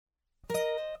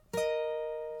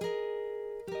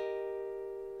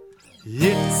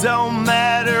It don't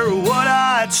matter what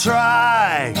I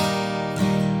try,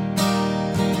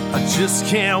 I just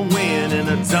can't win and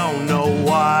I don't know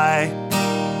why.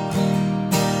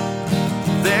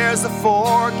 There's a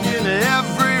fork in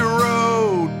every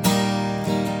road,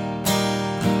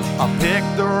 I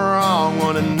pick the wrong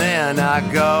one and then I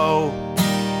go.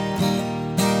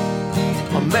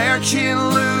 American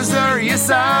loser,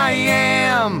 yes I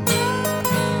am,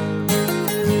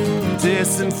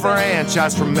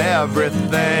 disenfranchised from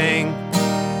everything.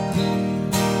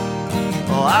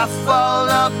 Well, I fall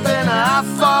up and I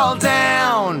fall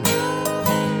down,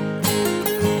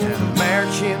 an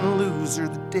American loser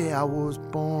the day I was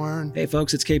born. Hey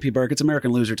folks, it's KP Burke. It's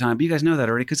American Loser time. But you guys know that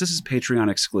already because this is Patreon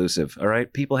exclusive, all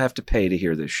right? People have to pay to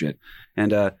hear this shit.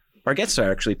 And our guests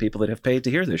are actually people that have paid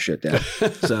to hear this shit, Dad.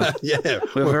 So yeah, we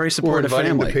have a very supportive we're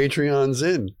inviting family. The Patreons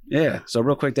in. Yeah. So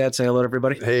real quick, Dad, say hello to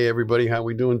everybody. Hey, everybody. How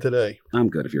we doing today? I'm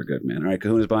good if you're good, man. All right,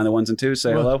 Kahuna's behind the ones and twos.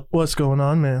 Say hello. What's going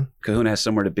on, man? Kahuna has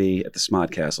somewhere to be at the Smod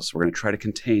Castle, so we're going to try to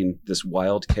contain this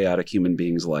wild, chaotic human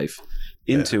being's life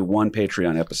into one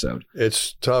Patreon episode.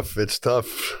 It's tough. It's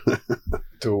tough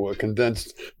to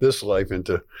condense this life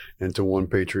into one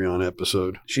Patreon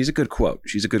episode. She's a good quote.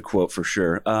 She's a good quote for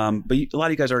sure. But a lot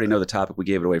of you guys already know the topic. We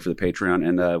gave it away for the Patreon,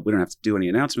 and we don't have to do any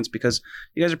announcements because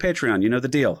you guys are Patreon. You know the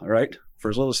deal, all right? For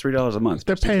as little as $3 a month.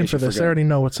 They're paying for this. They already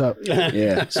know what's up.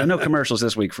 Yeah. So no commercials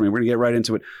this week for me. We're gonna get right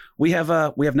into it. We have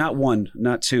not one,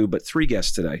 not two, but three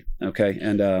guests today. Okay,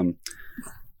 and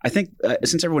I think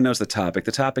since everyone knows the topic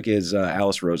is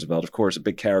Alice Roosevelt, of course, a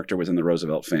big character within the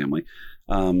Roosevelt family.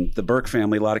 The Burke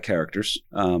family, a lot of characters,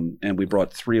 and we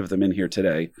brought three of them in here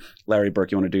today. Larry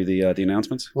Burke, you want to do the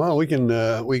announcements? Well, we can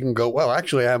go. Well,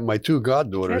 actually, I have my two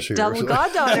goddaughters here. Double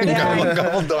goddaughter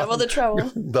now. Double the trouble.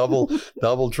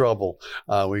 double trouble.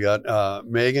 We got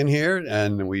Megan here,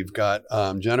 and we've got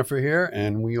Jennifer here,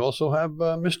 and we also have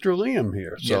Mr. Liam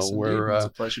here. So Yes, we're it's a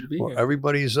pleasure to be here.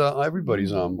 everybody's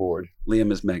on board.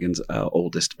 Liam is Megan's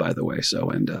oldest, by the way.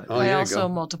 So I also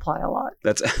multiply a lot.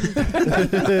 That's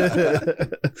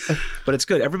but it's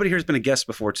good. Everybody here has been a guest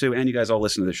before too, and you guys all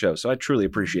listen to the show, so I truly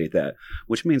appreciate that.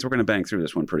 Which means we're going to bang through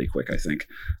this one pretty quick, I think.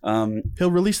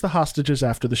 He'll release the hostages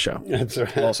after the show. That's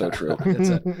right. Also true.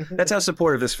 That's how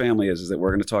supportive this family is that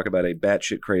we're going to talk about a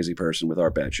batshit crazy person with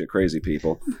our batshit crazy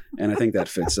people, and I think that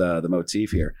fits the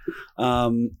motif here.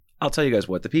 I'll tell you guys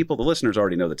what, the listeners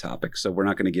already know the topic, so we're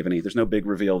not going to give there's no big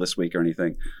reveal this week or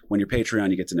anything. When you're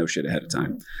Patreon, you get to know shit ahead of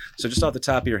time. So just off the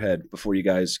top of your head, before you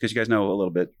guys, because you guys know a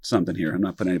little bit something here. I'm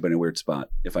not putting anybody in a weird spot.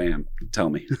 If I am, tell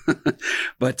me.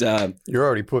 But you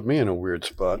already put me in a weird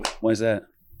spot. Why is that?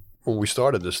 When we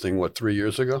started this thing, 3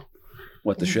 years ago?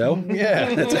 What, the show? Yeah.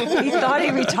 He thought he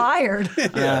retired.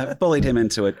 Bullied him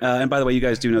into it. And by the way, you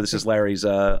guys do know this is Larry's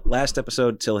last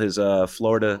episode till his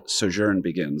Florida sojourn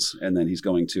begins. And then he's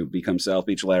going to become South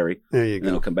Beach Larry. There you and then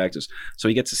go. he'll come back to us. So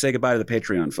he gets to say goodbye to the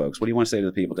Patreon folks. What do you want to say to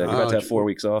the people, Dad? You're about to have 4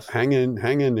 weeks off? Hang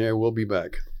in there. We'll be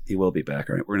back. He will be back.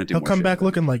 All right, we're going to do He'll more come shit. back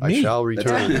looking like I me. shall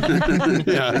return.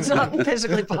 It's not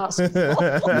physically possible. No,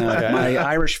 my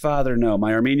Irish father, no.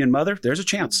 My Armenian mother, there's a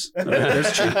chance. There's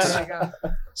a chance.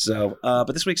 So,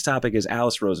 but this week's topic is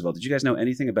Alice Roosevelt. Did you guys know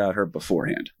anything about her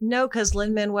beforehand? No, because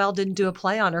Lin-Manuel didn't do a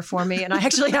play on her for me, and I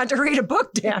actually had to read a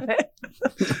book, damn it.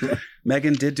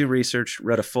 Megan did do research,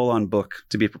 read a full-on book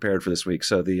to be prepared for this week.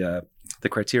 So the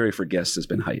criteria for guests has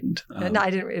been heightened. No, I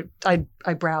didn't.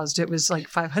 I browsed. It was like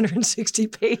 560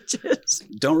 pages.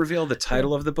 Don't reveal the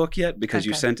title of the book yet because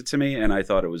you sent it to me, and I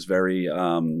thought it was very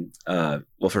well.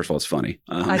 First of all, it's funny.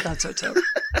 I thought so too.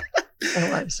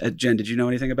 It was. Jen, did you know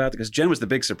anything about it? Because Jen was the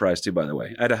big surprise too. By the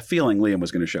way, I had a feeling Liam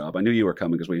was going to show up. I knew you were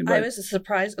coming because we invited. I was the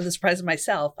surprise of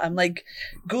myself. I'm like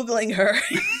Googling her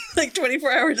like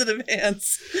 24 hours in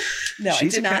advance. No,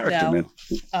 She's I did a not character, know.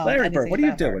 man. Larry Bird, what are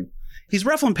you doing? He's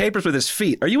ruffling papers with his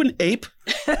feet. Are you an ape?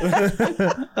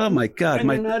 Oh my God! And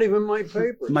they're not even my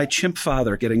paper. My chimp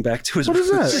father getting back to his. What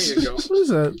is that? There you go. What is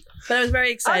that? But I was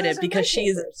very excited because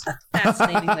she's a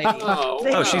fascinating lady.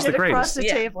 Oh, she's the Across greatest. the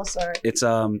table, sorry. It's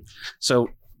so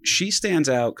she stands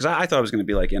out because I thought it was going to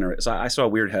be like so I saw a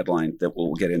weird headline that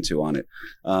we'll get into on it.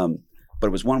 But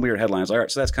it was one weird headline. I was like, all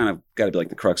right, so that's kind of got to be like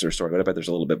the crux of her story. But I bet there's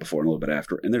a little bit before and a little bit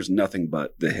after. And there's nothing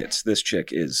but the hits. This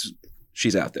chick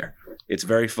she's out there. It's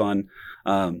very fun.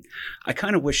 I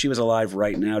kind of wish she was alive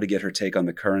right now to get her take on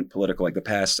the current political, like the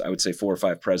past, I would say 4 or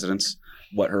 5 presidents.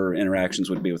 What her interactions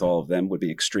would be with all of them would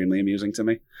be extremely amusing to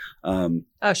me.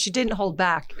 She didn't hold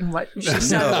back in what she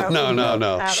said.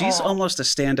 No. She's almost a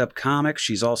stand-up comic.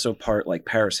 She's also part like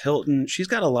Paris Hilton. She's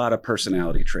got a lot of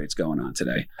personality traits going on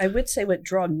today. I would say what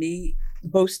drew me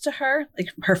most to her, like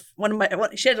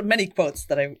she had many quotes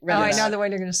that I read. I know the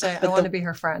one you're going to say. I want to be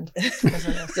her friend.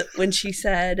 When she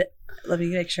said, let me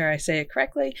make sure I say it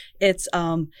correctly. It's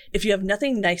if you have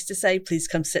nothing nice to say, please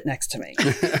come sit next to me.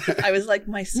 I was like,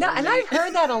 my No, and I've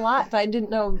heard that a lot, but I didn't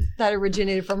know that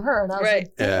originated from her. And I was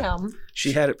like, Yeah. damn.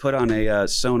 She had it put on a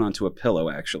sewn onto a pillow,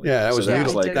 actually. Yeah, that was So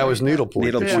needle. like- that was needlepoint.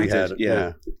 Needle She pointed, had it,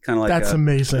 yeah. Kind of like That's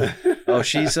amazing. oh,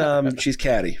 she's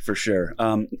catty for sure.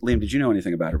 Liam, did you know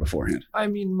anything about her beforehand? I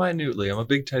mean, minutely. I'm a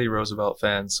big Teddy Roosevelt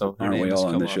fan, so her Aren't we name has all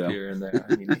on come the up show? here and there.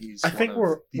 I mean, he's I think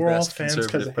one of the we're all best fans 'cause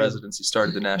of conservative him. presidents. He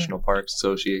started the National Parks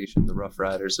Association, the Rough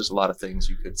Riders. There's a lot of things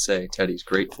you could say Teddy's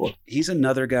great for. He's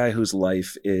another guy whose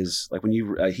life is like when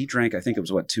you he drank. I think it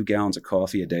was 2 gallons of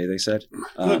coffee a day. They said.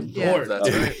 Yeah. Lord. That's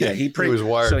right. Yeah, he was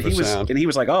wired So for he was, sound. and he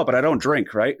was like, "Oh, but I don't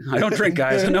drink, right? I don't drink,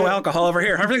 guys. No alcohol over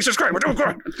here. Everything's just great. We're doing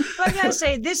great." But I gotta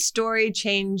say, this story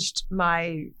changed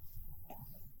my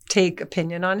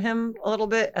opinion on him a little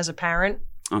bit as a parent.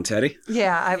 On Teddy,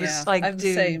 Yeah, I was Yeah, like, I'm the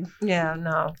dude, same. yeah,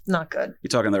 no, not good. you're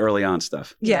talking the early on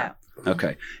stuff. Yeah.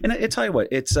 Okay, and I tell you what,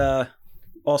 it's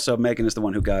also Megan is the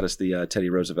one who got us the Teddy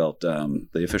Roosevelt,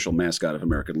 the official mascot of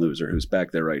American Loser, who's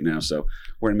back there right now. So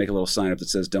we're gonna make a little sign up that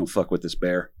says "Don't fuck with this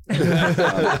bear." Teddy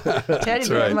That's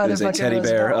bear, right. It is a motherfucking teddy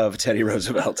bear Roosevelt. of Teddy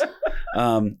Roosevelt.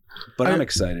 But I'm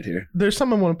excited here. There's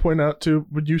something I want to point out too.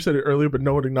 But you said it earlier, but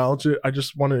no one acknowledged it. I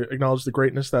just want to acknowledge the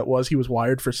greatness that was. He was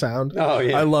wired for sound. Oh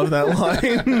yeah. I love that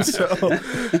line. So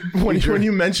when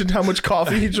you mentioned how much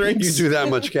coffee he drinks, You do that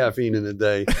much caffeine in a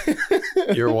day,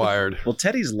 you're wired. Well,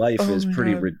 Teddy's life Oh is my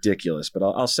pretty God. ridiculous, but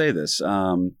I'll say this: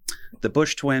 the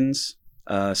Bush twins,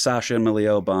 Sasha and Malia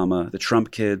Obama, the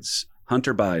Trump kids,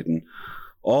 Hunter Biden,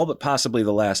 all but possibly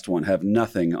the last one have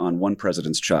nothing on one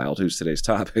president's child, who's today's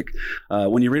topic.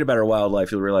 When you read about her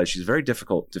wildlife, you'll realize she's very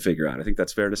difficult to figure out. I think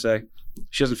that's fair to say.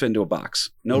 She doesn't fit into a box.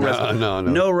 No.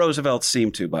 No Roosevelts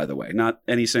seem to, by the way. Not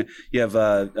any. You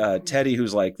have Teddy,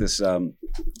 who's like this.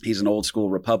 He's an old school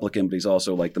Republican, but he's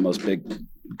also like the most big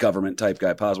government type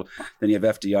guy possible. Then you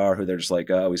have FDR, who they're just like,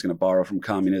 oh, he's going to borrow from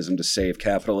communism to save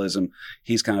capitalism.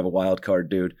 He's kind of a wild card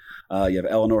dude. You have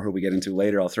Eleanor, who we get into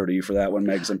later. I'll throw to you for that one,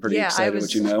 Megs. I'm pretty Yeah, I excited was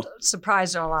what you know.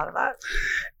 surprised at a lot of that.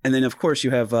 And then, of course,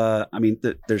 you have,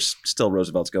 there's still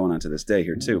Roosevelt's going on to this day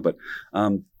here, too. But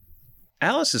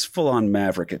Alice is full on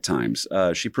maverick at times.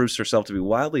 She proves herself to be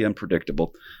wildly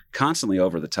unpredictable, constantly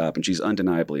over the top, and she's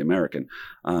undeniably American.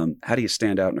 How do you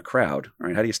stand out in a crowd?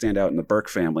 Right? How do you stand out in the Burke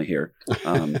family here?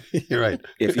 You're right.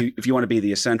 If you want to be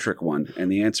the eccentric one,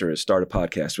 and the answer is start a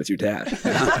podcast with your dad.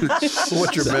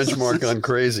 What's your benchmark on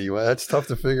crazy? Well, that's tough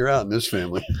to figure out in this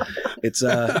family. It's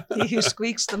He who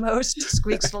squeaks the most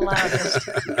squeaks the loudest.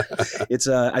 it's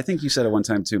I think you said it one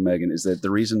time too, Megan, is that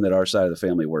the reason that our side of the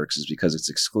family works is because it's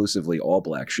exclusively all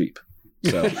black sheep.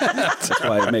 So that's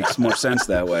why it makes more sense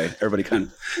that way. Everybody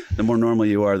the more normal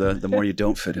you are, the more you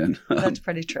don't fit in. That's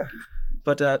pretty true.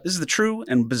 But this is the true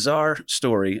and bizarre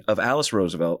story of Alice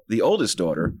Roosevelt, the oldest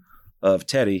daughter of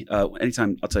Teddy.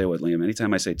 Anytime, I'll tell you what, Liam,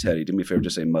 anytime I say Teddy, do me a favor,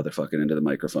 just say motherfucking into the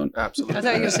microphone. Absolutely. I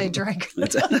thought you were going to say drink.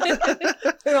 It's,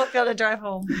 We won't be able to drive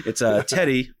home. it's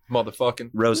Teddy Motherfucking.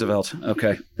 Roosevelt.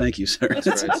 Okay. Thank you, sir.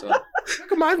 That's right, son. how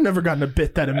come I've never gotten a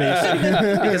bit that amazing?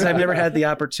 Because I've never had the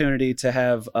opportunity to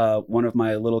have one of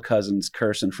my little cousins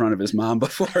curse in front of his mom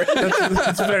before.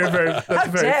 That's a very dare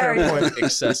fair you. point.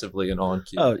 Excessively and on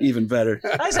cue. Oh, even better.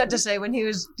 I just had to say, when he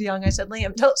was young, I said,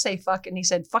 Liam, don't say fuck. And he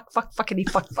said, fuck, fuck, fuckity,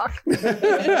 fuck, fuck.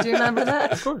 Do you remember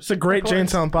that? Of course. It's a great Jane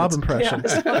Silent Bob impression.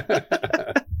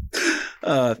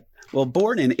 Well,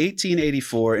 born in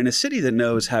 1884 in a city that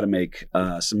knows how to make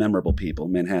some memorable people,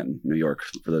 Manhattan, New York,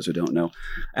 for those who don't know,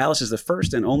 Alice is the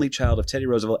first and only child of Teddy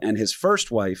Roosevelt and his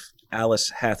first wife, Alice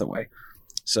Hathaway.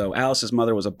 So Alice's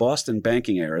mother was a Boston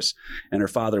banking heiress, and her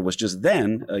father was just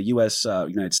then a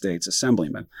United States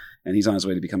assemblyman. And he's on his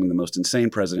way to becoming the most insane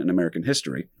president in American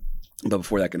history. But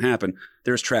before that can happen,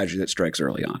 there's tragedy that strikes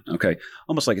early on. Okay,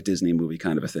 almost like a Disney movie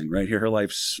kind of a thing, right? Here, her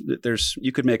life's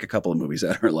you could make a couple of movies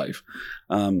out of her life.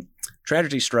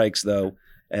 Tragedy strikes though,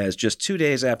 as just 2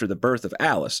 days after the birth of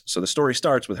Alice. So the story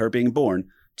starts with her being born.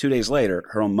 2 days later,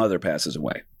 her own mother passes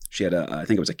away. She had I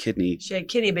think it was a kidney. She had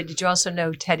kidney, but did you also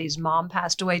know Teddy's mom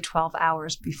passed away 12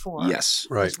 hours before Yes,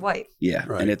 Right. his wife? yeah,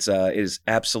 Right. and it is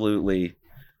absolutely.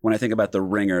 When I think about the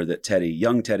ringer that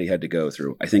young Teddy had to go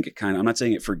through, I think it I'm not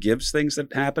saying it forgives things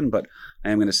that happen, but I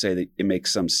am going to say that it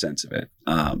makes some sense of it.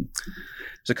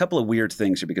 There's a couple of weird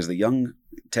things here because the young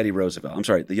Teddy,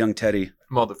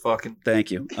 Motherfucking. thank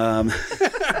you.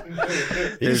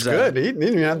 He's There's, good. He didn't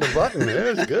even have the button.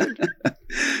 Yeah, it's good.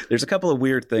 There's a couple of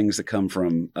weird things that come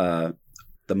from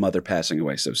the mother passing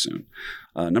away so soon.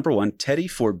 Number one, Teddy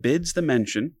forbids the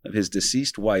mention of his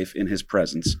deceased wife in his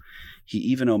presence. He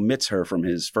even omits her from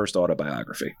his first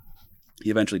autobiography. he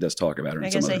eventually does talk about her. I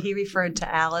in guess some other- he referred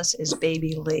to Alice as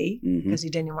Baby Lee Mhm. because he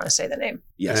didn't want to say the name.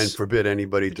 Yes. And forbid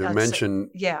anybody to That's- mention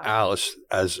yeah. Alice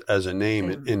as a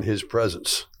name in his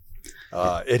presence.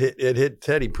 It hit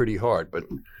Teddy pretty hard, but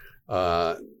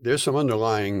there's some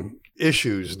underlying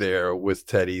issues there with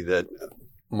Teddy that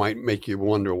might make you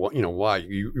wonder why.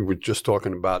 You were just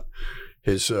talking about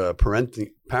his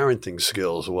parenting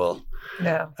skills. Well,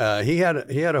 Yeah. he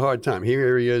had a hard time.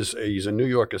 Here he is. He's a New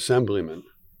York assemblyman,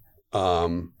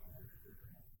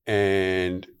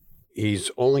 and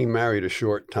he's only married a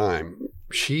short time.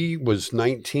 She was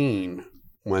 19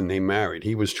 when they married.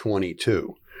 He was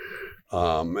 22,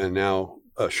 and now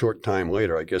a short time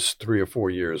later, I guess 3 or 4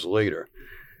 years later,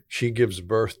 she gives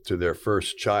birth to their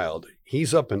first child.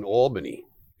 He's up in Albany.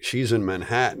 She's in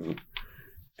Manhattan,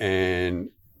 and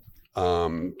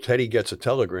Teddy gets a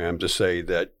telegram to say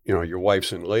that, your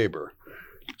wife's in labor.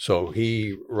 So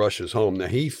he rushes home. Now,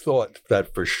 he thought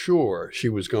that for sure she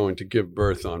was going to give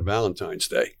birth on Valentine's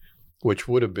Day, which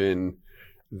would have been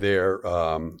their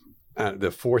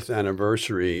the 4th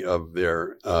anniversary of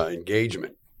their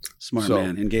engagement. Smart So-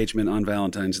 man. Engagement on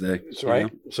Valentine's Day. That's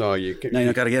right. So you can, Now you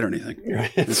don't got to get her anything.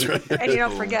 That's right. And you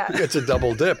don't forget. It's a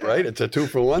double dip, right? It's a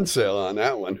 2-for-1 sale on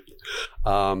that one.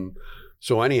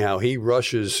 So anyhow, he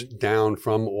rushes down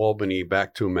from Albany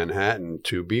back to Manhattan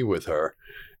to be with her,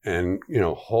 and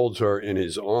holds her in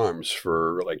his arms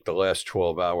for like the last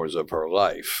 12 hours of her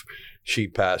life. She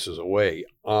passes away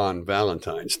on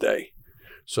Valentine's Day.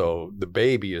 So the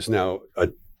baby is now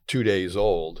 2 days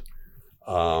old.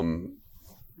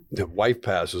 The wife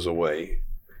passes away.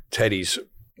 Teddy's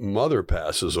mother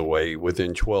passes away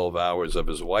within 12 hours of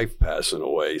his wife passing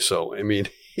away. So, I mean,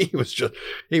 he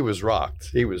was rocked.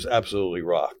 He was absolutely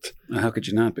rocked. How could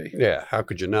you not be? Yeah. How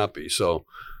could you not be? So,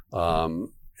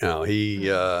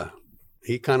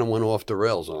 he kind of went off the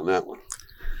rails on that one.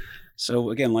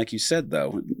 So again, like you said,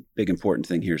 though, big important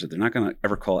thing here is that they're not going to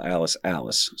ever call Alice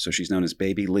Alice. So she's known as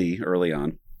Baby Lee early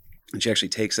on. And she actually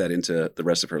takes that into the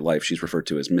rest of her life. She's referred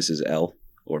to as Mrs. L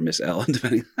or Miss L,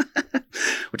 depending,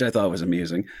 which I thought was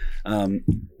amusing.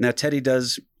 Now, Teddy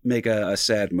does make a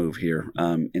sad move here.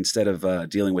 Instead of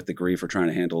dealing with the grief or trying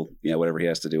to handle whatever he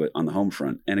has to do on the home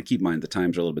front. And keep in mind, the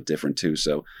times are a little bit different, too.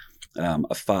 So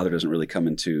a father doesn't really come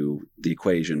into the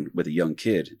equation with a young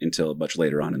kid until much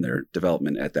later on in their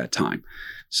development at that time.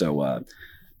 So,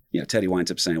 Teddy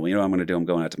winds up saying, well, what I'm going to do? I'm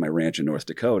going out to my ranch in North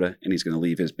Dakota, and he's going to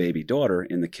leave his baby daughter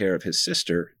in the care of his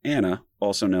sister, Anna,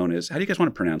 also known as, how do you guys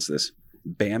want to pronounce this?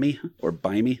 Bammy or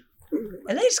Bimey?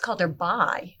 And they just called her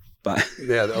Bye. Bye.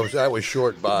 Yeah, that was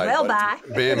short by. Well, but bye.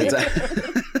 Bammy.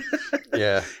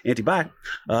 Yeah. Auntie Bye.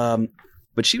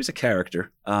 But she was a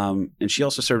character, and she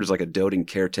also served as like a doting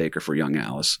caretaker for young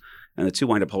Alice. And the two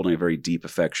wind up holding a very deep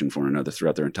affection for one another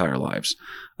throughout their entire lives.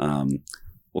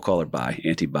 We'll call her Bi,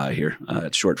 Auntie Bi here.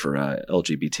 It's short for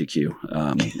LGBTQ.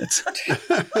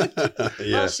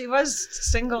 Yeah. Well, she was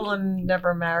single and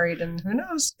never married, and who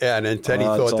knows? Yeah, and then Teddy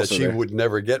It's thought that also she there. would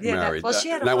never get Yeah, married. well, she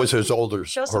had And that was his older,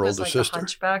 She also her was older like sister. a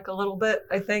hunchback a little bit,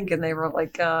 I think, and they were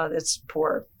like, "It's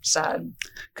poor, sad."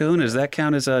 Kahuna, does that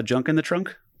count as junk in the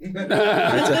trunk?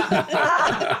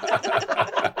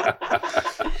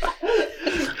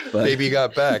 But, Baby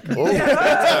got back. Oh.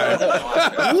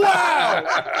 Wow!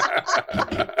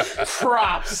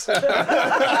 Props. well,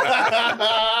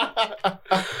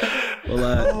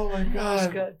 Oh my That was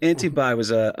god. good. Auntie Bi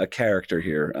was a character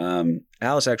here.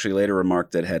 Alice actually later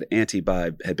remarked that had Auntie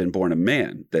Bi had been born a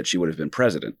man, that she would have been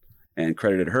president, and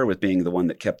credited her with being the one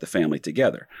that kept the family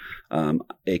together,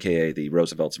 a.k.a. the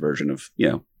Roosevelt's version of,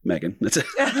 Megan. That's it.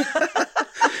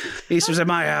 Easter's at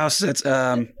my house. That's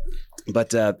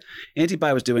But Auntie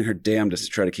Bi was doing her damnedest to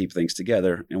try to keep things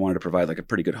together and wanted to provide like a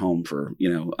pretty good home for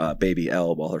baby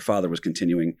Elle, while her father was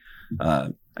continuing.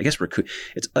 I guess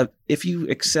it's if you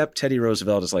accept Teddy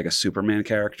Roosevelt as like a Superman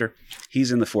character,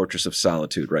 he's in the Fortress of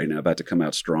Solitude right now, about to come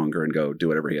out stronger and go do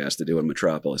whatever he has to do in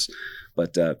Metropolis.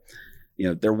 But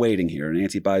they're waiting here, and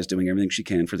Auntie Bi is doing everything she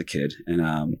can for the kid,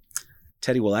 and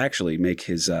Teddy will actually make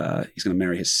his. He's going to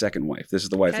marry his second wife. This is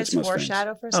the wife Can I that's most famous.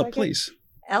 foreshadow for a Oh, second? please.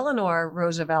 Eleanor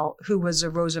Roosevelt, who was a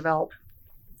Roosevelt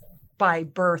by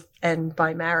birth and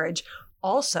by marriage,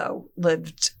 also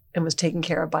lived and was taken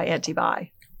care of by Auntie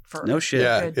Bi. No shit.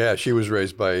 Yeah, Good. yeah, she was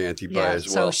raised by Auntie Bi as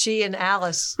well. So she and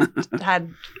Alice had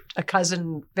a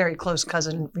very close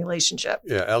cousin relationship.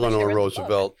 Yeah, Eleanor read the book.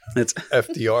 Roosevelt, It's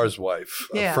FDR's wife,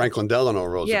 Yeah. Franklin Delano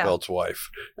Roosevelt's wife.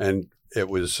 And it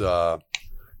was the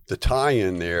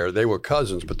tie-in there. They were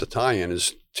cousins, but the tie-in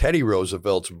is Teddy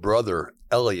Roosevelt's brother,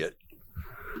 Elliot,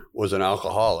 was an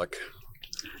alcoholic.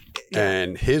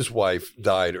 And his wife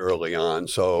died early on.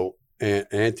 So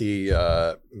Auntie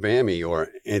Bammy or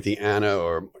Auntie Anna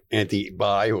or Auntie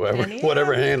Bai, Annie,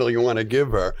 whatever handle you want to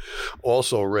give her,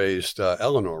 also raised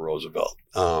Eleanor Roosevelt.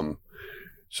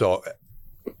 So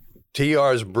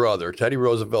TR's brother, Teddy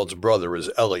Roosevelt's brother, is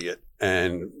Elliot,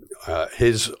 and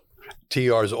his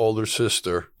TR's older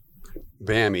sister,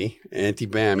 Bammy, Auntie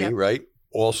Bammy, Yep. right,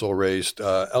 also raised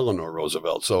Eleanor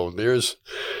Roosevelt. So there's,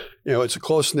 it's a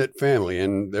close-knit family,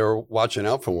 and they're watching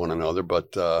out for one another,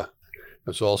 but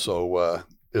it's also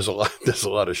there's a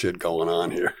lot of shit going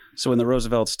on here. So when the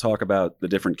Roosevelts talk about the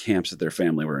different camps that their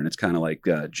family were in, it's kind of like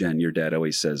Jen, your dad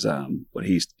always says, it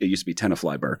used to be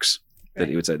Tenafly Burks. That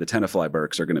he would say the Tenafly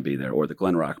Burks are going to be there, or the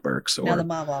Glenrock Burks, or Now the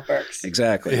Mawa Burks.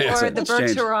 exactly. Yeah. That's Or it. the It's Burks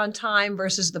changed. who are on time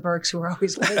versus the Burks who are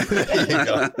always late.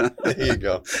 There you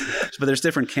go. But there's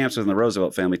different camps within the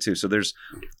Roosevelt family too. So there's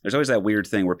always that weird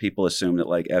thing where people assume that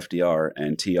like FDR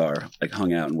and TR like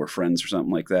hung out and were friends or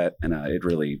something like that, and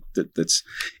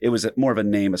it was more of a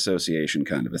name association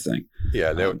kind of a thing.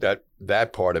 Yeah,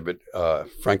 that part of it,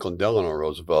 Franklin Delano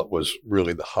Roosevelt was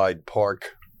really the Hyde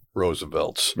Park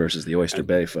Roosevelts. Versus the Oyster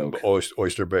Bay folk.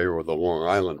 Oyster Bay or the Long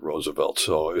Island Roosevelts.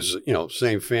 So it's,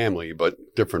 same family, but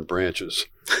different branches.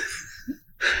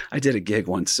 I did a gig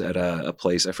once at a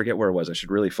place. I forget where it was. I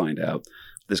should really find out.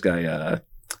 This guy,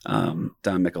 Don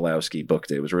Michalowski,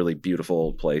 booked it. It was a really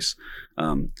beautiful place.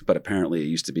 But apparently it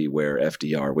used to be where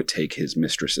FDR would take his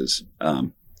mistresses.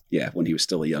 When he was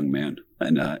still a young man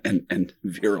and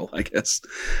virile, I guess.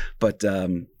 But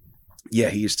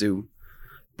he used to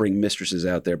bring mistresses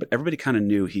out there, but everybody kind of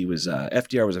knew he was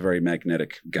FDR was a very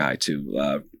magnetic guy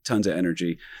too. Tons of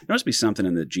energy. There must be something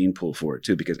in the gene pool for it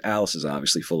too, because Alice is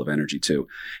obviously full of energy too.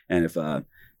 And if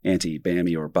Auntie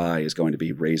Bammy or Bai is going to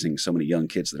be raising so many young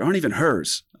kids that aren't even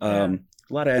hers, a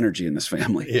lot of energy in this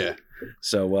family. Yeah.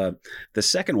 So the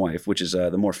second wife, which is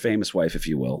the more famous wife, if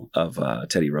you will, of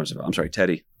Teddy Roosevelt. I'm sorry,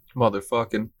 Teddy.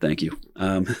 Motherfucking. Thank you.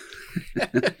 I'm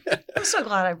so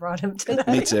glad I brought him tonight.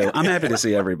 Me too. I'm happy to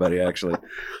see everybody, actually.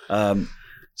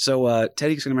 So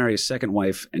Teddy's going to marry his second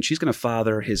wife, and she's going to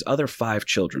father his other 5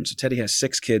 children. So Teddy has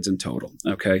 6 kids in total.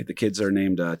 Okay, the kids are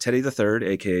named Teddy the Third,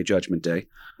 aka Judgment Day.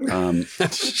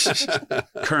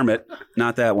 Kermit,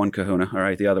 not that one, Kahuna. All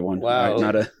right, the other one. Wow. All right,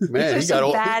 not a Man, These he are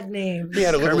got some bad names. He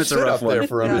had a little Kermit's a sit rough up there one.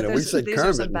 for a minute. We said these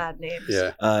are some Kermit. bad names.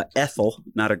 Yeah. Ethel,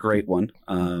 not a great one,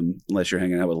 unless you're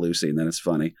hanging out with Lucy, and then it's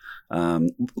funny.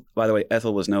 By the way,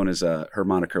 Ethel was known as her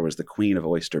moniker was the Queen of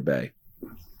Oyster Bay.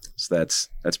 So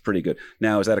that's pretty good.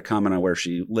 Now, is that a comment on where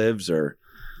she lives, or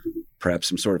perhaps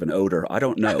some sort of an odor? I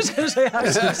don't know. I was going to say how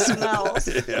she smells.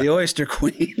 The Oyster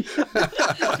Queen.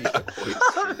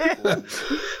 Oh, man.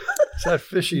 It's that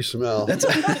fishy smell.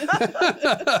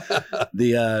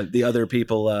 The other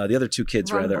people, the other 2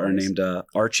 kids Run rather, are boys. named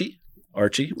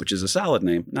Archie, which is a solid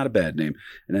name, not a bad name,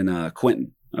 and then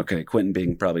Quentin. Okay, Quentin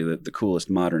being probably the coolest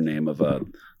modern name of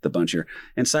the bunch here.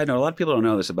 And side note, a lot of people don't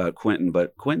know this about Quentin,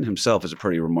 but Quentin himself is a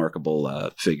pretty remarkable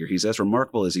figure. He's as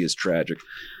remarkable as he is tragic.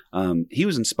 He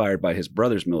was inspired by his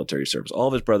brother's military service. All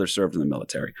of his brothers served in the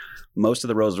military. Most of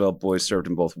the Roosevelt boys served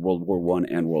in both World War I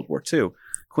and World War II.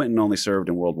 Quentin only served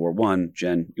in World War I.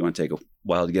 Jen, you want to take a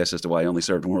wild guess as to why he only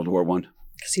served in World War I?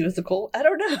 Because he was the cool. I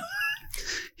don't know.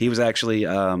 He was actually,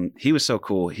 he was so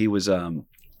cool. He was,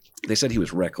 they said he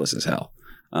was reckless as hell.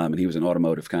 And he was an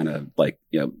automotive kind of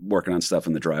working on stuff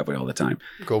in the driveway all the time.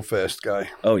 Go fast guy.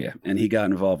 Oh, yeah. And he got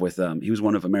involved with, he was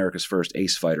one of America's first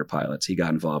ace fighter pilots. He got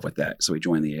involved with that. So he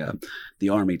joined the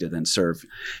Army to then serve.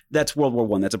 That's World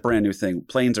War I. That's a brand new thing.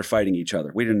 Planes are fighting each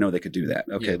other. We didn't know they could do that.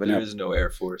 Okay. Yeah, but there now is no Air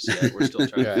Force yet. We're still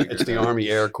trying to figure It's it the out. Army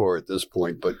Air Corps at this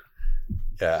point, but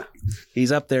yeah.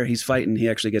 he's up there. He's fighting. He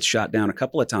actually gets shot down a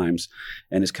couple of times.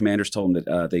 And his commanders told him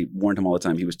that they warned him all the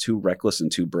time. He was too reckless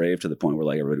and too brave to the point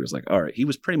where everybody was like, all right, he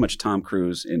was pretty much Tom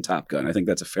Cruise in Top Gun. I think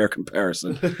that's a fair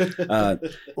comparison.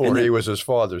 Or he was his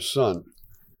father's son.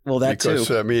 Well, that Because,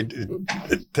 too.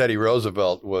 Teddy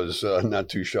Roosevelt was not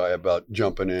too shy about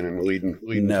jumping in and leading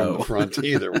No. from the front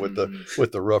either with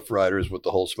the Rough Riders, with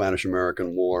the whole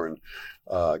Spanish-American War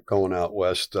and going out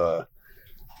west.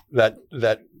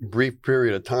 That brief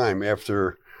period of time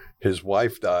after his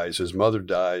wife dies, his mother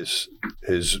dies,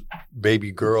 his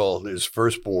baby girl, his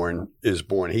firstborn, is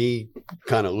born. He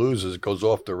kind of loses, goes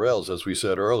off the rails, as we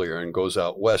said earlier, and goes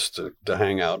out west to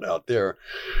hang out there.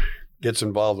 Gets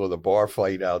involved with a bar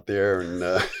fight out there,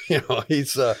 and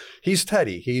he's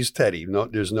Teddy. He's Teddy. No,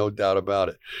 there's no doubt about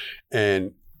it.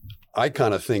 And I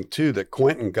kind of think too that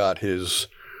Quentin got his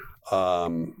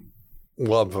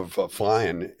love of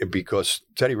flying because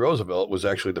Teddy Roosevelt was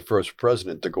actually the first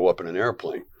president to go up in an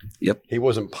airplane. Yep. He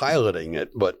wasn't piloting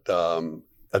it, but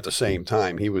at the same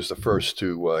time, he was the first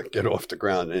to get off the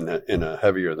ground in a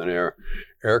heavier than air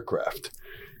aircraft.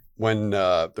 when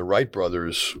the Wright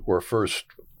brothers were first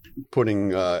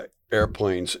putting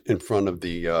airplanes in front of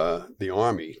the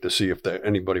Army to see if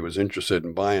anybody was interested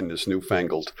in buying this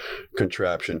newfangled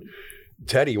contraption,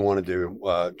 Teddy wanted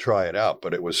to try it out,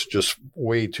 but it was just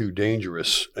way too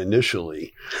dangerous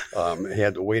initially. He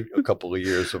had to wait a couple of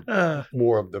years of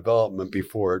more of development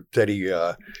before Teddy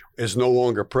is no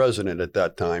longer president at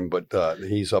that time, but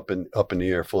he's up in the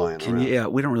air flying around. Yeah,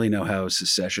 we don't really know how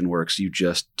secession works. You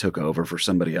just took over for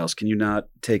somebody else. Can you not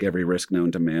take every risk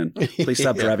known to man? Please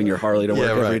stop driving your Harley to work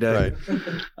every day. Right.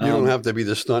 You don't have to be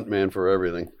the stunt man for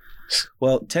everything.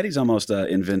 Well, Teddy's almost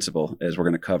invincible, as we're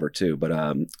going to cover too.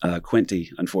 But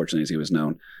Quinty, unfortunately, as he was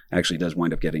known, actually does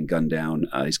wind up getting gunned down.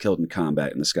 He's killed in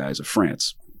combat in the skies of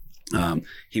France.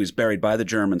 He was buried by the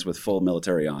Germans with full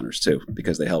military honors too,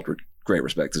 because they held great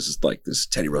respect. This is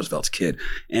Teddy Roosevelt's kid,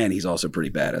 and he's also pretty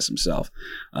badass himself.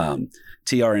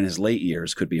 TR in his late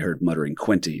years could be heard muttering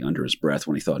Quinty under his breath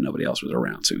when he thought nobody else was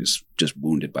around. So he was just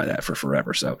wounded by that for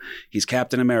forever. So he's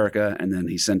Captain America, and then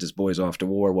he sent his boys off to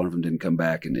war. One of them didn't come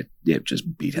back, and it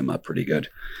just beat him up pretty good.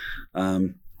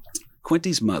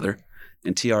 Quinty's mother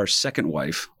and TR's second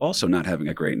wife, also not having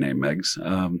a great name, Megs,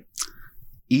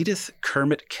 Edith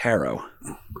Kermit Caro.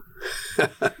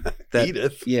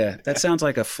 Edith? Yeah, that sounds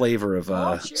like a flavor of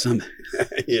some...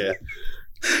 Yeah.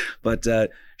 But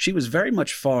she was very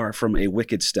much far from a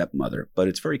wicked stepmother, but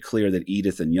it's very clear that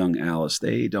Edith and young Alice,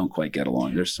 they don't quite get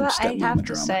along. There's some stepmama drama. I have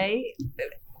to say,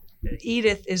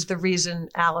 Edith is the reason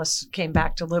Alice came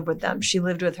back to live with them. She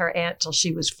lived with her aunt till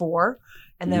she was 4.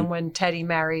 And then when Teddy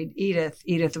married Edith,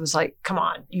 Edith was like, come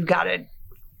on, you got to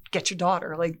get your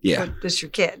daughter. Like, this is your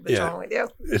kid. What's wrong with you?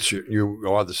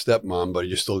 You are the stepmom, but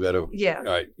you still got to. Yeah.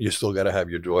 Right. You still got to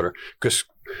have your daughter because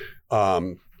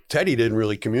Teddy didn't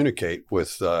really communicate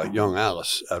with young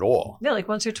Alice at all. No, like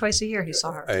once or twice a year he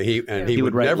saw her. He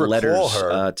would write never letters call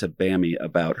her to Bammy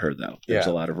about her, though. There's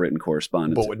a lot of written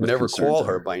correspondence, but would never call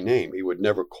her by name. He would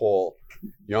never call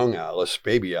young Alice,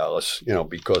 baby Alice,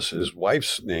 because his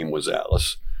wife's name was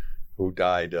Alice, who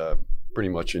died pretty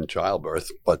much in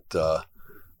childbirth. But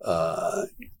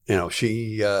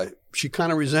she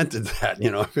kind of resented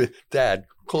that. Dad,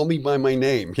 call me by my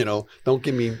name. Don't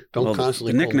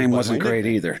constantly. The nickname wasn't great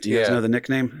either. Do you guys know the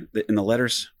nickname in the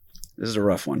letters? This is a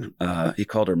rough one. He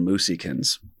called her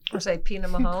Moosiekins. I'll say Pina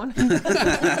Mahone.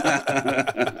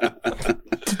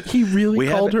 He really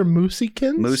called her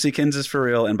Moosiekins? Moosiekins is for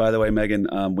real. And by the way, Megan,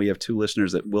 we have 2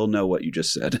 listeners that will know what you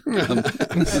just said.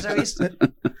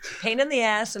 Pain in the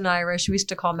ass in Irish. We used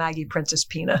to call Maggie Princess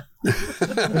Pina. I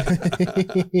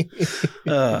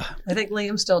think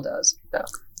Liam still does. No.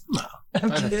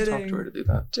 I'm kidding. Talk to her to do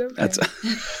that.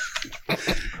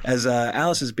 As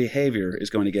Alice's behavior is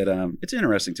going to get, it's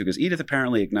interesting too, because Edith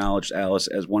apparently acknowledged Alice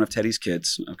as one of Teddy's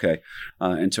kids,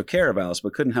 and took care of Alice,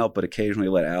 but couldn't help but occasionally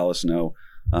let Alice know,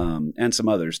 and some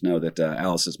others know that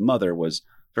Alice's mother was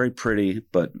very pretty,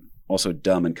 but also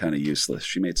dumb and kind of useless.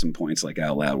 She made some points like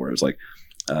out loud where it was like,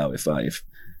 if I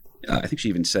think she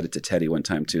even said it to Teddy one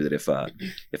time too, that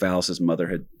if Alice's mother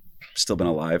had still been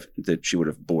alive, that she would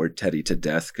have bored Teddy to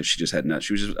death because she just had nuts.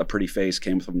 She was just a pretty face,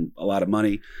 came from a lot of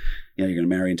money. You're going to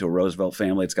marry into a Roosevelt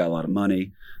family. It's got a lot of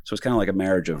money. So it's kind of like a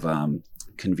marriage of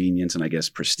convenience and I guess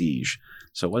prestige.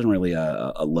 So it wasn't really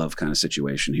a love kind of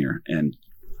situation here. And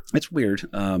it's weird.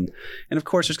 And of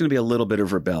course, there's going to be a little bit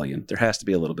of rebellion. There has to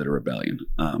be a little bit of rebellion.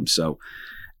 So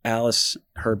Alice,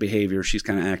 her behavior, she's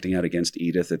kind of acting out against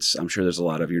Edith. I'm sure there's a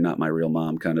lot of "you're not my real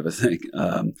mom" kind of a thing.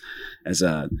 As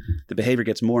the behavior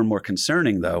gets more and more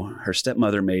concerning, though, her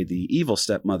stepmother made the evil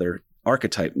stepmother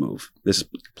archetype move. This is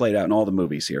played out in all the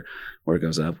movies here, where it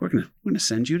goes up, we're gonna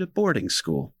send you to boarding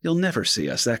school. You'll never see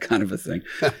us, that kind of a thing.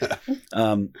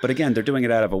 But again, they're doing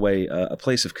it out of a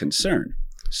place of concern.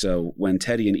 So when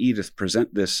Teddy and Edith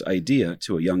present this idea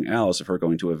to a young Alice of her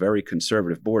going to a very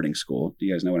conservative boarding school, do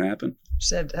you guys know what happened? She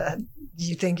said,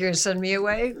 you think you're going to send me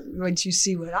away? Once you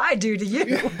see what I do to you.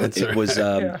 It was,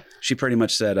 she pretty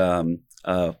much said,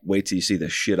 wait till you see the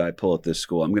shit I pull at this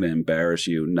school. I'm going to embarrass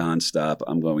you nonstop.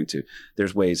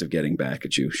 There's ways of getting back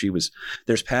at you.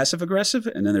 There's passive aggressive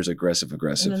and then there's aggressive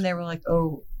aggressive. And then they were like,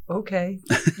 oh, okay,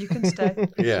 you can stay.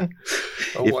 Yeah.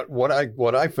 What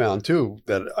I found too,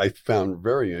 that I found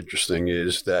very interesting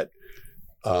is that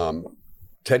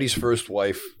Teddy's first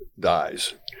wife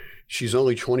dies. She's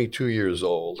only 22 years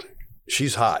old.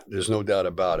 She's hot. There's no doubt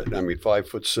about it. I mean,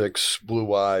 5'6",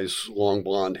 blue eyes, long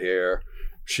blonde hair.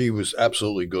 She was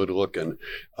absolutely good looking.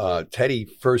 Teddy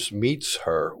first meets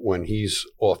her when he's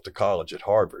off to college at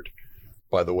Harvard.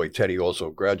 By the way, Teddy also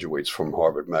graduates from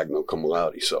Harvard magna cum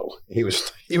laude, so he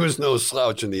was no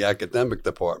slouch in the academic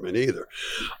department either.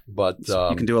 But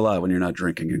you can do a lot when you're not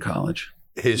drinking in college.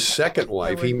 his second I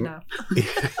wife, wouldn't know.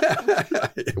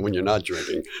 when you're not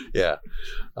drinking, yeah.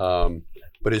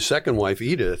 But his second wife,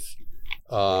 Edith,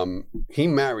 he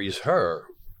marries her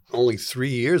only 3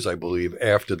 years, I believe,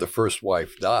 after the first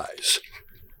wife dies.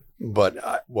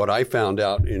 But what I found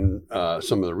out in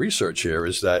some of the research here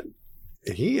is that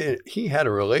he had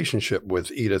a relationship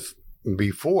with Edith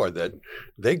before that.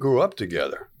 They grew up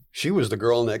together. She was the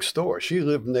girl next door. She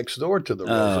lived next door to the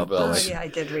Oh, Roosevelts. yeah, I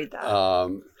did read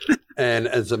that. And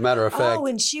as a matter of fact, Oh,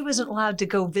 and she wasn't allowed to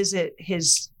go visit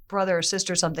his brother or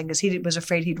sister or something because he was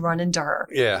afraid he'd run into her.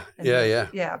 yeah.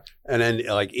 Yeah. And then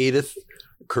like Edith,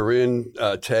 Corinne,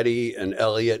 Teddy, and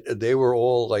Elliot, they were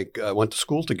all like went to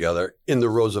school together in the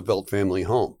Roosevelt family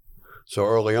home. So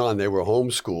early on, they were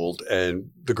homeschooled,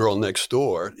 and the girl next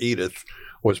door, Edith,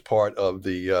 was part of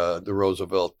the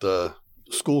Roosevelt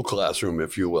school classroom,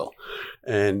 if you will.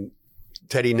 And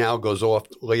Teddy now goes off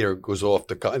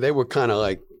to they were kind of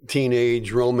like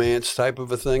teenage romance type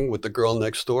of a thing with the girl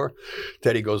next door.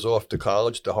 Teddy goes off to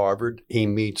college, to Harvard. He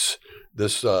meets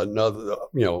this another,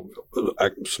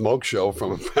 a smoke show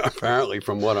from apparently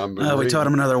from what I'm. Oh, we taught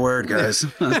him another word, guys.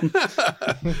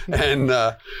 And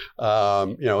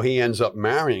he ends up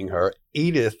marrying her.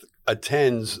 Edith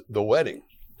attends the wedding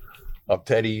of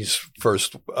Teddy's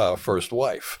first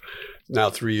wife. Now,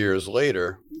 3 years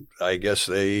later, I guess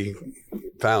they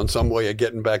found some way of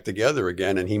getting back together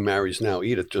again, and he marries now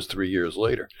Edith just 3 years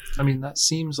later. I mean, that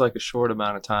seems like a short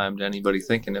amount of time to anybody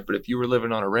thinking it, but if you were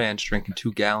living on a ranch drinking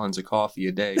 2 gallons of coffee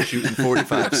a day, shooting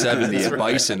 45-70 at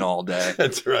bison all day,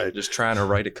 That's right. just trying to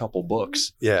write a couple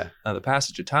books, Yeah. the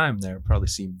passage of time there probably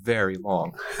seemed very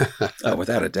long. Oh,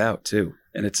 without a doubt, too.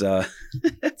 And it's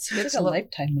It's like a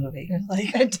Lifetime movie.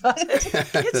 Like, It does.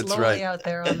 It's That's lonely right. out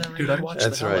there on the Dude, I'd watch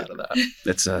That's the hell right. out of that.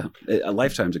 it's a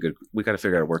Lifetime's a good. We got to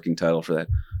figure out a working title for that.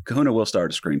 Kahuna will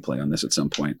start a screenplay on this at some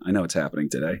point. I know it's happening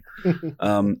today.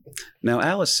 Now,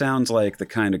 Alice sounds like the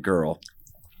kind of girl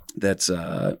that's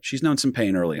she's known some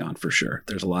pain early on for sure.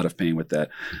 There's a lot of pain with that.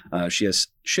 She has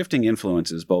shifting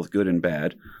influences, both good and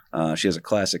bad. She has a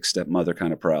classic stepmother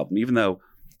kind of problem, even though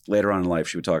later on in life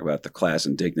she would talk about the class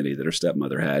and dignity that her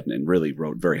stepmother had and really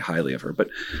wrote very highly of her. But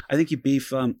I think you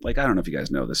beef, I don't know if you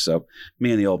guys know this. So me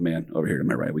and the old man over here to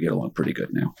my right, we get along pretty good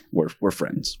now. We're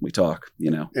friends. We talk,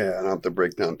 Yeah, I don't have to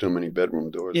break down too many bedroom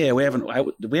doors. Yeah, we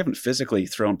haven't physically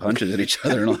thrown punches at each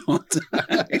other in a long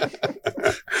time.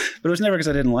 But it was never because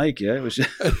I didn't like you. It was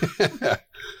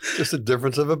just a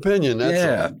difference of opinion.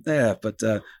 That's all. yeah. But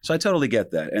so I totally get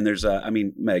that. And there's,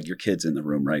 Meg, your kid's in the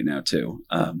room right now too.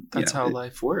 That's how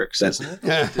life works, that's- isn't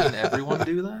it? Didn't everyone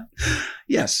do that?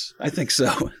 Yes, I think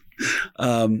so.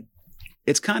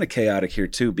 It's kind of chaotic here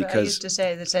too But I because used to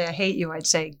say, they'd say, I hate you. I'd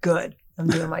say, good. I'm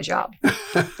doing my job.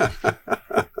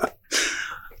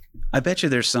 I bet you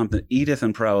there's something. Edith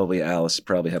and probably Alice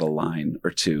probably had a line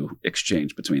or two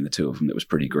exchanged between the two of them that was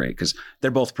pretty great because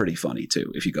they're both pretty funny too.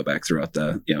 If you go back throughout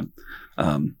the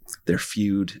their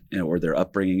feud or their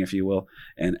upbringing, if you will.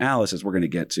 And Alice, as we're going to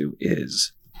get to,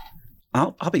 is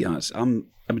I'll be honest. I've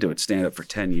been doing stand up for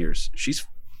 10 years. She's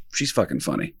fucking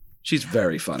funny. She's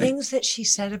very funny. Things that she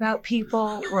said about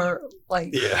people were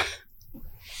like, Yeah.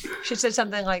 she said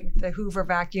something like the Hoover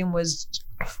vacuum was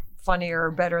funnier or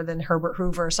better than Herbert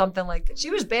Hoover or something like that. She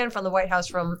was banned from the White House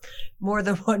from more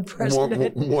than one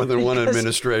president. More than one because-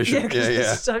 administration. because Yeah.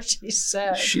 the stuff she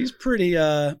said. She's pretty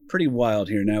wild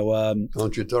here now.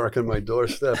 Don't you darken my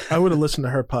doorstep. I would have listened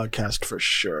to her podcast for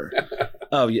sure.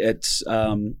 Oh, yeah, it's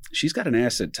she's got an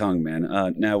acid tongue, man.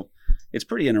 Now, it's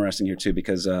pretty interesting here too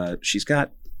because she's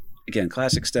got, again,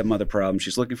 classic stepmother problem.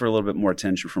 She's looking for a little bit more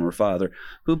attention from her father,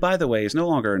 who, by the way, is no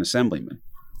longer an assemblyman.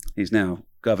 He's now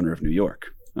governor of New York.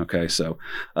 Okay, so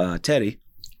Teddy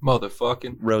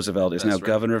Motherfucking. Roosevelt is That's now right.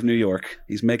 governor of New York.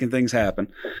 He's making things happen,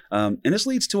 and this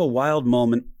leads to a wild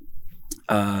moment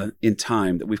in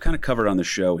time that we've kind of covered on the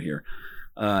show here.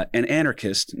 An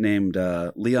anarchist named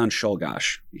Leon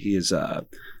Czolgosz. He is an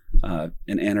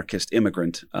anarchist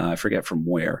immigrant. I forget from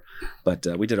where, but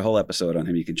we did a whole episode on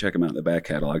him. You can check him out in the back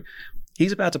catalog.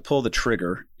 He's about to pull the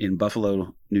trigger in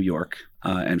Buffalo, New York,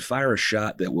 and fire a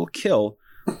shot that will kill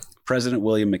President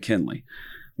William McKinley.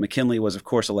 McKinley was, of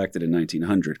course, elected in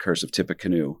 1900. Curse of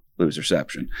Tippecanoe, lose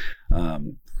reception.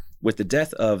 With the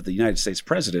death of the United States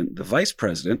president, the vice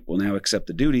president will now accept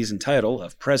the duties and title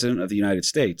of president of the United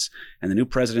States. And the new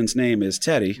president's name is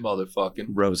Teddy Motherfucking.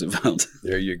 Roosevelt.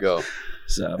 There you go.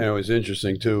 So And it was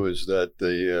interesting too is that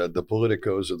the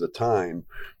politicos of the time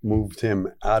moved him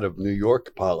out of New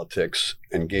York politics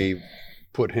and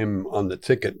put him on the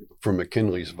ticket for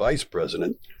McKinley's vice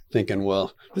president, thinking,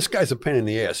 well, this guy's a pain in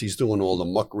the ass. He's doing all the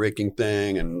muckraking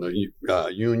thing and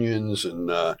the unions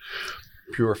and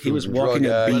Pure He Food was and Drug walking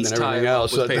a Act beat. and Tie everything him up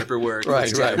else. with paperwork. Right,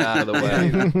 Let's get him right. out of the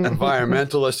way.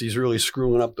 Environmentalist, he's really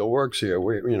screwing up the works here.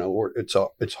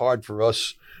 It's hard for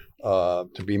us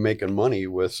to be making money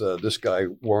with this guy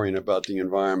worrying about the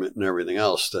environment and everything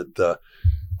else. That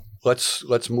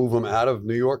let's move him out of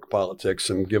New York politics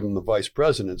and give him the vice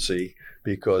presidency,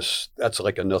 because that's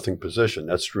like a nothing position.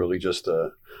 That's really just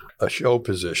a show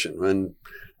position. And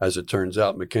as it turns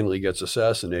out, McKinley gets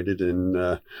assassinated,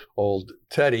 and old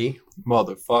Teddy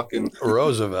Motherfucking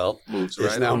Roosevelt moves is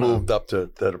right now on moved up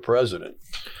to the president.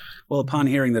 Well, upon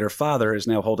hearing that her father is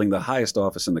now holding the highest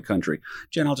office in the country,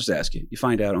 Jen, I'll just ask you. You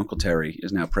find out Uncle Terry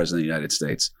is now president of the United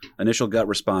States. Initial gut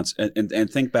response, and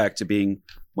think back to being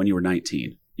when you were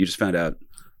 19. You just found out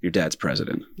your dad's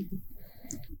president.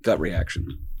 Gut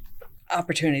reaction.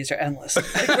 Opportunities are endless.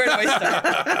 Like, where do I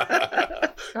start?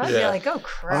 I'd be like, oh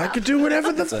crap. I could do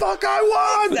whatever the fuck I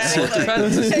want. So it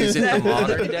depends. Is it the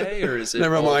modern day or is it?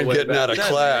 Never all the mind way getting back out of then?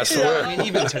 class. Yeah, I mean,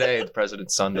 even today, the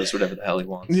president's son does whatever the hell he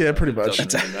wants. Yeah, pretty much.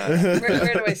 Doesn't really matter.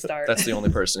 Where do I start? That's the only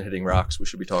person hitting rocks we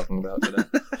should be talking about today.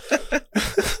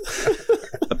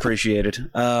 Appreciated.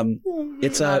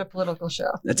 It's not a political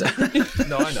show. It's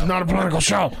No, I know. Not a political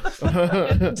show.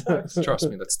 Trust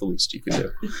me, that's the least you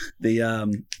could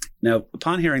do. Now,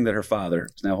 upon hearing that her father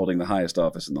is now holding the highest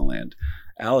office in the land,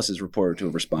 Alice is reported to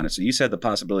have responded. So you said the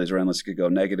possibilities are endless. It could go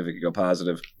negative. It could go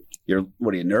positive.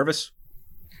 What are you, nervous?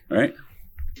 All right.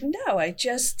 No, it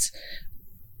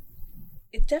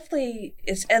definitely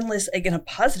is endless, like, in a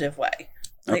positive way.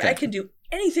 Like, Okay. I can do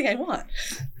anything I want.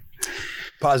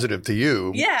 Positive to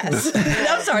you. Yes.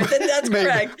 I'm sorry, that's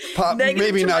correct. Negative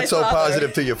Maybe to my not so father.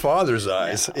 positive to your father's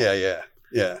eyes.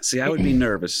 Yeah. See, I would be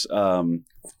nervous.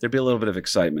 There'd be a little bit of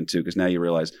excitement too, because now you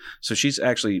realize. So she's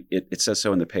actually. It says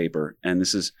so in the paper, and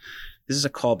this is a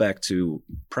callback to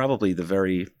probably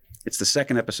it's the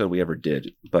second episode we ever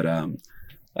did, but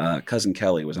Cousin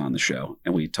Kelly was on the show,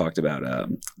 and we talked about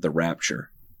the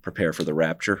rapture. Prepare for the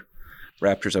rapture.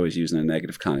 Rapture's always used in a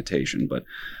negative connotation, but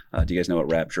do you guys know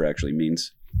what rapture actually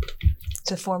means?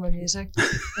 It's a form of music.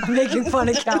 I'm making fun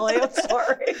of Kelly. I'm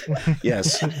sorry.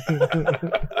 Yes.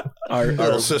 Our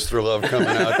Little sister love coming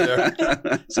out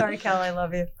there. Sorry, Kelly. I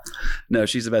love you. No,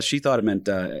 she's the best. She thought it meant,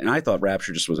 and I thought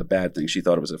rapture just was a bad thing. She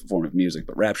thought it was a form of music,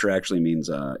 but rapture actually means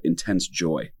intense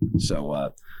joy.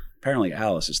 So apparently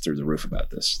Alice is through the roof about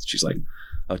this. She's like,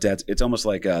 oh, Dad, it's almost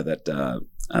like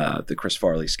the Chris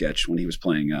Farley sketch when he was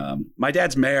playing My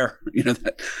Dad's Mayor. You know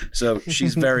that. So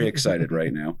she's very excited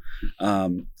right now.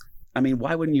 I mean,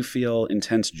 why wouldn't you feel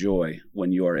intense joy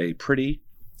when you're a pretty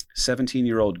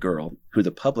 17-year-old girl who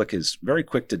the public is very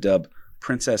quick to dub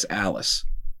Princess Alice?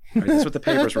 Right? That's what the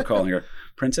papers were calling her,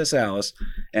 Princess Alice.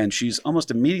 And she's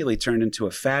almost immediately turned into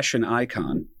a fashion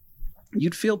icon.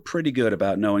 You'd feel pretty good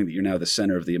about knowing that you're now the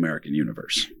center of the American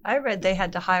universe. I read they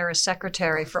had to hire a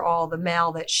secretary for all the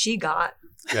mail that she got.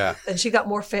 Yeah. And she got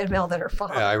more fan mail than her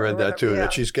father. Yeah, I read that too. Yeah.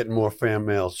 That she's getting more fan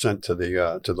mail sent to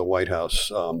the White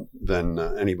House than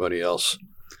anybody else.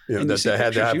 You know, And that you see they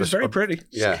had to pictures. have She was very pretty.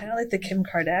 Yeah. Kind of like the Kim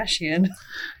Kardashian.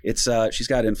 It's she's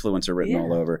got influencer written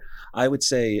all over. I would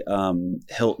say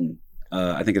Hilton.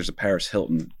 I think there's a Paris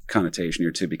Hilton connotation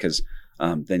here too, because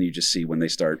then you just see when they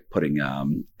start putting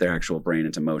their actual brain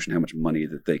into motion, how much money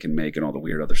that they can make and all the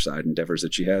weird other side endeavors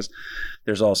that she has.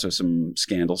 There's also some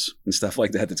scandals and stuff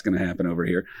like that that's going to happen over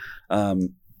here.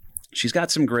 She's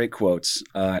got some great quotes.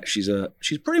 She's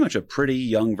pretty much a pretty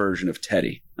young version of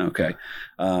Teddy. Okay.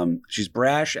 She's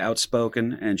brash,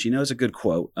 outspoken, and she knows a good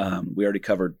quote. We already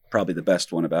covered probably the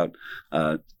best one about,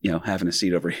 having a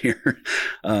seat over here.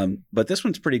 But this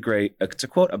one's pretty great. It's a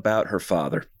quote about her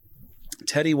father.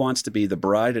 Teddy wants to be the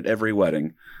bride at every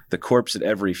wedding, the corpse at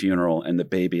every funeral, and the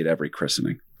baby at every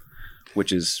christening,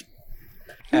 which is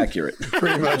accurate.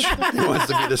 Pretty much. He wants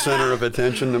to be the center of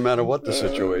attention no matter what the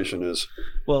situation is.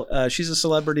 Well, she's a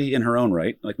celebrity in her own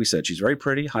right. Like we said, she's very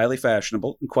pretty, highly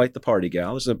fashionable, and quite the party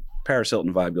gal. There's a Paris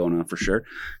Hilton vibe going on for sure,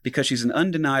 because she's an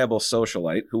undeniable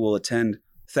socialite who will attend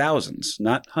thousands,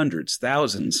 not hundreds,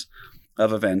 thousands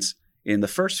of events in the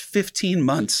first 15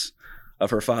 months of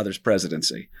her father's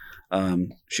presidency.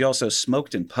 She also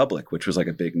smoked in public, which was like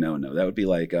a big no-no. That would be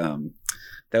like I'm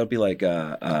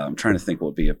trying to think what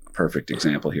would be a perfect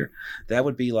example here. That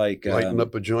would be like Lighting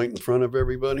up a joint in front of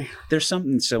everybody. There's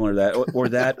something similar to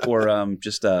that, or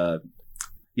just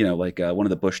one of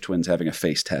the Bush twins having a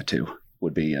face tattoo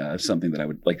would be something that I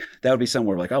would like. That would be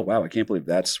somewhere like, oh wow, I can't believe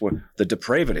that's what the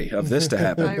depravity of this to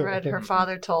happen. I read her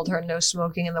father told her no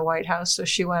smoking in the White House, so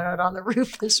she went out on the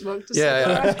roof and smoked a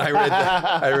Yeah, cigarette.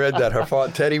 I read that. Her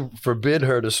father, Teddy, forbid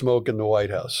her to smoke in the White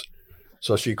House.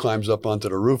 So she climbs up onto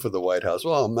the roof of the White House.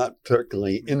 Well, I'm not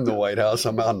technically in the White House.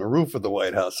 I'm out on the roof of the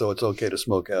White House, so it's okay to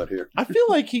smoke out here. I feel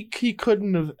like he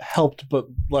couldn't have helped but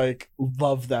like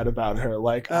love that about her.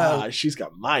 Like, she's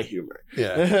got my humor.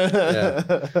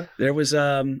 Yeah. There was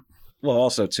well,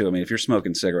 also too, I mean, if you're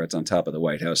smoking cigarettes on top of the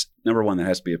White House, number one, that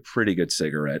has to be a pretty good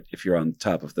cigarette if you're on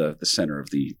top of the center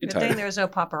of the Good entire. thing there was no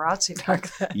paparazzi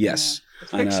back then. Yes.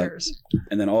 The pictures.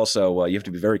 And then also, you have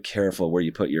to be very careful where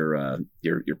you put your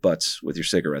butts with your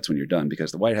cigarettes when you're done,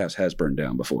 because the White House has burned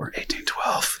down before.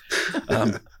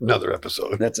 1812. Another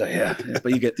episode. That's yeah.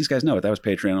 But you get these guys know it. That was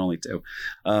Patreon only too.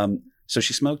 So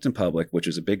she smoked in public, which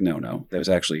was a big no-no. There was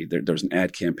actually there was an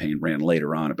ad campaign ran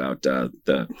later on about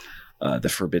the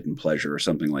forbidden pleasure or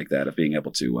something like that of being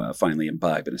able to finally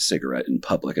imbibe in a cigarette in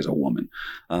public as a woman.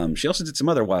 She also did some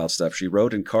other wild stuff. She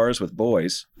rode in cars with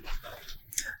boys.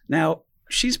 Now,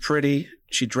 she's pretty.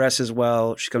 She dresses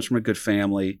well. She comes from a good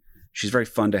family. She's very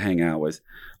fun to hang out with.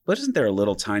 But isn't there a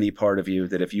little tiny part of you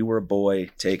that if you were a boy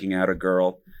taking out a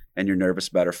girl and you're nervous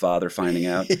about her father finding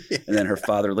out, and then her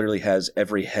father literally has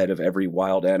every head of every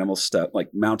wild animal stuff like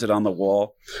mounted on the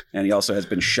wall, and he also has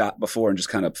been shot before and just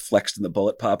kind of flexed and the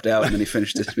bullet popped out, and then he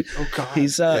finished his. Oh God!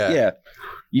 He's yeah.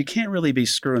 You can't really be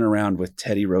screwing around with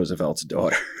Teddy Roosevelt's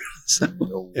daughter.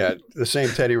 So. Yeah, the same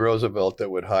Teddy Roosevelt that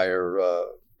would hire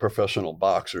professional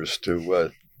boxers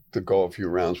to go a few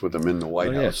rounds with him in the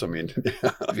White House. I mean,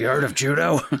 have you heard of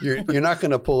judo? You're not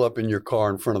going to pull up in your car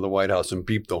in front of the White House and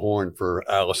beep the horn for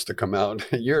Alice to come out.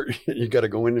 You got to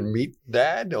go in and meet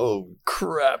Dad. Oh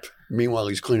crap! Meanwhile,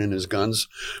 he's cleaning his guns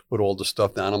with all the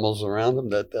stuffed animals around him.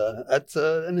 That's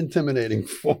an intimidating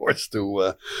force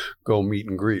to go meet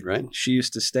and greet, right? She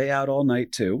used to stay out all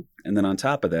night too. And then on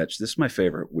top of that, this is my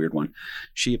favorite weird one.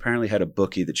 She apparently had a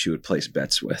bookie that she would place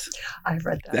bets with. I've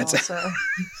read that also.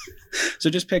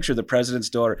 So just picture the president's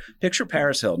daughter. Picture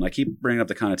Paris Hilton. I keep bringing up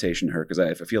the connotation to her because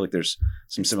I feel like there's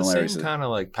some similarities. Same kind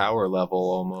of like power level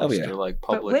almost. Oh, yeah. Or like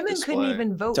But public women display. couldn't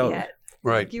even vote Totally. yet.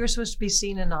 Right. Like, you were supposed to be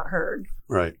seen and not heard.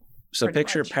 Right. So Pretty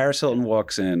picture much. Paris Hilton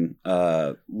walks in,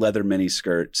 leather mini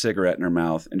skirt, cigarette in her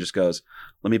mouth, and just goes,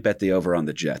 "Let me bet the over on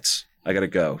the Jets. I gotta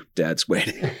go. Dad's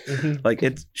waiting." Like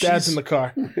it's Dad's in the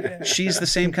car. She's the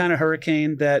same kind of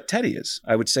hurricane that Teddy is.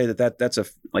 I would say that's a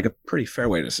pretty fair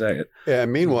way to say it. Yeah.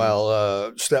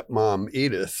 Meanwhile, stepmom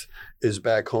Edith is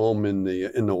back home in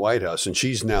the White House, and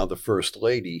she's now the first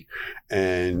lady,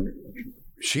 and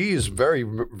she is very,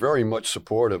 very much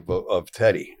supportive of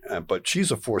Teddy, but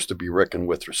she's a force to be reckoned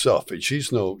with herself.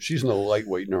 She's no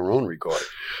lightweight in her own regard.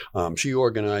 She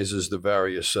organizes the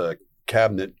various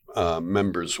cabinet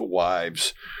members'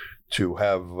 wives to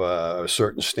have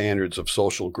certain standards of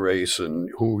social grace and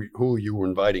who you were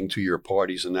inviting to your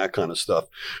parties and that kind of stuff.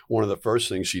 One of the first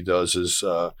things she does is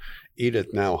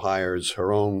Edith now hires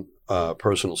her own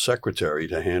personal secretary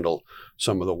to handle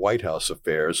some of the White House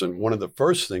affairs. And one of the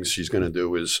first things she's going to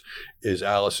do is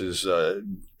Alice's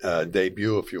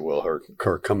debut, if you will,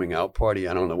 her coming out party.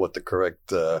 I don't know what the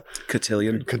correct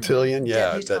Cotillion.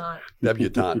 Yeah, Debutante.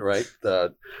 Debutante, right?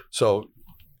 So,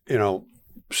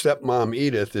 stepmom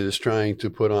Edith is trying to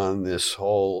put on this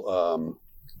whole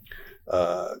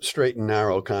straight and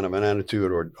narrow kind of an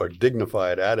attitude or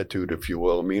dignified attitude, if you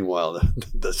will. Meanwhile,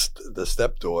 the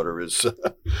stepdaughter is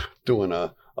doing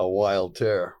a wild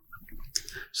tear.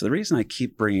 So the reason I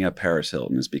keep bringing up Paris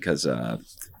Hilton is because I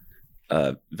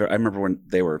remember when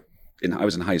I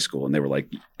was in high school and they were like,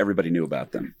 everybody knew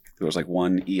about them. There was like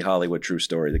one Hollywood true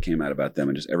story that came out about them,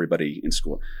 and just everybody in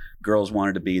school, girls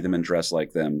wanted to be them and dress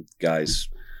like them. Guys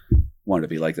wanted to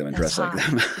be like them and That's dress like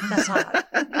them. That's hot.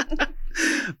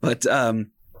 But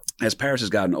as Paris has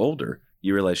gotten older,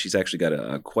 you realize she's actually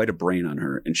got quite a brain on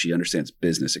her, and she understands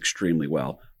business extremely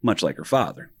well, much like her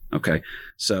father. Okay,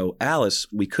 so Alice,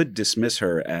 we could dismiss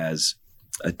her as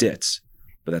a ditz,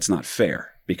 but that's not fair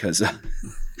because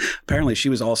apparently she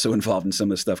was also involved in some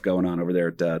of the stuff going on over there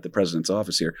at the president's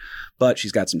office here. But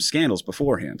she's got some scandals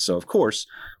beforehand. So, of course,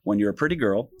 when you're a pretty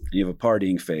girl, and you have a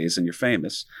partying phase, and you're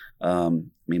famous,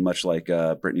 much like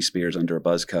Britney Spears under a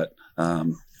buzz cut,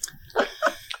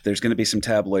 there's going to be some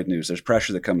tabloid news. There's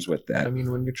pressure that comes with that. I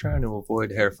mean, when you're trying to avoid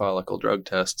hair follicle drug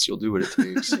tests, you'll do what it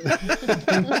takes.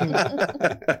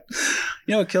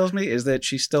 What kills me is that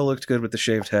she still looked good with the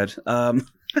shaved head.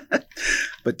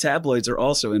 But tabloids are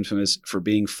also infamous for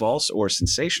being false or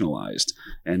sensationalized.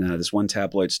 And this one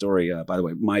tabloid story, by the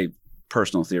way, my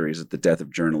personal theory is that the death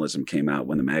of journalism came out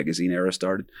when the magazine era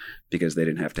started because they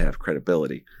didn't have to have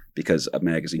credibility, because a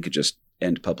magazine could just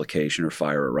end publication or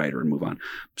fire a writer and move on.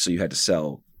 So you had to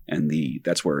sell, and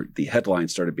that's where the headline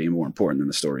started being more important than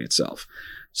the story itself.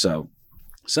 So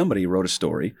somebody wrote a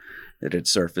story, it had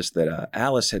surfaced that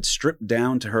Alice had stripped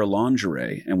down to her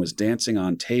lingerie and was dancing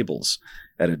on tables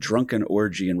at a drunken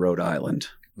orgy in Rhode Island.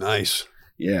 Nice.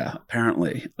 Yeah,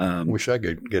 apparently. Wish I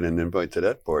could get an invite to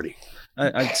that party.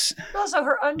 Also,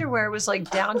 her underwear was like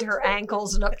down to her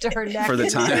ankles and up to her neck. For the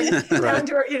time. Down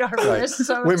to her, her Right. wrists.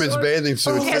 So Women's bathing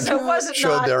suits yeah, so it wasn't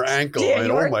showed not- their ankle. Yeah, And,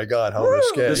 you oh were- my God, how Woo!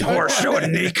 risque. This horse showing a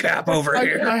kneecap over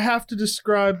here. I have to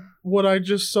describe what I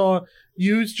just saw.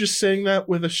 You just saying that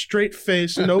with a straight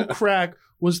face, no crack,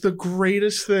 was the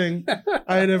greatest thing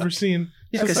I had ever seen.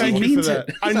 Yeah, So 'cause thank he you means for that.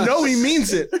 it. I know he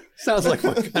means it. Sounds like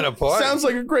what kind of party? Sounds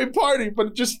like a great party, but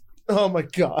it just, oh my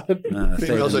God.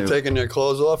 Females are Theta taking their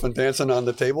clothes off and dancing on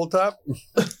the tabletop.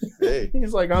 Hey.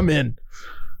 He's like, I'm in.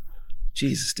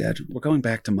 Jesus, Dad, we're going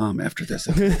back to Mom after this.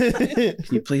 Can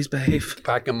you please behave?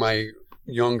 Back in my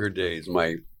younger days,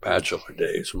 my bachelor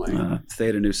days, my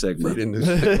Theta Nu Sigma.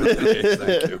 days.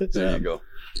 Thank you. There you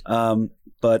go.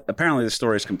 But apparently the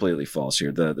story is completely false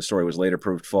here. The story was later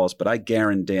proved false, but I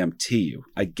guarantee you,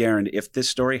 if this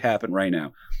story happened right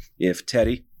now, if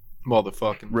Teddy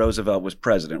Motherfucking. Roosevelt was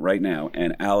president right now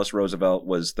and Alice Roosevelt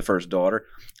was the first daughter,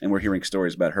 and we're hearing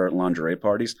stories about her at lingerie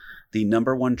parties, the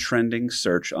number one trending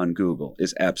search on Google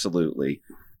is absolutely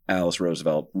Alice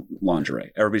Roosevelt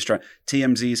lingerie. Everybody's trying.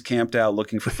 TMZ's camped out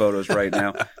looking for photos right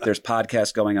now. There's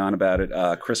podcasts going on about it.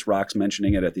 Chris Rock's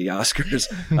mentioning it at the Oscars.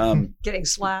 Getting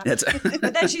slapped. It's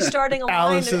But then she's starting a line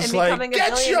Alice and is like, becoming a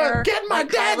 "Get billionaire. my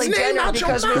like dad's Kylie name Jenner out your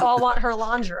because we mouth." all want her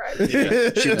lingerie.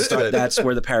 she would start, that's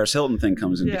where the Paris Hilton thing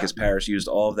comes in, Yeah. because Paris used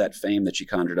all of that fame that she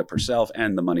conjured up herself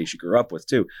and the money she grew up with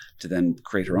too to then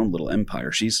create her own little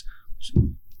empire. She's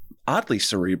oddly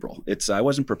cerebral. I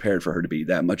wasn't prepared for her to be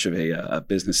that much of a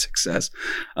business success.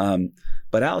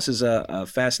 But Alice is a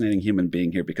fascinating human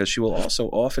being here because she will also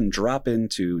often drop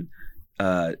into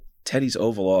Teddy's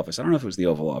Oval Office. I don't know if it was the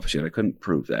Oval Office yet. I couldn't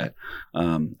prove that.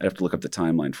 I'd have to look up the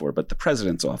timeline for it, but the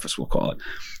president's office, we'll call it.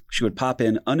 She would pop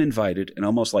in uninvited and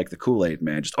almost like the Kool-Aid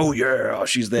man, just, oh yeah,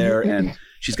 she's there. And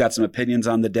she's got some opinions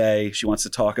on the day she wants to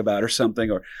talk about or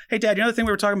something. Or, hey, Dad, you know the thing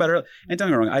we were talking about earlier? And don't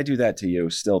get me wrong, I do that to you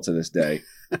still to this day.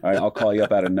 All right, I'll call you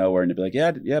up out of nowhere and you'll be like,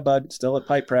 yeah, bud, still at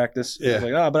pipe practice. Yeah.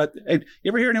 Like, oh, but hey,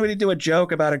 you ever hear anybody do a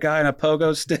joke about a guy on a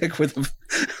pogo stick with a...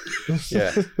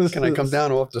 Yeah. Can I come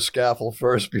down off the scaffold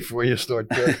first before you start?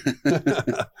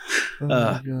 Oh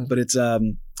my God. But it's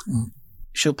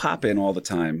she'll pop in all the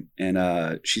time,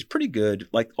 and she's pretty good.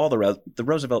 Like all the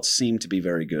Roosevelts seem to be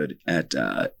very good at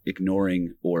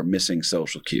ignoring or missing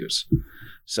social cues.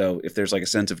 So if there's like a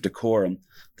sense of decorum,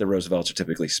 the Roosevelts are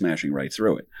typically smashing right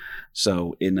through it.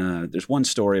 So there's one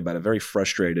story about a very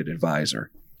frustrated advisor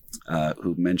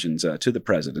who mentions to the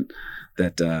president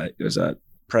that it was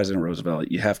President Roosevelt,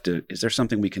 is there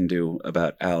something we can do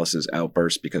about Alice's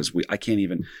outburst? Because I can't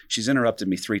even, she's interrupted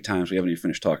me 3 times. We haven't even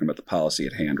finished talking about the policy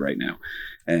at hand right now.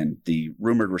 And the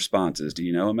rumored response is, do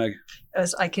you know, Meg?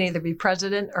 As I can either be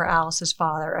president or Alice's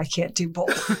father. I can't do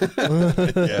both.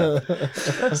 Yeah.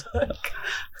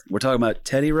 We're talking about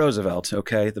Teddy Roosevelt,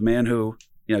 okay? The man who,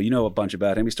 you know a bunch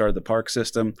about him. He started the park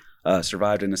system,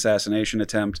 survived an assassination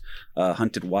attempt,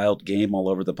 hunted wild game all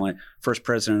over the planet. First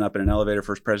president up in an elevator,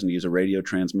 first president to use a radio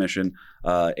transmission,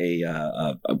 First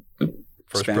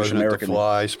Spanish president American to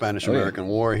fly, Spanish-American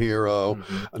war hero,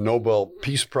 a Nobel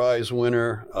Peace Prize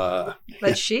winner.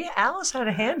 But Alice had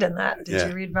a hand in that. Did Yeah.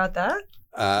 you read about that?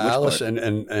 Alice part?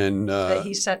 and That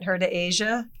he sent her to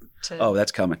Asia. Oh,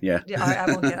 that's coming. Yeah. Yeah,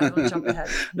 I won't jump ahead.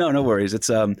 No worries.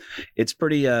 It's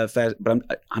pretty fast,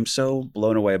 but I'm so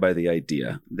blown away by the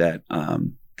idea that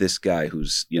this guy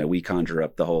who's, we conjure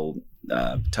up the whole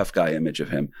tough guy image of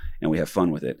him and we have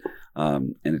fun with it.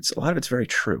 And a lot of it's very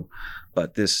true,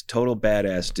 but this total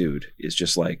badass dude is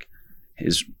just like,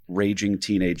 his raging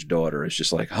teenage daughter is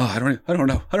just like, oh, I don't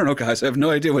know, guys. I have no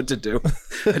idea what to do.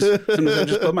 Sometimes I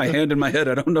just put my hand in my head.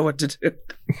 I don't know what to do.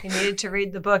 You needed to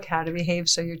read the book, How to Behave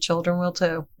So Your Children Will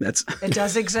Too. It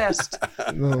does exist,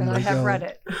 and I have read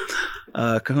it.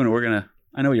 Kahuna,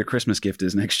 I know what your Christmas gift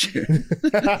is next year.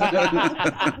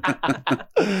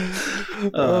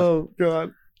 Oh,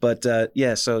 God. But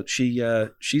so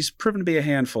she's proven to be a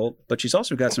handful, but she's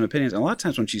also got some opinions. And a lot of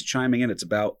times when she's chiming in, it's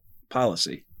about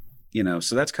policy.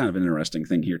 So that's kind of an interesting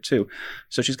thing here too.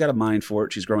 So she's got a mind for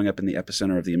it. She's growing up in the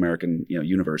epicenter of the American,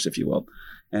 universe, if you will.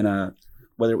 And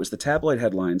whether it was the tabloid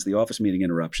headlines, the office meeting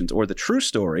interruptions, or the true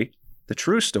story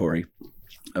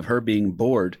of her being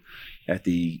bored at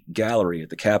the gallery at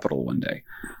the Capitol one day.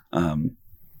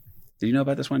 Did you know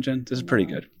about this one, Jen? This is pretty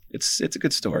good. It's a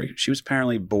good story. She was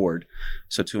apparently bored.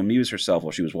 So to amuse herself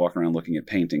while she was walking around looking at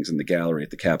paintings in the gallery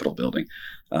at the Capitol building,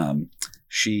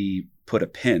 she put a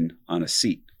pin on a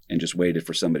seat and just waited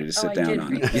for somebody to sit down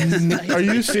on it. Are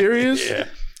you serious? Yeah.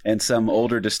 And some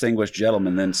older distinguished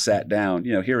gentleman then sat down.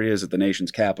 Here he is at the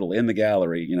nation's capital in the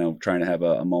gallery, trying to have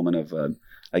a moment of,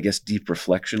 I guess, deep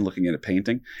reflection, looking at a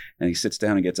painting. And he sits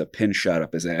down and gets a pin shot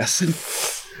up his ass.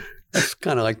 It's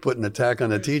kind of like putting Attack on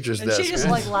the Teacher's And desk. she just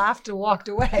like laughed and walked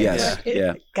away. Yes, Like,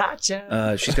 yeah.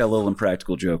 Gotcha. She's got a little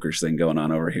Impractical Jokers thing going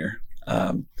on over here.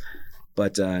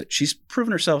 But she's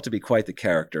proven herself to be quite the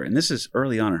character. And this is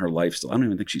early on in her life still. I don't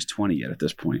even think she's 20 yet at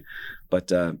this point.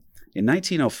 But in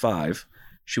 1905,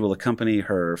 she will accompany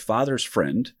her father's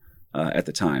friend at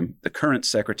the time, the current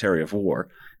Secretary of War,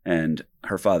 and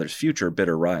her father's future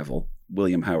bitter rival,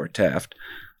 William Howard Taft,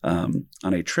 on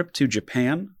a trip to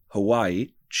Japan,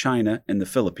 Hawaii, China, and the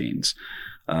Philippines.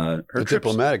 Her A trips-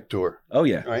 diplomatic tour. Oh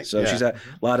yeah, Right? so Yeah. she's got a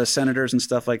lot of senators and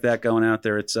stuff like that going out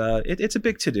there. It's a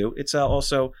big to do. It's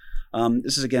also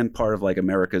this is again part of like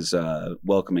America's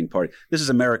welcoming party. This is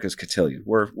America's cotillion.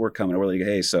 We're coming. We're like,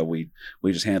 hey, so we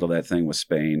just handled that thing with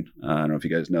Spain. I don't know if you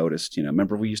guys noticed.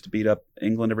 Remember we used to beat up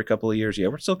England every couple of years. Yeah,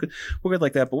 we're still good. We're good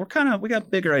like that, but we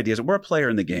got bigger ideas. We're a player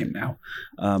in the game now.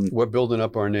 We're building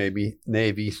up our Navy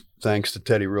thanks to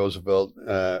Teddy Roosevelt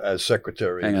as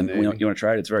Secretary Hang of on, the you Navy. want to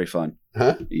try it? It's very fun.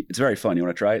 Huh? It's very fun. You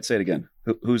want to try it? Say it again.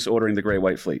 Who's ordering the Great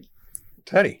White Fleet?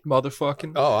 Teddy.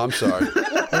 Motherfucking. Oh, I'm sorry.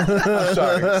 I'm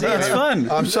sorry. See, it's fun.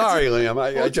 I'm sorry, Liam.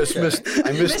 I just missed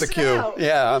the missed cue. out.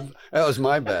 Yeah, that was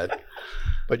my bad.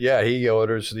 But yeah, he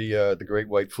orders the Great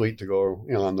White Fleet to go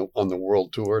on the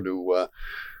world tour to.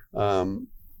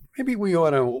 Maybe we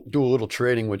ought to do a little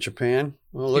trading with Japan.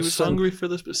 Well, He let's was send- hungry for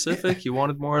the Pacific. He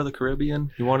wanted more of the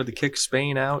Caribbean. He wanted to kick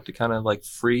Spain out to kind of like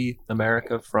free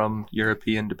America from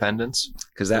European dependence.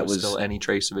 Because There that was still any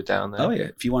trace of it down there. Oh yeah,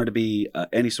 if you wanted to be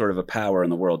any sort of a power in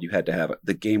the world, you had to have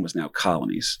the game was now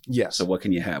colonies. Yes. So what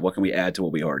can you have? What can we add to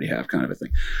what we already have, kind of a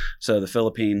thing. So the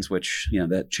Philippines, which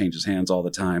that changes hands all the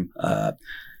time.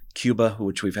 Cuba,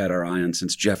 which we've had our eye on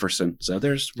since Jefferson. So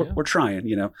we're trying.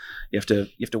 You have to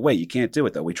wait. You can't do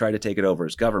it though. We try to take it over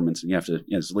as governments, and you have to,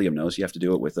 as Liam knows, you have to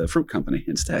do it with a fruit company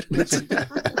instead.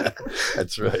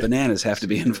 That's right. Bananas have to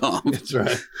be involved. That's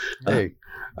right. Hey,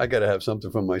 I got to have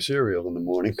something from my cereal in the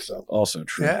morning. So Also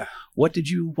true. yeah. What did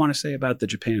you want to say about the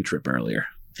Japan trip earlier?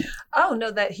 Oh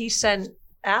no, that he sent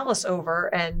Alice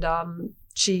over and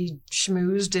she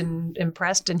schmoozed and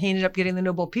impressed, and he ended up getting the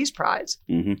Nobel Peace Prize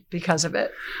Mm-hmm. because of it.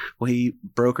 Well, he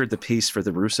brokered the peace for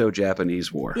the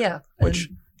Russo-Japanese War. Yeah. Which,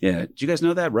 did you guys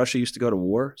know that Russia used to go to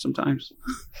war sometimes?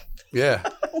 Yeah.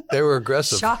 They were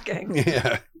aggressive. Shocking.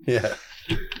 Yeah. Yeah.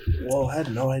 Whoa, I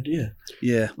had no idea.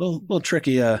 Yeah, little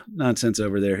tricky nonsense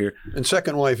over there here. And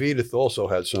second wife Edith also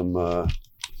had some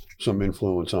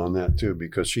influence on that too,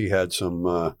 because she had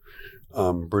some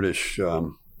British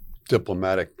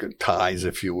diplomatic ties,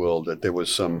 if you will. That there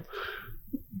was some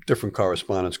different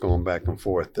correspondence going back and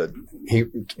forth that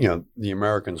the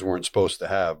Americans weren't supposed to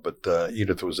have, but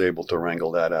Edith was able to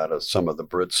wrangle that out of some of the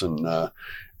Brits, and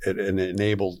it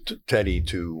enabled Teddy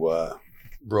to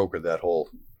broker that whole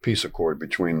peace accord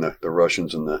between the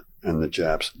Russians and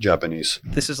the Japanese.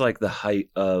 This is like the height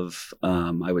of,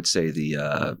 I would say,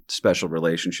 the special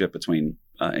relationship between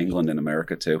England and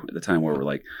America too. At the time where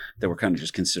they were kind of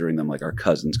just considering them like our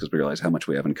cousins because we realized how much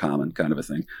we have in common, kind of a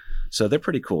thing. So they're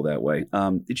pretty cool that way.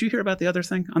 Did you hear about the other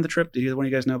thing on the trip? Did either one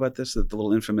of you guys know about this? The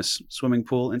little infamous swimming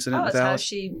pool incident Oh, with it's how Alice?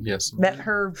 she Yes. met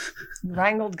her,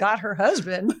 wrangled, got her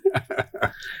husband.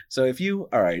 So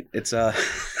all right, it's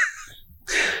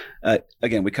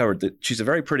again, we covered that she's a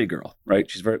very pretty girl, right?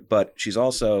 But she's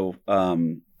also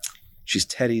she's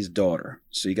Teddy's daughter,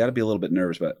 so you got to be a little bit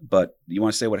nervous about it. But you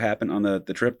want to say what happened on the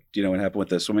trip? Do you know what happened with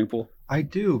the swimming pool? I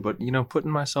do, but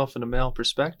putting myself in a male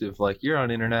perspective, like you're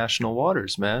on international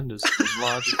waters, man. There's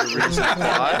logical reasons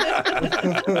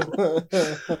why.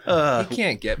 You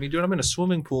can't get me, dude. I'm in a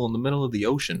swimming pool in the middle of the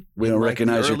ocean. We don't In,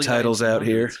 recognize the your early titles out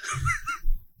here.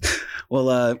 1900s.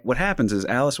 Well, what happens is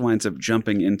Alice winds up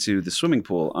jumping into the swimming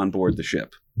pool on board the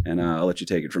ship, and I'll let you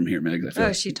take it from here, Meg. I feel Oh,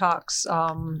 like- she talks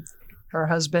her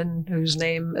husband, whose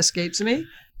name escapes me.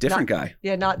 different guy.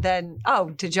 Yeah, not then.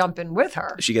 Oh, to jump in with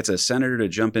her. She gets a senator to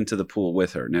jump into the pool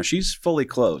with her. Now she's fully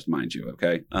clothed, mind you.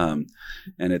 Okay, and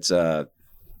it's I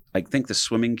think the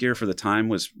swimming gear for the time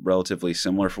was relatively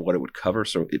similar for what it would cover.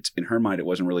 So it's in her mind, it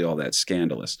wasn't really all that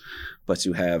scandalous. But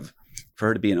for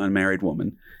her to be an unmarried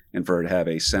woman and for her to have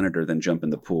a senator then jump in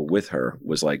the pool with her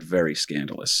was like very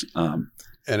scandalous. And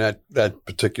that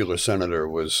particular senator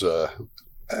was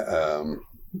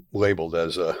labeled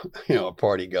as a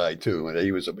party guy too, and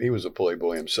he was a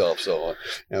playboy himself. So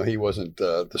he wasn't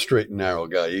the straight and narrow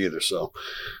guy either. So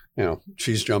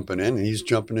she's jumping in and he's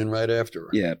jumping in right after her.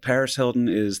 Yeah, Paris Hilton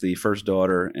is the first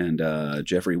daughter, and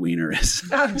Jeffrey Weiner is.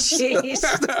 Oh, jeez.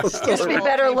 Guess we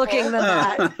better looking than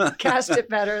that. Cast it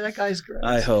better. That guy's gross.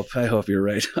 I hope you're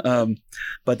right.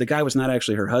 But the guy was not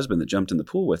actually her husband that jumped in the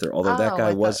pool with her, although that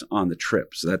guy was on the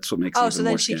trip. So that's what makes it even so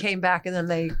then more she scary. came back and then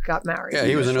they got married. Yeah,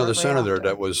 he was another shortly senator after.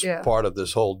 that was part of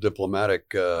this whole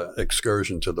diplomatic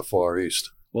excursion to the Far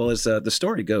East. Well, as the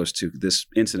story goes, to this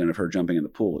incident of her jumping in the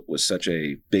pool, it was such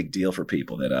a big deal for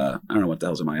people that I don't know what the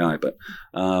hell's in my eye, but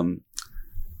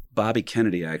Bobby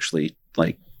Kennedy actually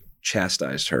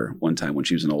chastised her one time when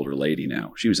she was an older lady.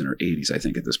 Now she was in her 80s, I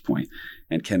think, at this point,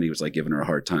 and Kennedy was giving her a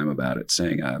hard time about it,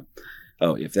 saying,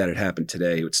 "Oh, if that had happened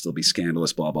today, it would still be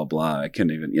scandalous." Blah blah blah. I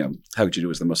couldn't even, how could you do? It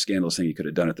was the most scandalous thing you could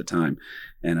have done at the time,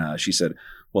 and she said,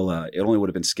 "Well, it only would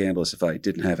have been scandalous if I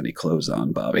didn't have any clothes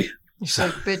on, Bobby." She's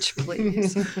like, bitch,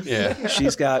 please. Yeah.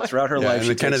 She's got, throughout her life, and she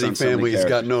the Kennedy takes on so many family has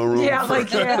got no room for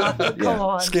come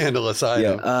on. scandalous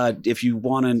item. Yeah, if you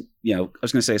want to, I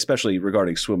was going to say, especially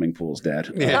regarding swimming pools, Dad.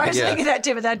 Yeah. I was thinking that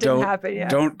too, but that didn't happen yet.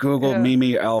 Don't Google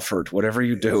Mimi Alford, whatever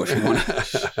you do if you want.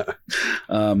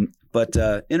 But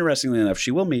interestingly enough, she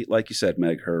will meet, like you said,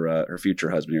 Meg, her future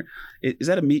husband here. Is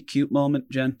that a meet cute moment,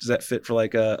 Jen? Does that fit for a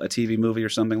TV movie or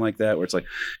something like that, where it's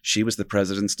she was the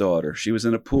president's daughter, she was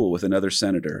in a pool with another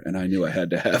senator, and I knew I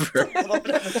had to have her. A little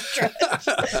bit of a stretch.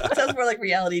 Sounds more like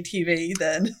reality TV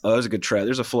then. Oh, that was a good try.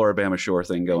 There's a Floribama Shore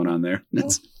thing going on there.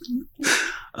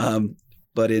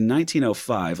 But in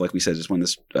 1905, like we said, is when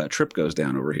this trip goes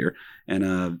down over here.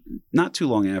 And not too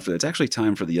long after that, it's actually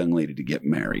time for the young lady to get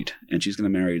married. And she's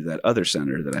going to marry that other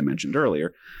senator that I mentioned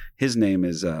earlier. His name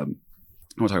is, I want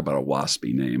to talk about a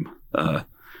waspy name,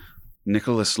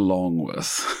 Nicholas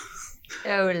Longworth.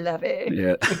 Oh, love it.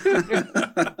 Yeah.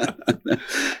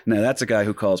 Now, that's a guy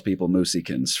who calls people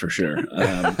moosikins for sure.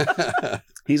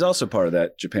 He's also part of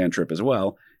that Japan trip as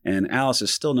well. And Alice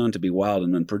is still known to be wild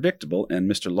and unpredictable. And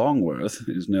Mr. Longworth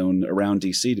is known around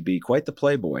D.C. to be quite the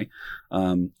playboy.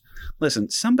 Listen,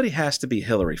 somebody has to be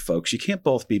Hillary, folks. You can't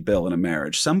both be Bill in a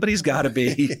marriage. Somebody's got to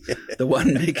be the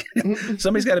one making.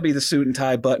 Somebody's got to be the suit and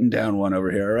tie button down one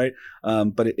over here, all right?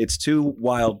 But it's two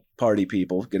wild party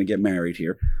people going to get married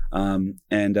here. And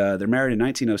they're married in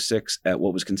 1906 at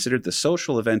what was considered the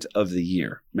social event of the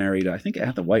year. Married, I think,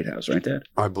 at the White House, right, Dad?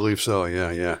 I believe so,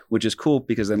 yeah. Which is cool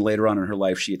because then later on in her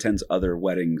life, she attends other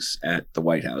weddings at the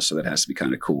White House. So that has to be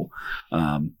kind of cool.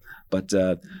 But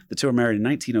the two are married in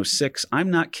 1906.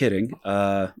 I'm not kidding.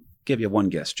 Give you one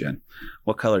guess, Jen.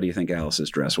 What color do you think Alice's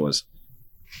dress was?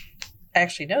 I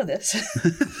actually know this.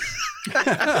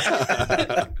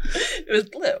 It was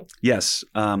blue. Yes.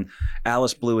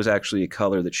 Alice blue is actually a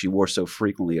color that she wore so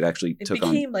frequently it actually took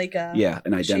on became like a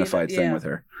an identified thing with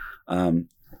her.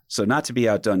 So not to be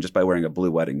outdone just by wearing a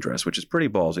blue wedding dress, which is pretty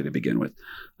ballsy to begin with.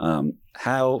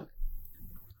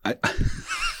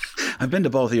 I've been to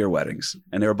both of your weddings,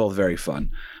 and they were both very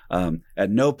fun. At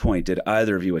no point did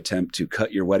either of you attempt to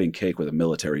cut your wedding cake with a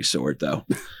military sword, though.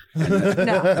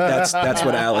 That's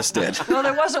what Alice did. Well,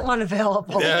 there wasn't one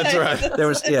available. Yeah, that's right. There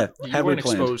was, You heavily weren't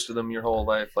planned. exposed to them your whole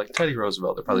life. Like Teddy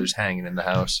Roosevelt, they're probably just hanging in the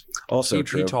house. Also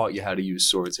true. He taught you how to use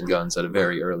swords and guns at a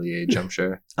very early age, I'm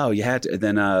sure. Oh, you had to. And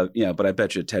then, but I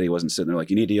bet you Teddy wasn't sitting there like,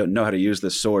 you need to know how to use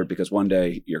this sword because one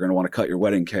day you're going to want to cut your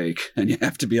wedding cake and you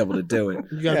have to be able to do it.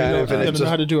 You got to know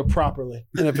how to do it properly.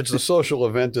 And if it's the social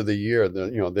event of the year,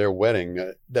 their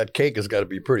wedding, that cake has got to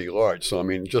be pretty large. So, I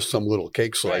mean, just some little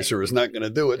cake slicer is not going to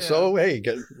do it. Yeah. So, hey,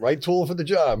 get right tool for the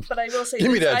job. But I will say,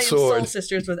 Give me that I am sword. soul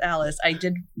sisters with Alice. I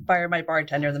did fire my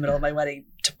bartender in the middle of my wedding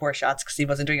to pour shots because he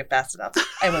wasn't doing it fast enough.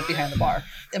 I went behind the bar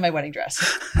in my wedding dress.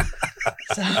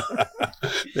 So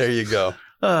There you go.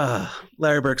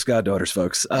 Larry Burke's goddaughters,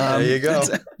 folks. There you go.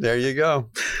 There you go.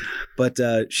 But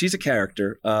she's a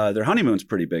character. Their honeymoon's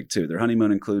pretty big, too. Their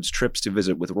honeymoon includes trips to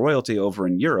visit with royalty over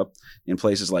in Europe in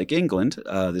places like England,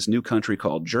 this new country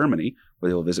called Germany, where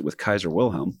they will visit with Kaiser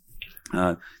Wilhelm.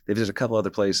 They visit a couple other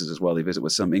places as well. They visit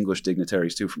with some English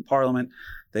dignitaries, too, from Parliament.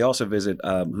 They also visit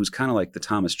who's kind of like the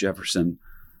Thomas Jefferson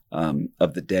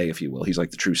of the day, if you will. He's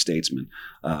like the true statesman,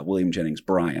 William Jennings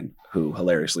Bryan, who,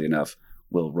 hilariously enough,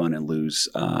 will run and lose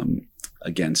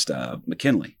against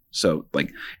McKinley. So,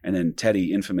 and then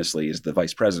Teddy infamously is the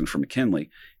vice president for McKinley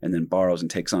and then borrows and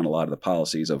takes on a lot of the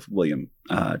policies of William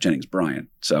Jennings Bryan.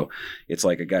 So it's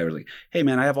like a guy who's like, hey,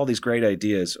 man, I have all these great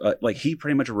ideas. He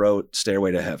pretty much wrote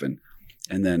Stairway to Heaven.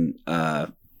 And then,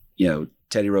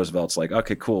 Teddy Roosevelt's like,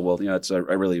 okay, cool. Well,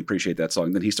 I really appreciate that song.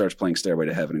 And then he starts playing Stairway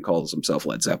to Heaven and calls himself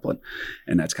Led Zeppelin.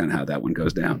 And that's kind of how that one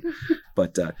goes down.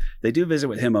 But they do visit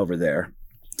with him over there.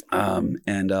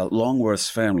 And Longworth's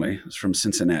family is from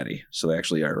Cincinnati, so they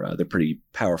actually are they're pretty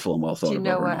powerful and well thought of. Do you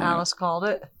know over in what Ohio. Alice called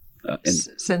it? And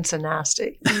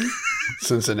Cincinnati.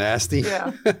 Cincinnati.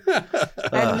 Yeah.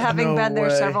 And having No been there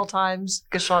way. several times,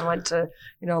 because Sean went to,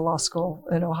 law school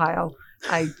in Ohio,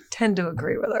 I tend to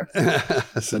agree with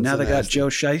her. so now they got Joe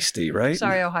Shiesty, right?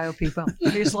 Sorry, Ohio people.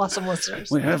 He's lost some listeners.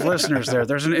 We have listeners there.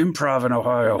 There's an improv in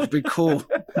Ohio. Be cool.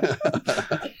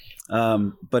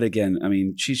 But again, I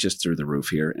mean, she's just through the roof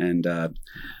here. And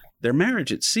their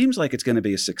marriage, it seems like it's going to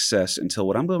be a success until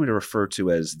what I'm going to refer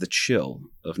to as the chill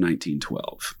of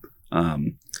 1912.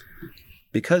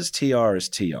 Because TR is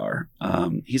TR,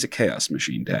 he's a chaos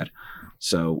machine, Dad.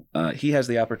 So he has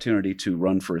the opportunity to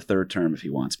run for a third term if he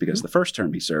wants, because the first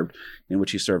term he served, in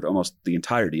which he served almost the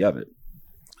entirety of it,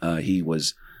 he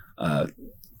was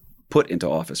put into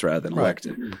office rather than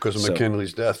elected. Because of So-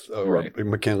 McKinley's death or Right.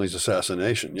 McKinley's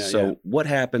assassination. Yeah, So what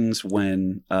happens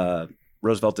when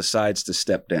Roosevelt decides to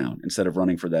step down instead of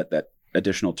running for that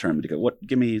additional term? To go,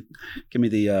 give me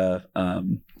the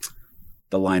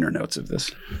liner notes of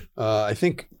this. I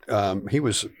think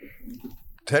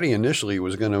Teddy initially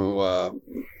was going to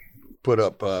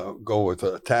go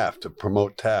with Taft to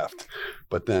promote Taft,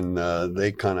 but then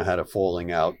they kind of had a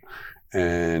falling out,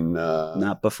 and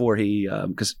Not before he,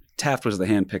 because Taft was the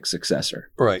handpicked successor.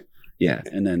 right, Yeah,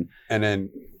 and then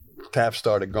Taft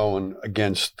started going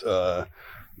against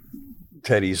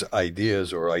Teddy's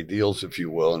ideas or ideals, if you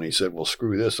will, and he said, "Well,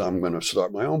 screw this! I'm going to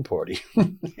start my own party.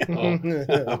 I'm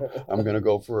going to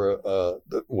go for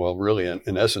really,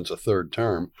 in essence, a third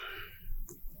term."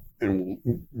 And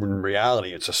in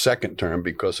reality, it's a second term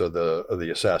because of the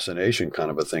assassination kind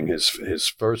of a thing. His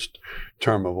first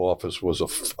term of office was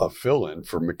a fill-in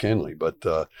for McKinley, but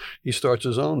he starts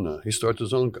his own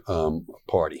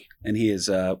party. and he is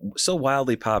so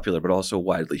wildly popular, but also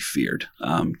widely feared.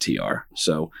 TR.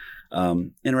 So.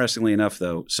 Interestingly enough,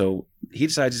 though, so he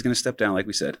decides he's going to step down, like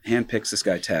we said, handpicks this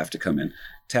guy Taft to come in.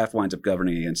 Taft winds up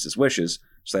governing against his wishes,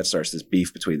 so that starts this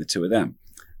beef between the two of them.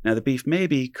 Now, the beef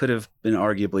maybe could have been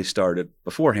arguably started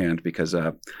beforehand because,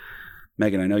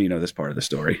 Megan, I know you know this part of the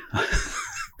story.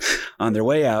 On their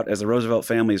way out, as the Roosevelt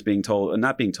family is being told,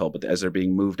 not being told, but as they're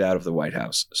being moved out of the White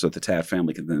House so that the Taft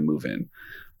family can then move in,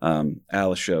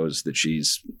 Alice shows that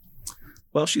she's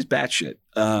batshit.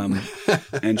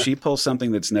 And she pulls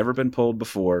something that's never been pulled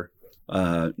before,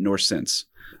 nor since.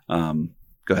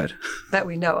 Go ahead. That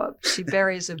we know of. She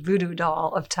buries a voodoo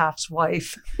doll of Taft's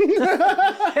wife,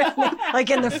 like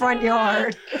in the front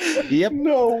yard. Yep.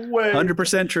 No way.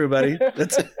 100% true, buddy.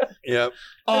 That's Yep.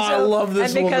 Oh, I love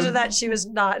this And because woman. of that, she was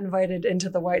not invited into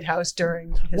the White House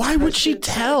during his Why would she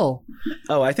presidency. tell?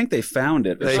 Oh, I think they found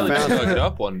it. or They something. found Dug it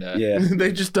up one day. Yeah.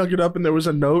 They just dug it up, and there was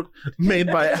a note made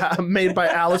by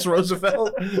Alice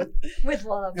Roosevelt. With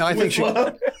love. I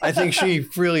think she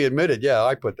freely admitted, yeah,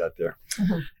 I put that there.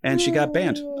 And she got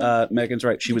banned. Megan's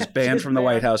right. She was banned from the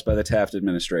White House by the Taft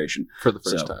administration. For the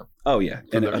first So- time. Oh, yeah.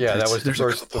 And That was the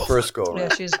first go around.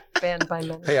 Yeah, she's banned by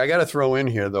many. Hey, I got to throw in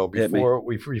here though Hit me.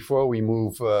 before we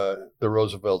move the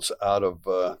Roosevelts out of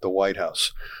the White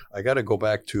House, I got to go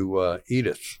back to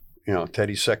Edith,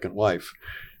 Teddy's second wife.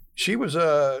 She was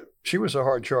a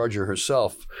hard charger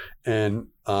herself, and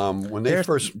when they Their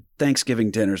first,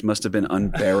 Thanksgiving dinners must have been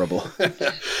unbearable.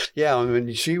 yeah, I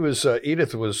mean, she was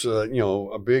Edith was a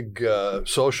big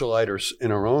socialite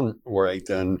in her own right,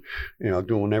 and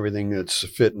doing everything that's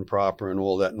fit and proper and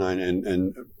all that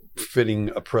and fitting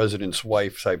a president's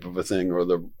wife type of a thing, or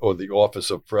the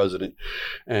office of president,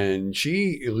 and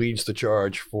she leads the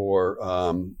charge for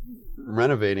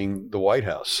renovating the White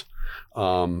House.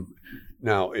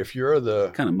 Now, if you're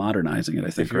Kind of modernizing it, I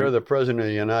think. if you're right? the president of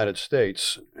the United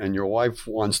States and your wife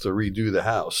wants to redo the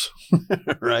house,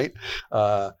 right?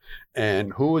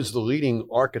 And who is the leading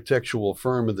architectural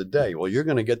firm of the day? Well, you're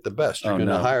going to get the best. You're Oh, going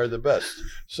to no. hire the best.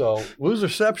 So, lose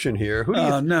reception here. Who do you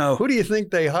Oh, no. who do you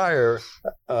think they hire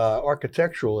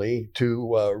architecturally to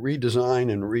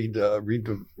redesign and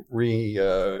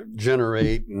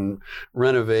regenerate and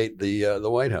renovate the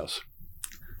White House?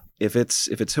 If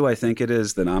it's who I think it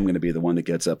is, then I'm going to be the one that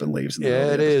gets up and leaves. in the middle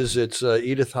Yeah, of it the- is. It's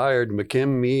Edith hired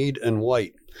McKim, Mead, and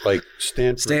White, like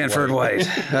Stanford White.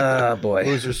 Oh, boy.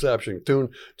 Who's reception?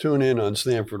 Tune in on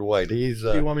Stanford White. He's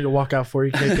Do you want me to walk out for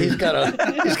you, KP? he's got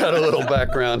a little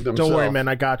background himself. Don't worry, man.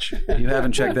 I got you. If you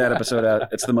haven't checked that episode out,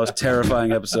 it's the most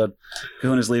terrifying episode.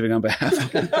 Kuhn is leaving on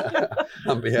behalf of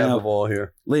On behalf No. of all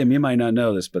here. Liam, you might not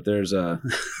know this, but there's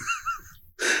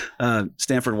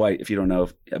Stanford White. If you don't know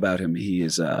about him, he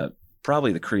is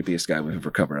probably the creepiest guy we've ever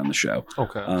covered on the show.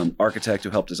 Okay. Architect who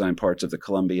helped design parts of the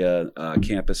Columbia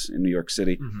campus in New York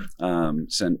City,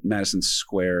 Madison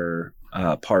Square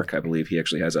Park, I believe. He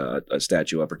actually has a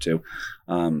statue up or two.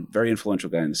 Very influential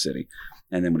guy in the city.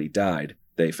 And then when he died,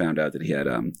 they found out that he had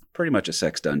pretty much a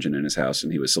sex dungeon in his house,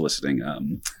 and he was soliciting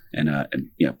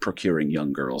and procuring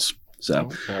young girls. So,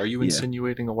 are you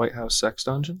insinuating a White House sex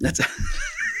dungeon? That's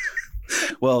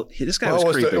well, this guy was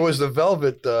creepy. It was the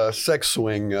velvet sex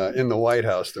swing in the White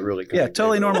House that really.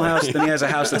 Totally normal house. Then he has a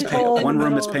house that's one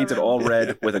room that's painted all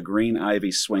red with a green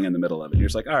ivy swing in the middle of it. And you're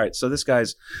just like, all right, so this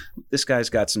guy's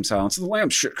got some Silence of the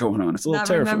Lambs shit going on. It's a little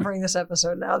terrifying. Remembering this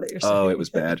episode now that you're saying. Oh, it was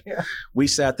bad. Yeah. We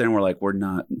sat there and we're like,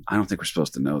 I don't think we're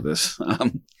supposed to know this.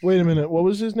 Wait a minute. What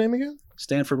was his name again?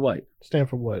 Stanford White.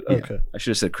 Stanford White. Yeah. Okay. I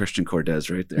should have said Christian Cortez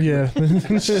right there. Yeah.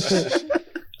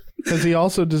 Because he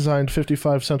also designed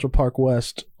 55 Central Park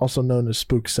West, also known as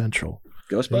Spook Central.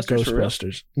 Ghostbusters.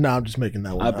 Ghostbusters. No, I'm just making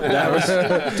that one up.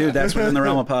 That's within the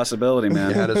realm of possibility,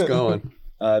 man. You had us going.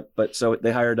 But so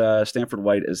they hired Stanford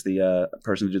White as the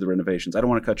person to do the renovations. I don't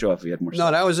want to cut you off if you had more.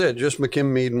 No, that was it. Just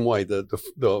McKim, Mead, and White,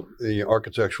 the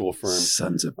architectural firm.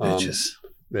 Sons of bitches.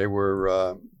 They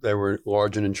were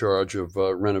large and in charge of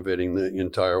renovating the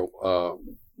entire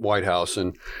White House,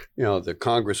 and the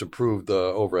Congress approved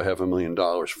over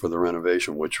 $500,000 for the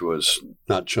renovation, which was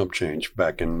not chump change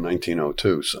back in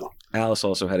 1902. So Alice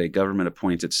also had a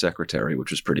government-appointed secretary,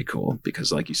 which was pretty cool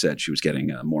because, like you said, she was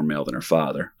getting more mail than her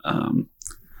father.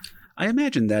 I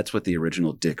imagine that's what the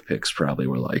original dick pics probably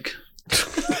were like.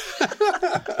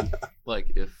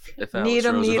 Like if Alice Need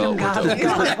 'em, Roosevelt got were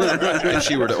 'em. to if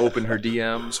she were to open her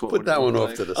DMs, what put would that it one look off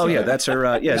like? to the side. Oh yeah, that's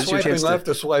her. This is your Swiping chance left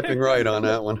or swiping right on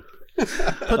that one.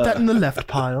 Put that in the left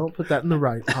pile. Put that in the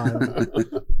right pile.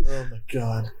 Oh my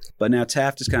God. But now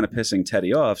Taft is kind of pissing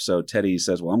Teddy off. So Teddy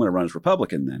says, well, I'm going to run as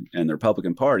Republican then. And the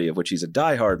Republican Party, of which he's a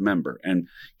diehard member. And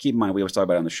keep in mind, we always talk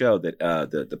about on the show that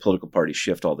the political parties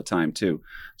shift all the time, too.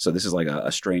 So this is like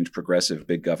a strange progressive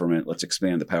big government. Let's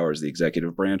expand the powers of the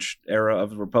executive branch era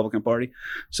of the Republican Party.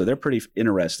 So they're pretty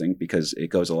interesting because it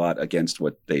goes a lot against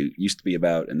what they used to be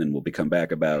about and then will become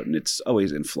back about. And it's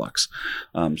always in flux.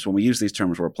 So when we use these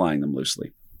terms, we're applying them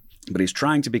loosely. But he's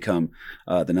trying to become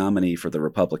the nominee for the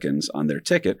Republicans on their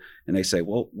ticket. And they say,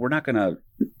 well, we're not going to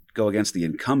go against the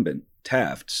incumbent,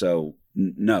 Taft. So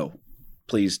no,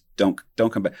 please don't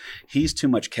come back. He's too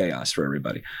much chaos for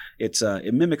everybody. It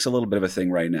mimics a little bit of a thing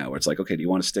right now where it's like, okay, do you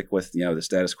want to stick with the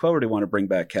status quo or do you want to bring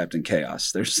back Captain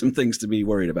Chaos? There's some things to be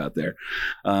worried about there.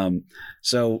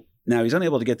 So now he's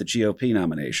unable to get the GOP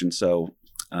nomination. So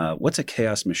what's a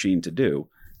chaos machine to do?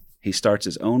 He starts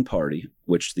his own party,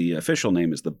 which the official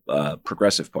name is the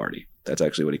Progressive Party. That's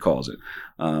actually what he calls it.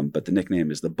 But the nickname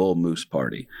is the Bull Moose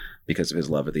Party because of his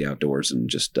love of the outdoors and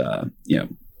just,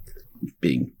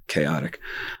 being chaotic.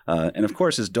 And of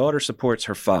course, his daughter supports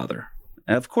her father.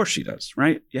 Of course she does,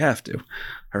 right? You have to.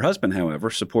 Her husband, however,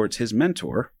 supports his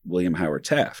mentor, William Howard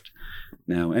Taft.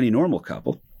 Now, any normal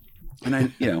couple, and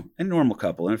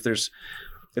if there's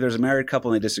a married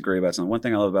couple and they disagree about something, one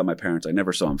thing I love about my parents, I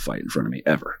never saw them fight in front of me,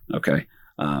 ever, okay?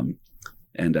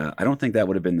 And I don't think that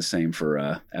would have been the same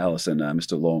for Alice and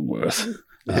Mr. Longworth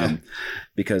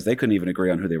because they couldn't even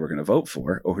agree on who they were going to vote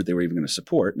for or who they were even going to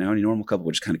support. Now, any normal couple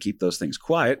would just kind of keep those things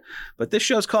quiet. But this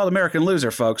show's called American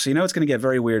Loser, folks, so you know it's going to get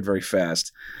very weird very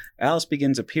fast. Alice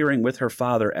begins appearing with her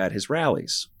father at his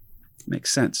rallies.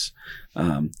 Makes sense.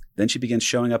 Then she begins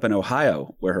showing up in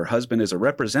Ohio, where her husband is a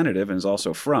representative and is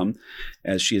also from,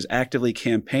 as she is actively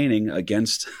campaigning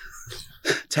against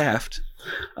Taft,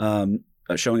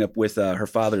 showing up with her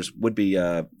father's would-be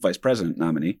vice president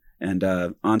nominee and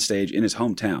on stage in his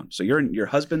hometown. So you're in your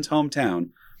husband's hometown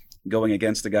going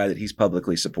against the guy that he's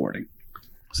publicly supporting.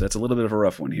 So that's a little bit of a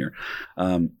rough one here.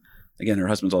 Again, her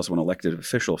husband's also an elected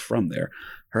official from there.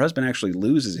 Her husband actually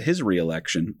loses his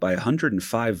reelection by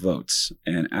 105 votes.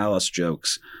 And Alice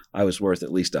jokes, I was worth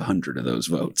at least 100 of those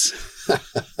votes.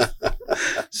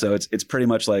 So it's pretty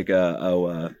much like,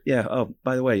 by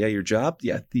the way, your job?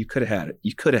 Yeah, you could have had it.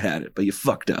 You could have had it, but you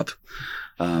fucked up.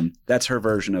 That's her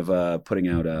version of putting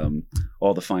out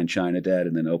all the fine china, Dad,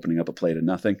 and then opening up a plate of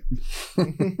nothing.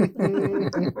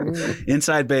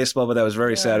 Inside baseball, but that was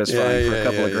very satisfying for a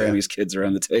couple of Grammys kids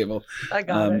around the table. I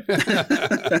got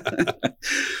it.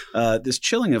 This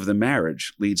chilling of the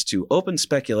marriage leads to open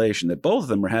speculation that both of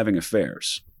them were having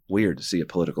affairs. Weird to see a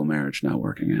political marriage not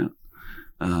working out.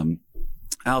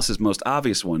 Alice's most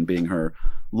obvious one being her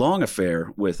long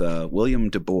affair with William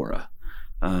Deborah.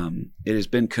 It has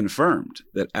been confirmed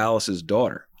that Alice's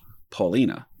daughter,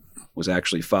 Paulina, was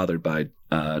actually fathered by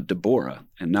Deborah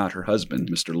and not her husband,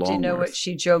 Mr. Longworth. Do you know what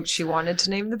she joked she wanted to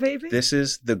name the baby? This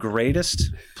is the greatest,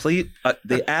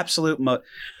 the absolute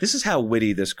this is how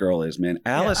witty this girl is, man.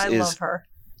 Alice I love her.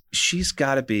 She's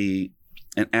got to be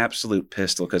an absolute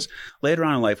pistol because later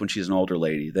on in life when she's an older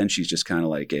lady, then she's just kind of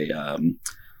like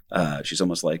she's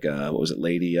almost like,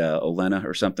 Lady Olenna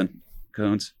or something.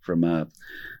 Coons, from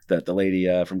the lady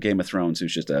from Game of Thrones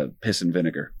who's just a piss and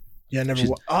vinegar. Yeah, never.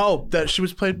 She's- That she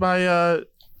was played by.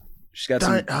 She's got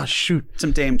some Oh shoot!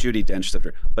 some Dame Judi Dench stuff,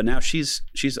 but now she's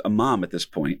a mom at this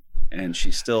point, and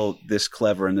she's still this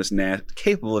clever and this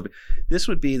capable of. This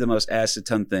would be the most acid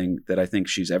ton thing that I think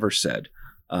she's ever said.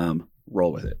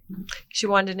 Roll with it. She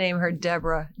wanted to name her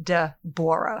Deborah.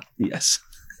 Yes.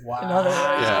 Wow. In other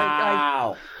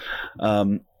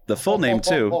words, The full name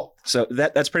too. So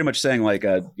that's pretty much saying like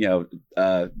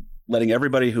letting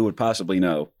everybody who would possibly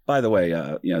know. By the way,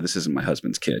 this isn't my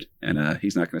husband's kid, and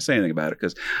he's not going to say anything about it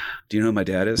because do you know who my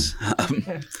dad is?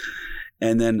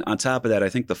 And then on top of that, I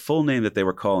think the full name that they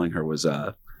were calling her was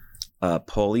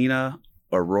Paulina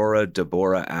Aurora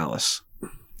Deborah Alice.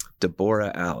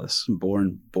 Deborah Alice,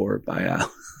 born by Alice.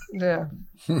 Yeah.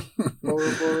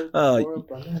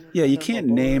 Yeah, you can't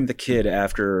name the kid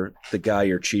after the guy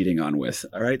you're cheating on with.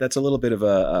 All right, that's a little bit of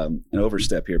an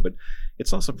overstep here, but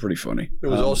it's also pretty funny. It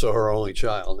was also her only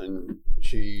child, and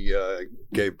she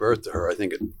gave birth to her, I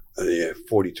think, at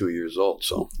 42 years old.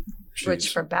 So,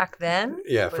 Which for back then,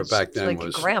 for back then like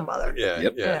was a grandmother. Yeah,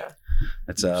 Yep. yeah.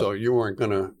 That's So you weren't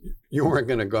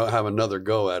gonna go have another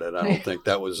go at it. I don't think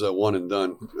that was one and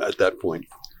done at that point.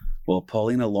 well,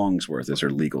 Paulina Longsworth is her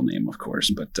legal name, of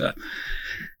course, but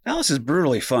Alice is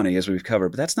brutally funny, as we've covered,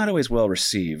 but that's not always well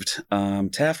received.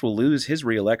 Taft will lose his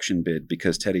re-election bid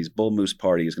because Teddy's Bull Moose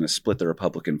Party is going to split the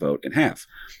Republican vote in half.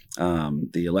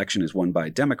 The election is won by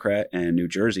Democrat and New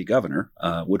Jersey Governor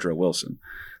Woodrow Wilson.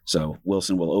 So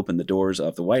Wilson will open the doors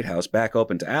of the White House back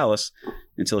open to Alice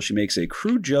until she makes a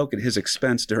crude joke at his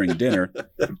expense during dinner.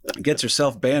 Gets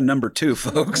herself banned number 2,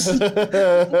 folks.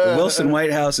 The Wilson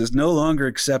White House is no longer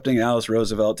accepting Alice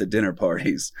Roosevelt to dinner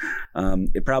parties.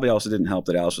 It probably also didn't help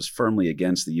that Alice was firmly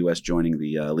against the U.S. joining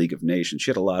the League of Nations.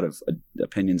 She had a lot of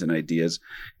opinions and ideas,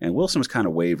 and Wilson was kind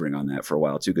of wavering on that for a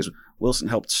while, too, because Wilson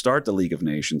helped start the League of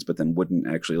Nations, but then wouldn't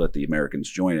actually let the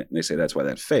Americans join it, and they say that's why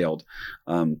that failed.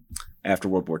 After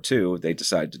World War II, they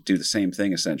decided to do the same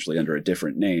thing essentially under a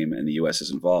different name, and the U.S.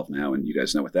 is involved now, and you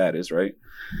guys know what that is, right?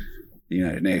 The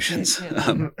United Nations.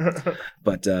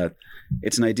 But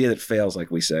it's an idea that fails, like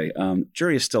we say.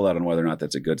 Jury is still out on whether or not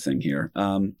that's a good thing here.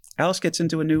 Alice gets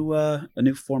into a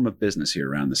new form of business here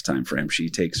around this time frame. She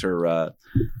takes her.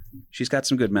 She's got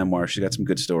some good memoirs. She's got some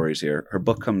good stories here. Her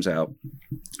book comes out.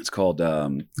 It's called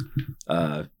 "You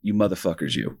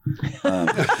Motherfuckers, You."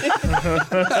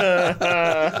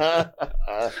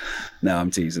 No,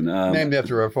 I'm teasing. Named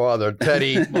after her father,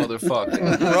 Teddy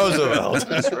Motherfucker. Roosevelt.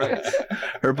 That's right.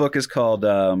 Her book is called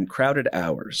Crowded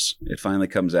Hours. It finally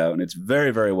comes out, and it's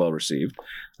very, very well received.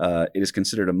 It is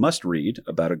considered a must-read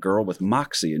about a girl with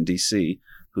moxie in D.C.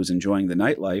 who's enjoying the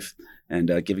nightlife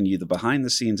and giving you the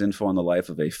behind-the-scenes info on the life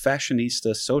of a fashionista,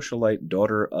 socialite,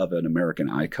 daughter of an American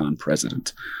icon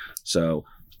president. So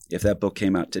if that book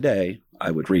came out today,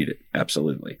 I would read it,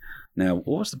 absolutely. Now,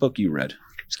 what was the book you read?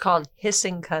 It's called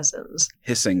Hissing Cousins.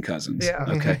 Hissing Cousins. Yeah.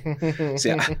 Okay.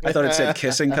 See, I thought it said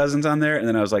Kissing Cousins on there, and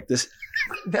then I was like, this...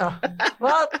 No.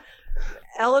 Well,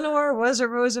 Eleanor was a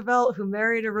Roosevelt who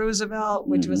married a Roosevelt,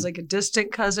 which was like a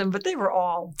distant cousin, but they were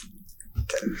all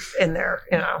in there,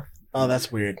 Oh,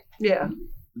 that's weird. Yeah.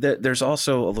 There's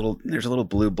also a little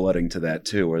blue blooding to that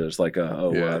too, where there's like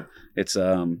it's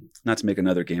not to make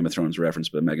another Game of Thrones reference,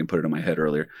 but Megan put it in my head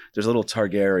earlier. There's a little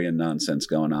Targaryen nonsense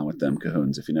going on with them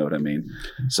Cahoons, if you know what I mean.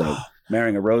 So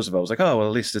marrying a Roosevelt was like, oh well,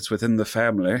 at least it's within the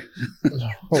family.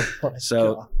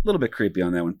 So a little bit creepy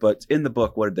on that one. But in the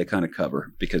book, what did they kind of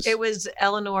cover? Because It was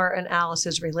Eleanor and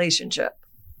Alice's relationship.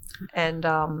 And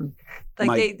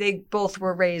they both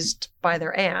were raised by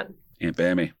their aunt. Aunt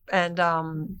Bammy. And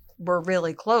were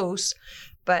really close,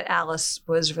 but Alice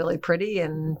was really pretty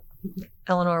and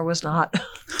Eleanor was not.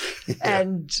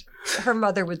 And her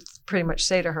mother would pretty much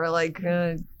say to her, like,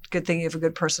 good thing you have a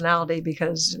good personality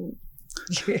because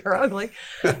you're ugly.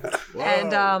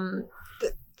 And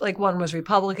like one was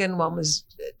Republican, one was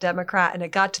Democrat. And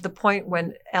it got to the point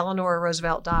when Eleanor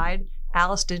Roosevelt died,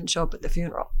 Alice didn't show up at the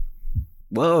funeral.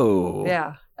 Whoa.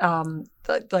 Yeah.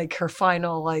 Like her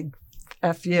final, like,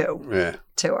 F you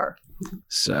to her.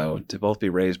 So to both be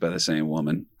raised by the same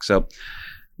woman. So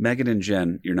Megan and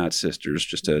Jen, you're not sisters,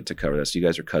 just to cover this. You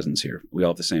guys are cousins here. We all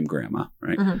have the same grandma,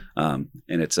 right? Mm-hmm.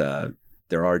 And it's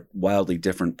there are wildly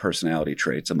different personality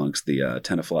traits amongst the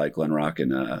Tenafly, Glenrock,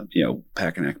 and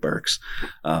Packanack Burks.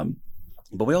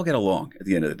 But we all get along at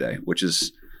the end of the day, which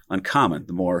is uncommon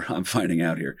the more I'm finding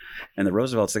out here. And the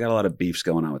Roosevelts, they got a lot of beefs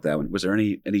going on with that one. Was there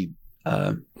any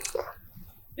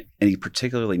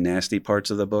particularly nasty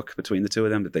parts of the book between the two of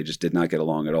them that they just did not get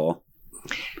along at all?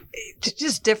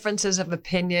 Just differences of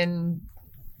opinion,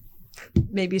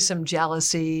 maybe some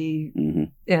jealousy,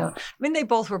 I mean, they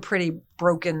both were pretty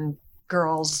broken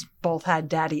girls. Both had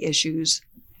daddy issues.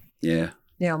 Yeah.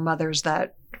 Mothers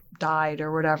that died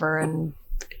or whatever. And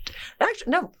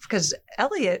actually, no, because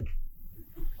Elliot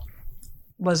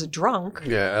was a drunk.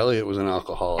 Yeah, Elliot was an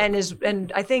alcoholic.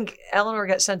 And I think Eleanor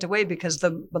got sent away because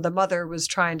the mother was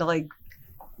trying to like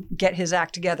get his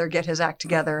act together,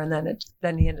 and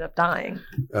then he ended up dying.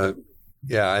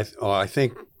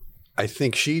 I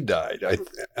think she died.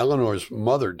 Eleanor's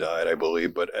mother died, I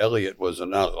believe, but Elliot was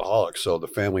an alcoholic, so the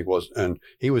family was, and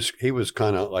he was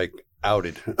kind of like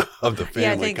outed of the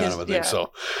family kind of a thing. Yeah.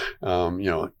 So,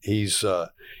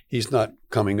 he's not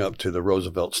coming up to the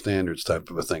Roosevelt standards type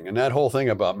of a thing. And that whole thing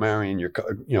about marrying your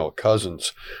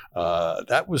cousins,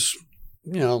 that was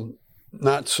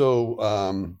not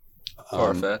so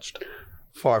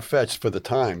far-fetched for the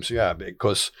times. Yeah,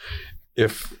 because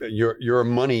if your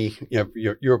money,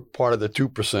 you're part of the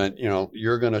 2%,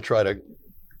 you're going to try to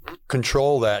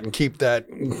control that and keep that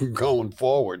going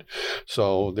forward.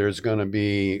 So there's going to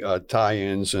be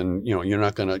tie-ins, and you're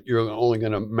only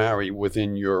going to marry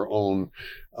within your own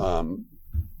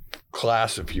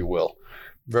class, if you will.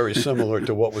 Very similar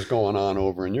to what was going on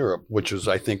over in Europe, which is,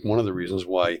 I think, one of the reasons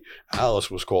why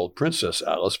Alice was called Princess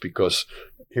Alice, because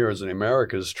here in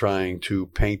America is trying to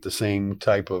paint the same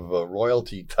type of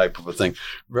royalty type of a thing,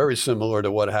 very similar to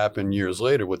what happened years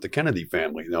later with the Kennedy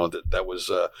family. That was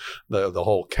the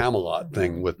whole Camelot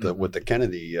thing with the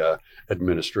Kennedy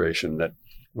administration, that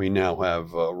we now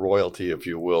have royalty, if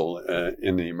you will,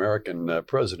 in the American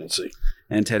presidency.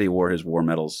 And Teddy wore his war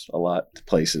medals a lot to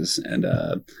places, and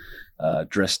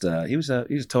dressed. He was a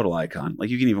total icon. Like,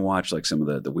 you can even watch like some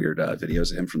of the weird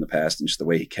videos of him from the past, and just the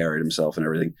way he carried himself and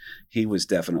everything. He was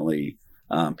definitely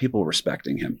people were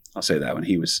respecting him. I'll say that. When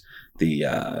he was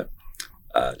the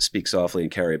speak softly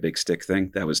and carry a big stick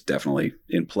thing, that was definitely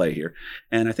in play here.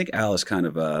 And I think Alice kind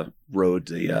of rode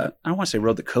the I don't want to say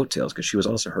rode the coattails, because she was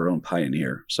also her own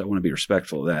pioneer. So I want to be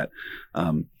respectful of that.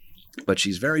 But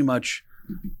she's very much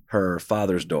her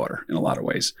father's daughter in a lot of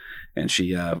ways. And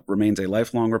she remains a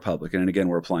lifelong Republican. And again,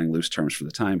 we're applying loose terms for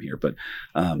the time here, but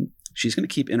she's going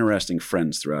to keep interesting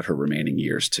friends throughout her remaining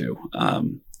years too.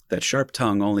 That sharp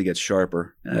tongue only gets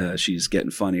sharper. She's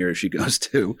getting funnier as she goes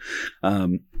too. A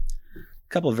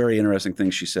couple of very interesting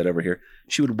things she said over here.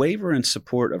 She would waver in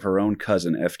support of her own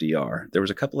cousin, FDR. There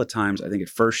was a couple of times, I think at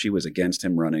first she was against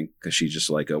him running, because she's just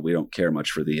like, we don't care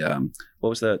much for the, what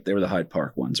was that? They were the Hyde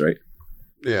Park ones, right?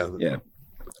 Yeah. Yeah.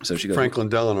 So she goes, Franklin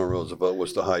Delano Roosevelt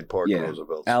was the Hyde Park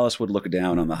Roosevelt. Alice would look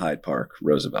down on the Hyde Park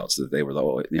Roosevelts, that they were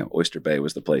Oyster Bay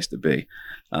was the place to be.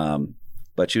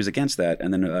 But she was against that.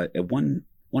 And then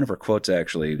one of her quotes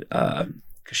actually, because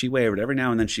she wavered every now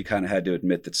and then, she kind of had to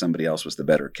admit that somebody else was the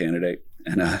better candidate.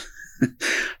 And I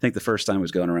think the first time it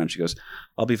was going around, she goes,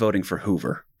 "I'll be voting for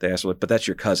Hoover." They asked, "But that's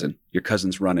your cousin. Your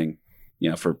cousin's running,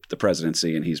 for the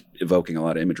presidency, and he's evoking a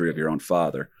lot of imagery of your own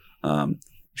father."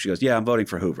 She goes, "Yeah, I'm voting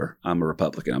for Hoover. I'm a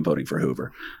Republican. I'm voting for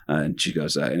Hoover." And she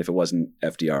goes, "And if it wasn't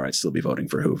FDR, I'd still be voting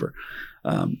for Hoover."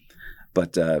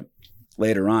 But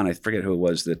later on, I forget who it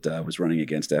was that was running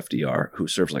against FDR, who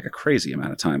serves like a crazy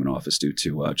amount of time in office due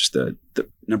to just the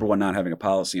number one, not having a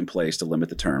policy in place to limit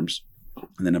the terms.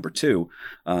 And then number two,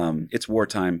 it's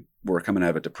wartime. We're coming out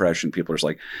of a depression. People are just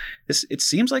like, it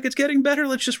seems like it's getting better.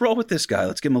 Let's just roll with this guy.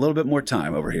 Let's give him a little bit more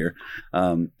time over here.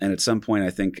 And at some point,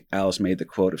 I think Alice made the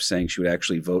quote of saying she would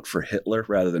actually vote for Hitler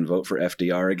rather than vote for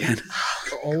FDR again.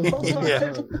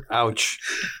 Yeah. Ouch.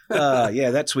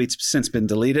 That tweet's since been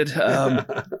deleted.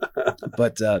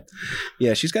 But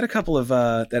she's got a couple of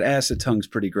that acid tongue's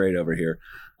pretty great over here.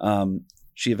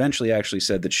 She eventually actually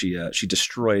said that she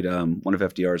destroyed one of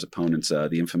FDR's opponents,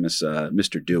 the infamous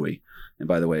Mr. Dewey. And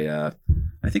by the way, I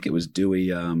think it was Dewey.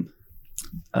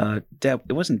 Deb,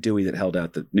 it wasn't Dewey that held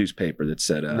out the newspaper that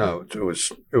said. No,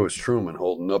 it was Truman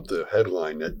holding up the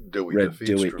headline that Dewey defeats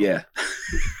Truman. Yeah.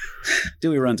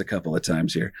 Dewey runs a couple of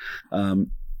times here.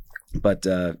 But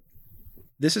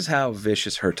this is how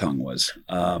vicious her tongue was.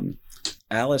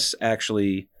 Alice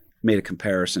actually made a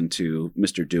comparison to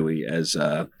Mr. Dewey as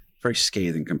very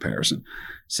scathing comparison,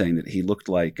 saying that he looked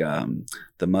like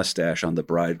the mustache on the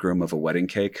bridegroom of a wedding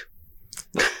cake.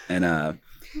 And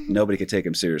nobody could take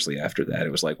him seriously after that.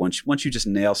 It was like once you just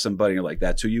nail somebody, you're like,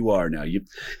 that's who you are now.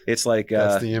 It's like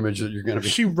that's the image that you're going to be.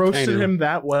 She roasted him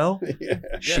that well. Yeah.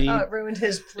 It ruined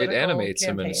his political It animates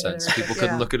him in a sense. People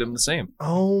couldn't look at him the same.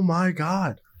 Oh my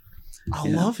God, I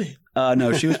love it.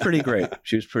 No, she was pretty great.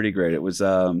 She was pretty great. It was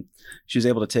she was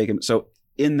able to take him. So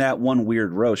in that one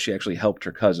weird roast, she actually helped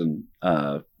her cousin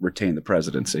retain the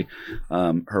presidency.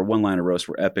 Her one-liner roasts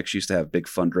were epic. She used to have big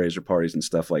fundraiser parties and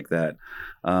stuff like that.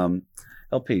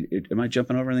 LP, am I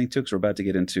jumping over anything too? Because we're about to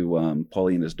get into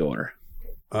Paulina's daughter.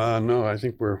 No, I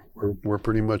think we're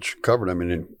pretty much covered. I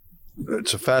mean,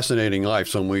 it's a fascinating life,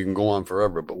 so we can go on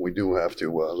forever, but we do have to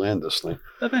land this thing.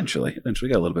 Eventually, we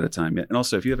got a little bit of time yet. And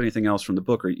also, if you have anything else from the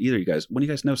book, or either you guys, when you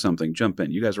guys know something, jump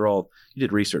in. You guys you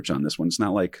did research on this one. It's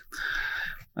not like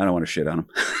I don't want to shit on them.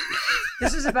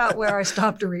 This is about where I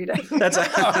stopped reading. That's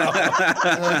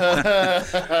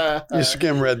You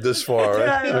skim read this far, right?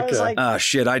 I was like, oh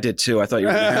shit, I did too. I thought you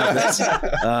were going to have this.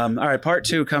 All right, part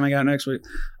 2 coming out next week.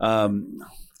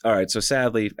 All right, so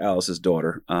sadly, Alice's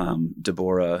daughter,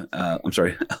 Paulina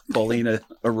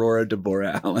Aurora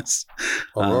Deborah Alice.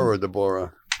 Aurora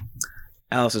Deborah.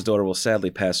 Alice's daughter will sadly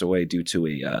pass away due to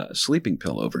a sleeping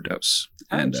pill overdose.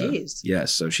 And, geez.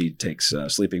 Yes, so she takes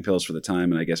sleeping pills for the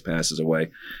time and I guess passes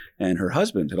away. And her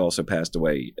husband had also passed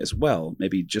away as well,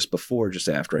 maybe just before, just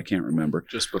after, I can't remember.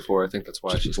 Just before, I think that's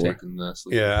why she's taking the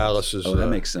sleep. Yeah, Alice is. Oh, that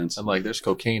makes sense. I'm like, there's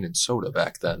cocaine and soda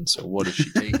back then, so what is she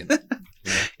taking?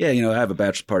 Yeah, I have a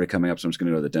bachelor party coming up, so I'm just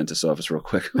going to go to the dentist's office real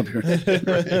quick. I'll be right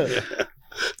back.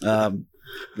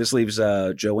 This leaves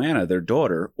Joanna, their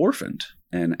daughter, orphaned.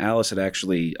 And Alice had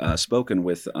actually spoken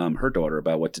with her daughter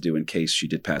about what to do in case she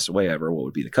did pass away ever, what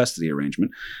would be the custody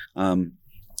arrangement.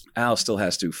 Alice still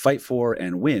has to fight for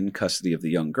and win custody of the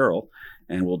young girl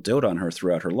and will dote on her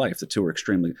throughout her life. The two are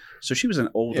extremely... So she was an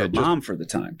older mom for the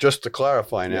time. Just to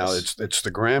clarify now, Yes. it's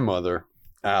the grandmother,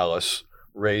 Alice,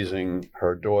 raising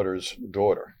her daughter's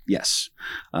daughter. Yes.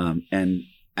 And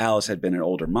Alice had been an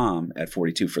older mom at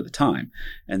 42 for the time.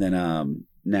 And then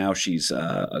now she's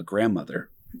a grandmother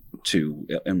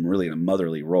and really in a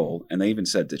motherly role. And they even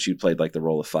said that she played like the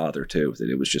role of father too, that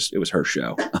it was her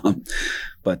show.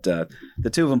 But the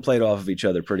two of them played off of each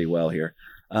other pretty well here.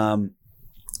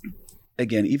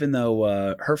 Again, even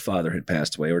though her father had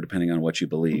passed away, or depending on what you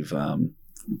believe,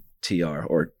 TR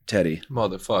or Teddy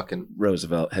Motherfucking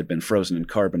Roosevelt had been frozen in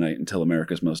carbonite until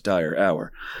America's most dire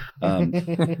hour.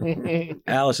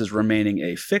 Alice is remaining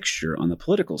a fixture on the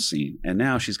political scene, and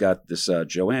now she's got this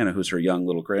Joanna, who's her young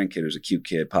little grandkid, who's a cute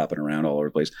kid popping around all over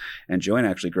the place. And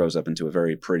Joanna actually grows up into a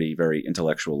very pretty, very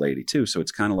intellectual lady too. So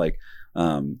it's kind of like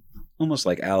almost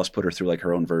like Alice put her through like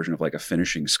her own version of like a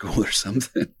finishing school or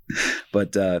something.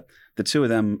 But the two of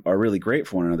them are really great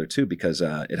for one another too, because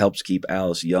it helps keep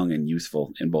Alice young and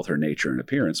youthful in both her nature and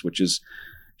appearance, which is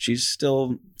she's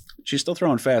still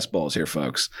throwing fastballs here,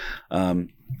 folks.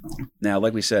 Now,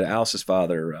 like we said, Alice's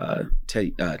father,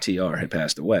 TR, had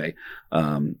passed away,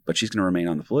 but she's going to remain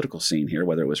on the political scene here,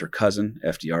 whether it was her cousin,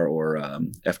 FDR, or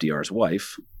FDR's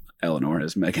wife, Eleanor,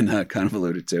 as Megan kind of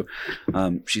alluded to.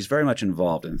 She's very much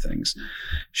involved in things.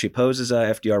 She opposes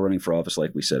FDR running for office,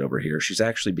 like we said over here. She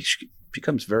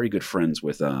becomes very good friends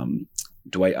with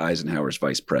Dwight Eisenhower's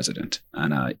vice president.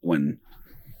 And when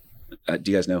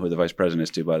do you guys know who the vice president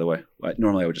is too, by the way?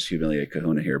 Normally I would just humiliate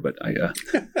Kahuna here, but You're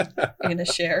going to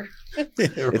share?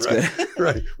 It's right, good.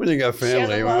 Right. When you got Share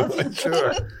family. the love.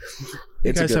 Sure. You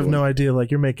It's a guys good have one. no idea.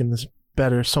 Like, you're making this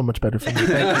better, so much better for me.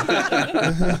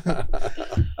 Thank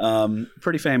you.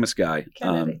 Pretty famous guy.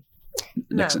 Kennedy.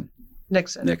 Nixon.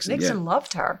 Nixon. Nixon, yeah.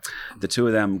 loved her. The two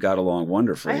of them got along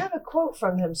wonderfully. I have a quote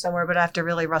from him somewhere, but I have to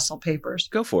really rustle papers.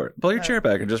 Go for it. Pull your chair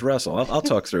back and just wrestle. I'll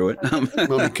talk through it. Want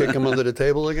me to kick him under the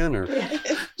table again? Or?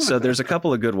 So there's a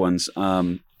couple of good ones.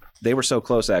 They were so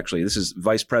close, actually. This is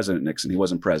Vice President Nixon. He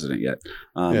wasn't president yet.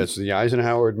 Yeah, it's the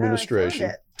Eisenhower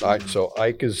administration. found So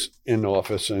Ike is in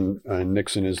office and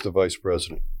Nixon is the vice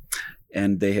president.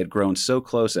 And they had grown so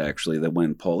close, actually, that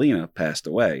when Paulina passed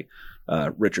away,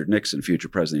 Richard Nixon, future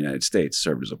president of the United States,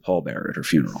 served as a pallbearer at her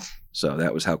funeral. So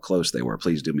that was how close they were.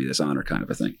 Please do me this honor, kind of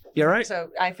a thing. You all right? So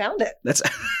I found it. That's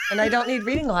And I don't need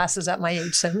reading glasses at my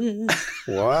age. So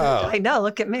Wow. I know,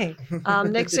 look at me.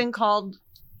 Nixon called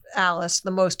Alice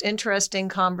the most interesting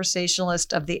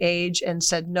conversationalist of the age and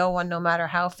said no one, no matter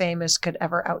how famous, could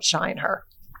ever outshine her.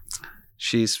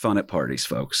 She's fun at parties,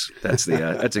 folks. That's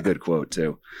that's a good quote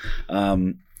too.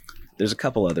 There's a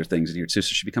couple other things in here too.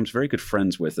 So she becomes very good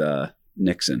friends with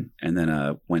Nixon, and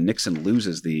then when Nixon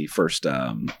loses the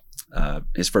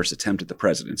his first attempt at the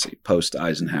presidency, post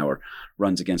Eisenhower,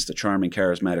 runs against a charming,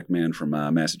 charismatic man from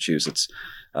Massachusetts.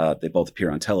 They both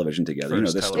appear on television together. You know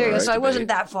First this There story, you go. right? So I wasn't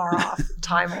that far off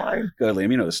timeline. Go ahead,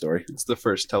 Liam. You know the story. It's the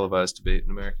first televised debate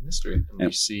in American history. And Yep.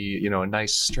 we see, a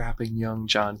nice strapping young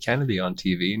John Kennedy on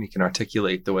TV, and he can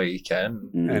articulate the way he can.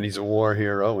 Mhm. And he's a war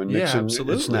hero. And Yeah, Nixon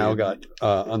absolutely. it's now got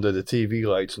under the TV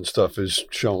lights and stuff is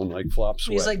showing like flop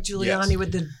sweat. He's like Giuliani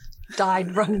with the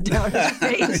dyed running down his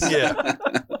face. Yeah.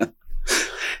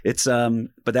 It's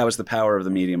but that was the power of the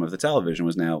medium of the television.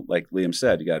 Was now, like Liam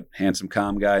said, you got handsome,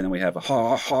 calm guy, and then we have a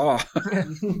ha.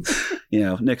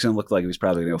 Nixon looked like he was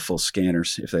probably going to go full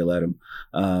scanners if they let him.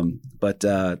 But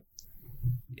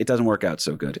it doesn't work out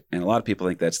so good. And a lot of people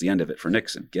think that's the end of it for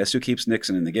Nixon. Guess who keeps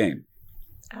Nixon in the game?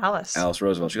 Alice. Alice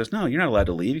Roosevelt. She goes, no, you're not allowed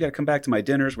to leave. You got to come back to my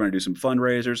dinners. We're going to do some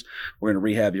fundraisers. We're going to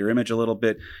rehab your image a little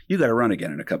bit. You got to run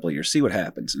again in a couple of years. See what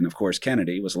happens. And of course,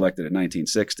 Kennedy was elected in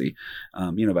 1960.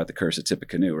 You know about the curse of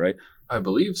Tippecanoe, right? I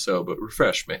believe so, but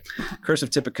refresh me. Curse of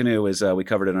Tippecanoe is, we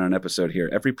covered it on an episode here.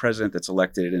 Every president that's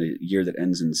elected in a year that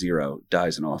ends in 0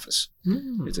 dies in office.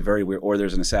 It's a very weird, or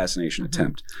there's an assassination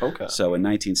attempt. Okay. So in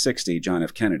 1960, John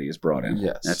F. Kennedy is brought in.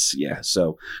 Yes.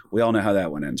 So we all know how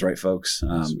that one ends, right, folks?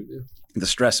 Yes, we do. The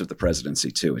stress of the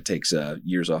presidency too. It takes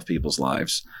years off people's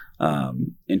lives,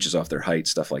 inches off their height,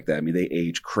 stuff like that. I mean, they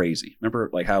age crazy. Remember,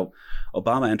 like how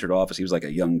Obama entered office? He was like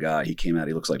a young guy. He came out.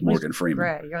 He looks like Morgan Freeman.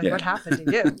 Right. You're like, what happened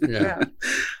to you? Yeah.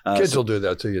 Kids will do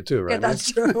that to you too, right? Yeah,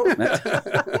 that's true.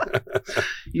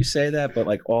 You say that, but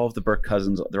like all of the Burke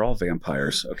cousins, they're all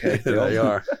vampires. Okay, They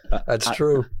are. That's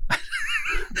true.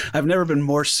 I've never been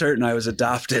more certain I was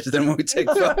adopted than when we take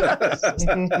photos.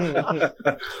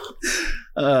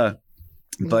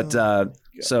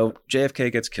 So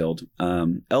JFK gets killed.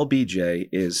 LBJ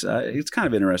is, it's kind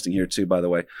of interesting here too, by the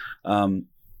way.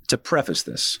 To preface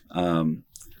this,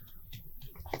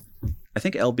 I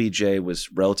think LBJ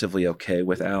was relatively okay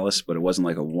with Alice, but it wasn't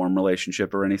like a warm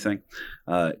relationship or anything,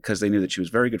 because they knew that she was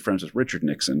very good friends with Richard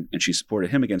Nixon and she supported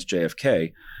him against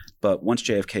JFK. But once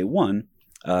JFK won,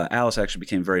 Alice actually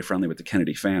became very friendly with the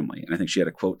Kennedy family. And I think she had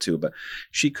a quote too, but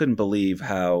she couldn't believe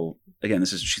how, again,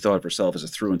 she thought of herself as a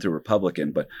through and through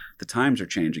Republican, but the times are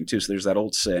changing too. So there's that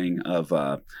old saying of,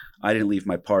 I didn't leave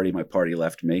my party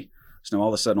left me. So now all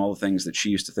of a sudden, all the things that she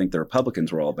used to think the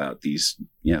Republicans were all about, these,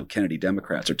 Kennedy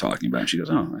Democrats are talking about. And she goes,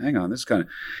 oh, hang on, this is kind of,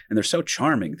 and they're so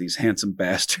charming, these handsome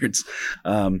bastards.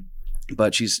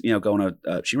 But she's, going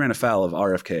to, she ran afoul of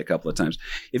RFK a couple of times.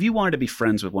 If you wanted to be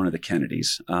friends with one of the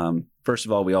Kennedys, first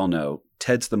of all, we all know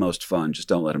Ted's the most fun. Just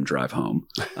don't let him drive home.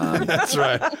 That's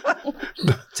right.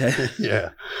 Ted,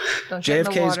 Yeah.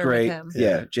 JFK's great.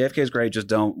 Yeah. JFK's great. Just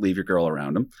don't leave your girl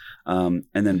around him. And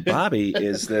then Bobby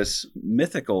is this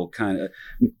mythical kind of,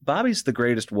 Bobby's the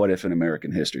greatest what if in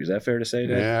American history. Is that fair to say,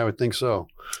 Dave? Yeah, I would think so.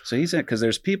 So he's in, because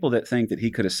there's people that think that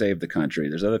he could have saved the country.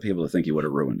 There's other people that think he would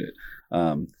have ruined it.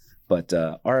 But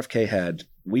RFK had,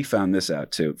 we found this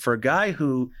out too, for a guy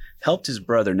who helped his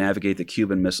brother navigate the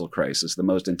Cuban Missile Crisis, the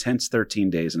most intense 13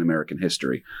 days in American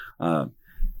history.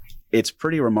 It's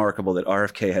pretty remarkable that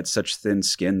RFK had such thin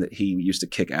skin that he used to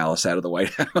kick Alice out of the White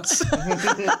House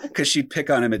because she'd pick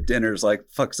on him at dinners like,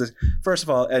 fuck this. First of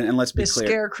all, and let's be clear.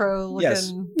 Scarecrow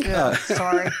looking. Yes.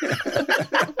 Sorry.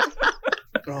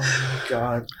 Oh my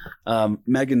God.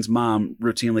 Megan's mom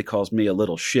routinely calls me a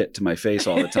little shit to my face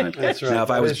all the time. That's right. Now,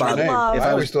 if I was That is your Bob, name.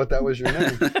 I always thought that was your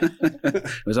name.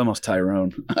 it was almost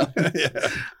Tyrone. Yeah.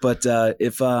 But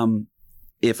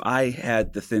if I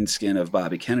had the thin skin of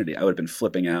Bobby Kennedy, I would have been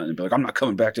flipping out and be like, I'm not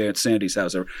coming back to Aunt Sandy's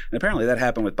house. And apparently that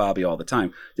happened with Bobby all the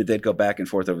time. That they'd go back and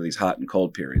forth over these hot and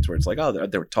cold periods where it's like, oh,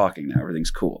 they were talking now.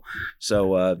 Everything's cool.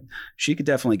 So she could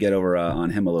definitely get over on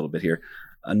him a little bit here.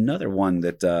 Another one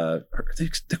that the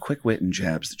quick wit and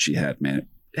jabs that she had, man,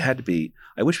 it had to be,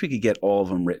 I wish we could get all of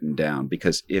them written down,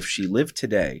 because if she lived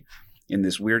today in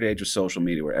this weird age of social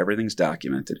media where everything's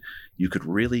documented, you could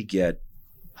really get,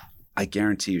 I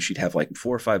guarantee you she'd have like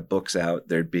 4 or 5 books out.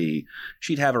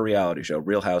 She'd have a reality show,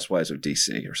 Real Housewives of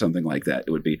DC or something like that.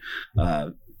 It would be,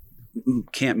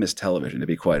 can't miss television, to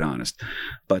be quite honest.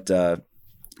 But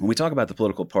when we talk about the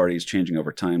political parties changing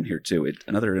over time here too,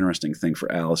 another interesting thing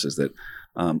for Alice is that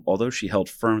although she held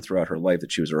firm throughout her life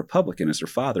that she was a Republican, as her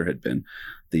father had been,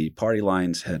 the party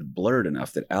lines had blurred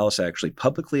enough that Alice actually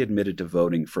publicly admitted to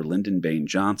voting for Lyndon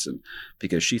Baines Johnson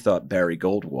because she thought Barry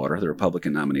Goldwater, the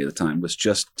Republican nominee at the time, was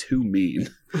just too mean.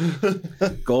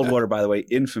 Goldwater, by the way,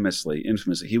 infamously,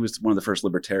 he was one of the first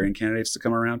libertarian candidates to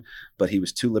come around, but he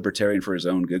was too libertarian for his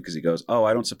own good because he goes, oh,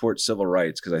 I don't support civil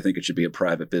rights because I think it should be a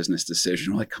private business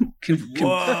decision. I'm like,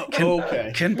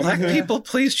 can black people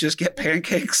please just get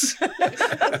pancakes?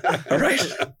 All right.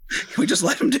 Can we just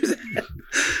let him do that?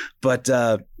 But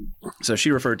so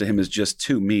she referred to him as just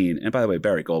too mean. And by the way,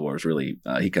 Barry Goldwater is really,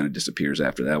 he kind of disappears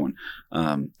after that one.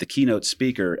 The keynote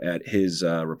speaker at his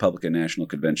Republican National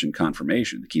Convention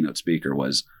confirmation, the keynote speaker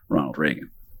was Ronald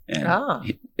Reagan.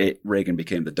 And Reagan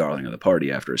became the darling of the party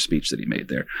after a speech that he made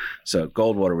there. So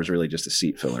Goldwater was really just a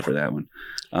seat filler for that one.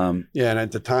 Yeah, and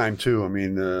at the time too, I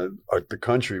mean, the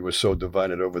country was so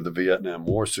divided over the Vietnam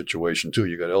War situation too.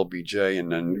 You got LBJ,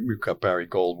 and then we've got Barry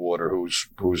Goldwater,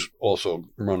 who's also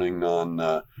running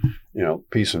on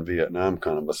peace in Vietnam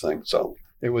kind of a thing. So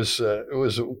it was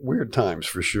weird times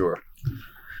for sure.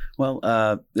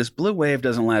 Well, this blue wave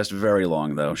doesn't last very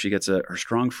long, though. She gets her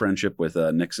strong friendship with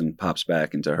Nixon pops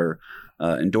back into her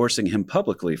endorsing him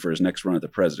publicly for his next run at the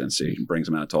presidency. He brings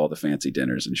him out to all the fancy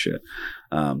dinners and shit.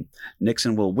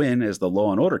 Nixon will win as the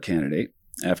law and order candidate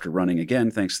after running again,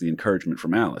 thanks to the encouragement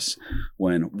from Alice.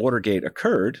 When Watergate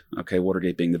occurred,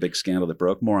 Watergate being the big scandal that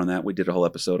broke, more on that. We did a whole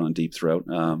episode on Deep Throat.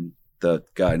 The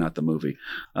guy, not the movie.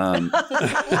 But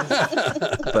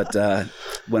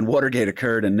when Watergate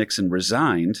occurred and Nixon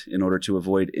resigned in order to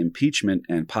avoid impeachment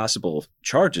and possible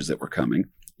charges that were coming,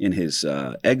 in his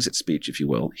exit speech, if you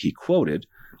will, he quoted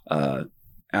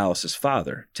Alice's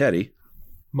father, Teddy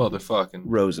Motherfucking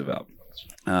Roosevelt.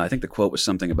 I think the quote was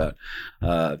something about,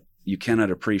 you cannot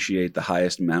appreciate the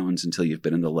highest mountains until you've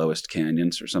been in the lowest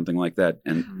canyons or something like that.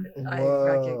 And I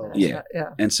Whoa. get that. Yeah.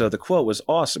 And so the quote was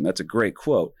awesome. That's a great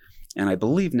quote. And I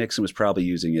believe Nixon was probably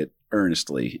using it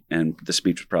earnestly, and the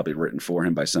speech was probably written for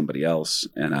him by somebody else.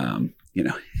 And,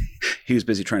 he was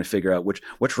busy trying to figure out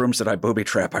which rooms did I booby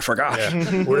trap? I forgot.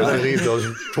 Yeah. Where did I leave those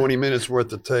 20 minutes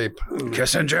worth of tape?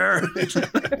 Kissinger.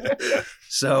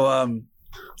 So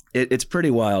it's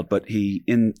pretty wild. But he,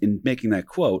 in making that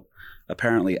quote,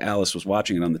 apparently Alice was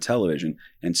watching it on the television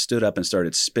and stood up and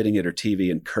started spitting at her TV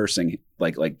and cursing,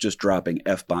 like just dropping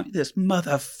F-bomb. This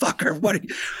motherfucker,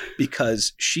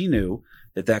 because she knew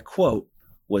that quote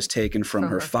was taken from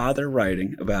her father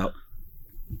writing about,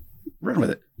 run with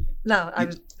it. No, I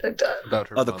was. about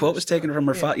her. Oh, the quote was taken from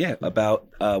her Yeah. father. Yeah, about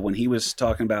when he was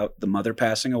talking about the mother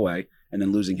passing away and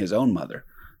then losing his own mother.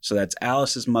 So that's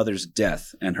Alice's mother's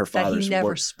death and her That father's he never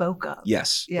work. spoke of.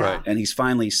 Yes. Yeah. Right. And he's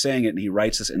finally saying it, and he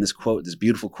writes this, and this quote, this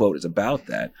beautiful quote, is about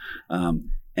that.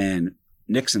 And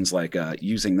Nixon's like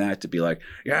using that to be like,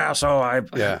 yeah, so I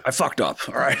fucked up.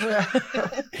 All right.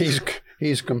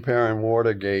 He's comparing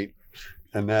Watergate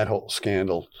and that whole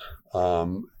scandal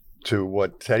to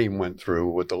what Teddy went through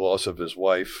with the loss of his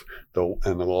wife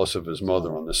and the loss of his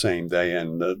mother on the same day.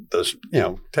 And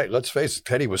let's face it,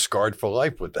 Teddy was scarred for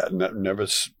life with that, never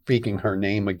speaking her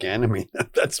name again. I mean,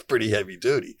 that's pretty heavy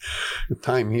duty.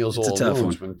 Time heals It's a all tough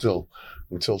wounds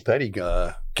until Teddy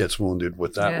gets wounded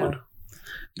with that Yeah. one.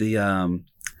 The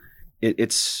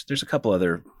there's a couple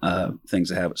other things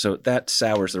that have it. So that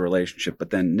sours the relationship, but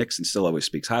then Nixon still always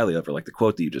speaks highly of her, like the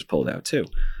quote that you just pulled out too.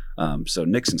 So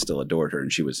Nixon still adored her,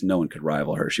 and no one could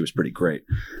rival her. She was pretty great.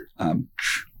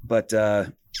 But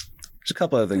there's a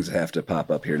couple other things that have to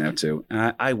pop up here now too.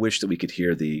 And I wish that we could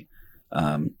hear the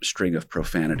string of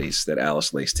profanities that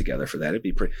Alice laced together for that. It'd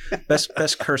be pretty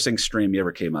best cursing stream you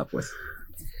ever came up with.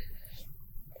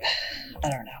 I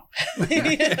don't know.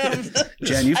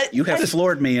 Jen, you have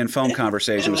floored me in phone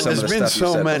conversation with some of the There's stuff been you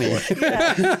so said many. before.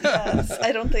 Yes.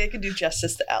 I don't think I can do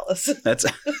justice to Alice. That's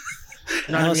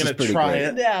Not Alice even is gonna pretty try great.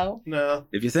 it. No. No.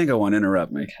 If you think I want to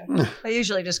interrupt me, I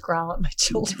usually just growl at my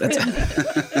children.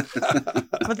 that's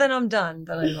But then I'm done.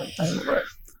 Then I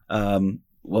don't.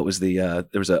 what was the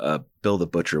there was a Bill the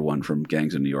Butcher one from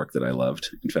Gangs of New York that I loved.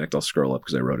 In fact, I'll scroll up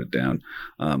because I wrote it down.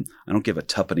 I don't give a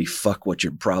tuppeny fuck what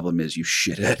your problem is, you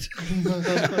shithead.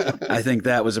 I think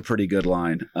that was a pretty good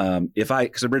line.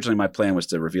 Because originally my plan was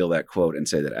to reveal that quote and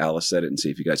say that Alice said it and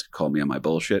see if you guys could call me on my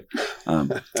bullshit,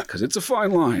 because it's a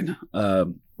fine line.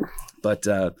 But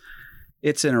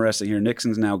it's interesting here.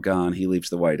 Nixon's now gone. He leaves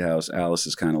the White House. Alice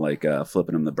is kind of like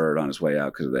flipping him the bird on his way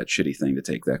out because of that shitty thing to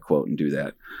take that quote and do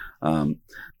that.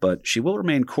 But she will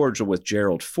remain cordial with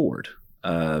Gerald Ford,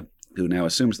 who now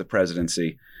assumes the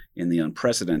presidency in the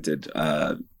unprecedented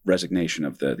resignation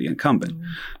of the incumbent.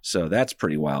 So that's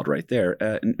pretty wild right there.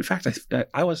 In fact,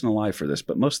 I wasn't alive for this,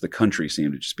 but most of the country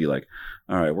seemed to just be like,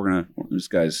 all right, this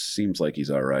guy seems like he's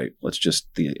all right. Let's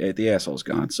just, the asshole's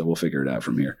gone, so we'll figure it out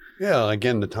from here. Yeah,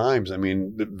 again, the times. I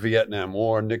mean, the Vietnam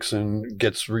War, Nixon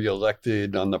gets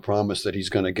reelected on the promise that he's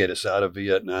going to get us out of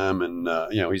Vietnam. And,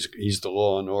 he's the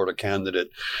law and order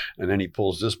candidate. And then he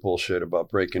pulls this bullshit about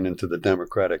breaking into the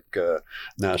Democratic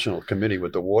National Committee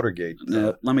with the Watergate.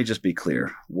 Now, let me just be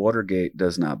clear. Watergate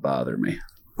does not bother me.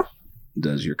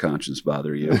 Does your conscience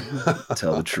bother you?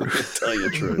 Tell the truth. Tell you the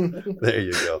truth. There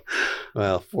you go.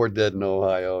 Well, 4 dead in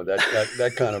Ohio.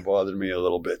 That kind of bothered me a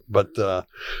little bit. But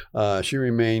she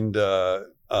remained,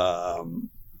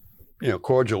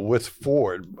 cordial with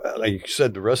Ford. Like you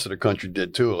said, the rest of the country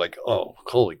did too. Like, oh,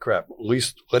 holy crap! At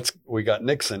least we got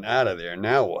Nixon out of there.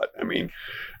 Now what? I mean,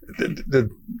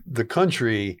 the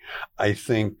country, I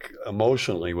think,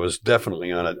 emotionally was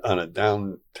definitely on a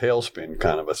down tailspin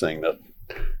kind of a thing. That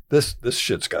this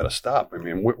shit's got to stop. I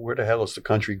mean, where the hell is the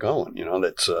country going?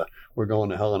 We're going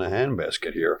to hell in a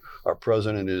handbasket here. Our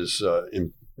president is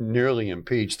nearly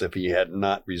impeached if he had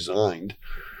not resigned.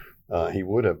 he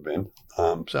would have been.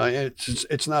 So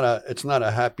it's not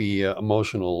a happy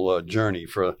emotional journey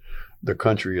for the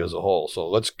country as a whole. So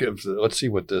let's see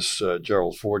what this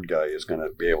Gerald Ford guy is going to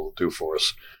be able to do for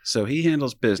us. So he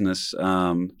handles business,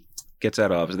 gets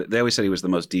out of office. They always said he was the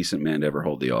most decent man to ever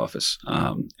hold the office.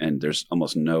 And there's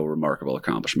almost no remarkable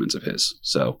accomplishments of his.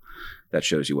 So that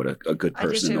shows you what a good I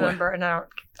just person in a way. remember, and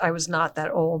I was not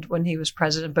that old when he was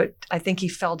president, but I think he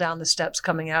fell down the steps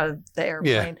coming out of the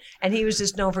airplane. And he was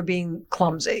just known for being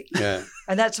clumsy. Yeah.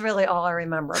 And that's really all I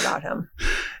remember about him.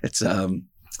 It's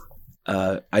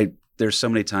there's so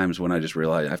many times when I just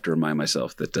realize I have to remind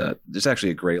myself that there's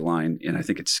actually a great line in, I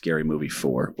think it's Scary Movie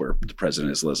 4, where the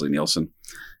president is Leslie Nielsen,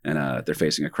 and they're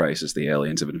facing a crisis. The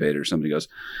aliens have invaded. Somebody goes,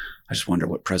 I just wonder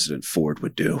what President Ford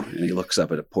would do. And he looks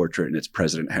up at a portrait, and it's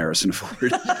President Harrison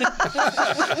Ford.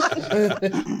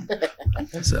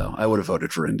 So I would have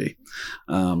voted for Indy.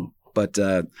 But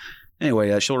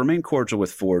anyway, she'll remain cordial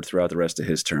with Ford throughout the rest of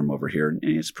his term over here. And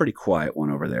it's a pretty quiet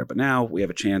one over there. But now we have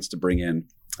a chance to bring in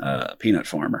a peanut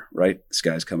farmer, right? This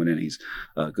guy's coming in. He's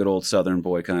a good old Southern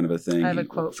boy kind of a thing. I have a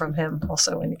quote from him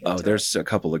also when you get to there's a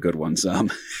couple of good ones. I'm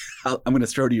going to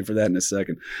throw to you for that in a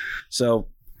second. So,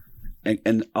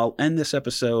 and I'll end this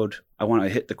episode. I want to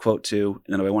hit the quote too,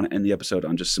 and then I want to end the episode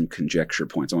on just some conjecture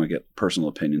points. I want to get personal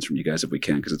opinions from you guys if we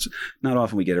can, because it's not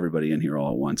often we get everybody in here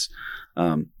all at once.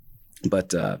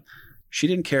 But she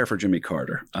didn't care for Jimmy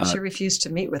Carter. She refused to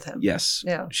meet with him. Yes.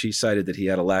 Yeah. She cited that he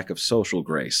had a lack of social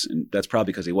grace. And that's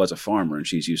probably because he was a farmer and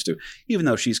she's used to, even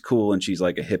though she's cool and she's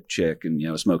like a hip chick and,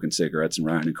 smoking cigarettes and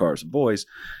riding in cars with boys,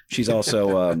 she's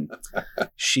also,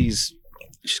 she's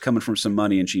coming from some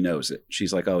money and she knows it.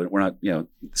 She's like, oh, we're not,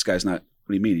 this guy's not, what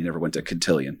do you mean? He never went to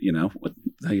Cotillion? What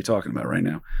the hell are you talking about right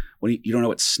now? You don't know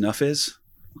what snuff is?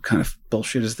 What kind of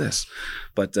bullshit is this?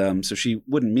 But so she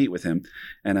wouldn't meet with him.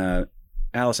 And,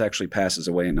 Alice actually passes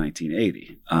away in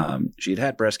 1980. She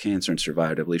had breast cancer and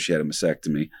survived. I believe she had a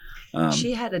mastectomy.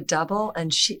 She had a double,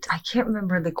 and I can't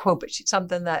remember the quote, but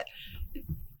something that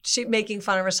she making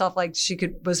fun of herself, like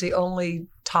was the only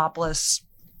topless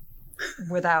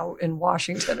without in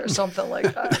Washington or something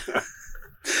like that.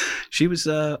 She was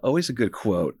always a good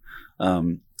quote.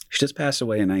 She just passed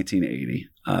away in 1980.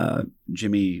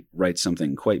 Jimmy writes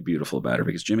something quite beautiful about her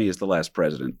because Jimmy is the last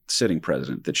sitting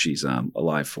president that she's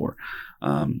alive for.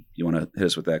 You want to hit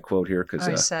us with that quote here?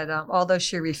 I said, although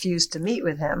she refused to meet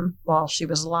with him while she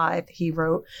was alive, he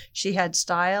wrote, she had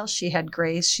style, she had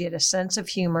grace, she had a sense of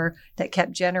humor that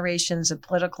kept generations of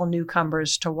political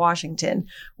newcomers to Washington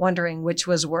wondering which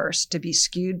was worse, to be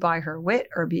skewed by her wit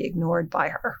or be ignored by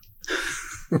her.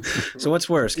 So what's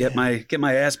worse, get my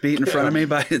ass beat in front of me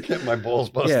by get my balls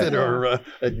busted or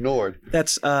ignored?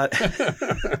 That's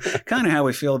kind of how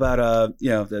we feel about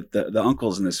the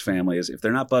uncles in this family. Is if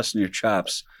they're not busting your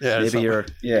chops, maybe you're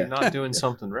not doing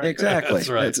something right. Exactly. That's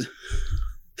right.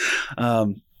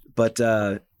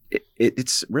 But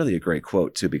it's really a great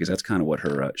quote too, because that's kind of what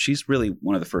her. She's really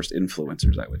one of the first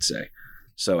influencers, I would say.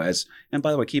 So and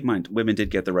by the way, keep in mind, women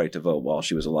did get the right to vote while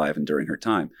she was alive and during her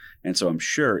time. And so I'm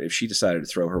sure if she decided to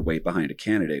throw her weight behind a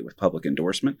candidate with public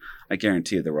endorsement, I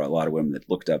guarantee you there were a lot of women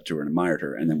that looked up to her and admired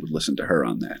her and then would listen to her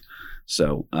on that.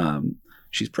 So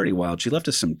she's pretty wild. She left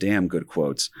us some damn good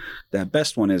quotes. The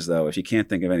best one is, though, if you can't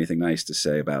think of anything nice to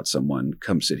say about someone,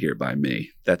 come sit here by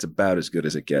me. That's about as good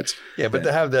as it gets. Yeah, but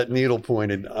to have that needle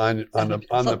pointed on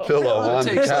the pillow on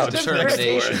the couch next to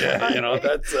her,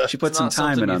 that's she put some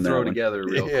time in on that. Throw together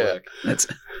real quick.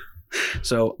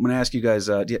 So I'm going to ask you guys.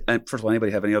 First of all,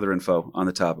 anybody have any other info on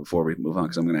the topic before we move on?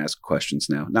 Because I'm going to ask questions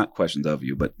now, not questions of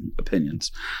you, but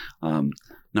opinions.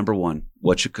 Number one,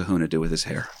 what should Kahuna do with his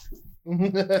hair? A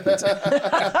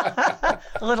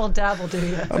little dabble, do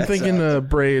you? I'm thinking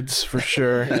braids for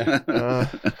sure.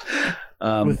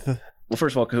 Well,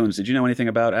 first of all, Cahoons, did you know anything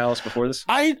about Alice before this?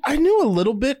 I knew a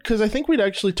little bit because I think we'd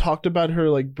actually talked about her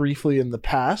like briefly in the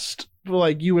past.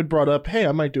 Like you had brought up, hey,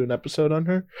 I might do an episode on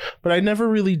her, but I never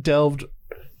really delved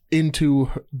into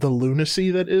the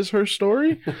lunacy that is her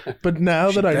story. But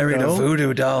now that I know, buried a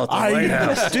voodoo doll at the White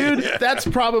House, dude, that's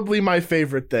probably my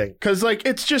favorite thing because like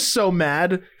it's just so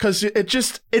mad because it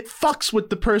fucks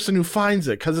with the person who finds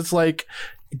it because it's like,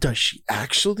 does she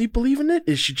actually believe in it?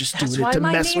 Is she just doing it to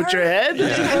mess with your head?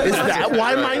 Yeah. Is that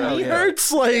why my knee hurts?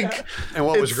 Like, and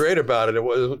what was great about it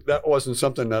that wasn't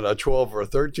something that a 12 or a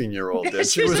 13-year-old did.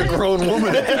 She was a grown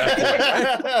woman at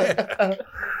that point.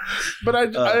 But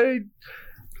I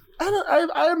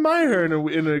admire her in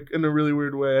a really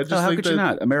weird way. I just how think could you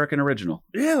not? American original.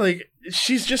 Yeah, like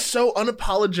she's just so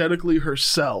unapologetically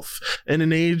herself in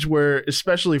an age where,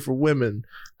 especially for women,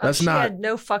 that's she not. had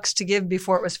no fucks to give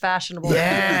before it was fashionable.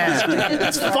 Yeah,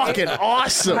 it's fucking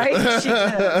awesome. Right? She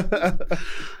did.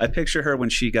 I picture her when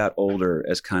she got older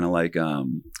as kind of like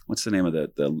what's the name of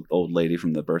the old lady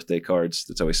from the birthday cards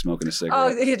that's always smoking a cigarette? Oh,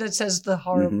 yeah, that says the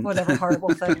horrible, whatever horrible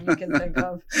thing you can think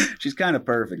of. She's kind of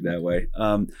perfect that way.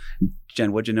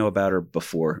 Jen, what'd you know about her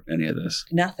before any of this?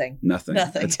 Nothing. Nothing.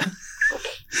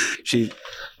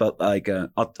 But like,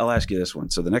 I'll ask you this one.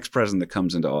 So the next president that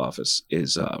comes into office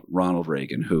is Ronald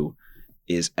Reagan, who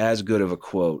is as good of a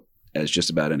quote as just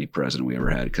about any president we ever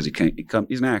had, because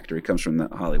he's an actor. He comes from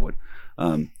Hollywood.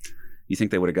 You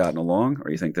think they would have gotten along,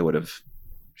 or you think she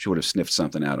would have sniffed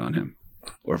something out on him,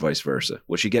 or vice versa?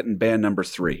 Was she getting ban number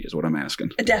 3 is what I'm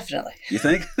asking. Definitely. You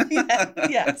think?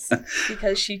 Yes,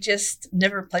 because she just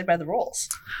never played by the rules,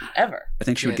 ever. I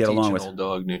think she would Can't get along teach with an old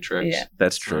dog new tricks. Yeah.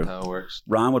 That's Not true. how it works.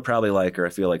 Ron would probably like her. I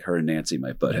feel like her and Nancy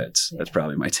might butt heads. That's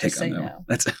probably my take Just on say that no. one.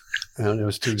 That's And it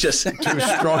was too just too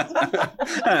strong.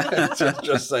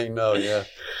 Just saying no, yeah.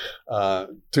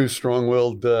 Two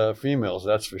strong-willed females,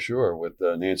 that's for sure, with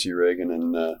Nancy Reagan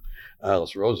and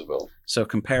Alice Roosevelt. So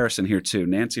comparison here too.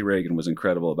 Nancy Reagan was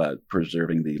incredible about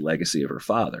preserving the legacy of her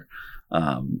father.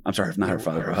 I'm sorry, not her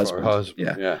father, her husband.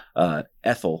 Yeah.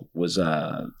 Ethel was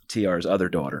TR's other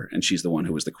daughter, and she's the one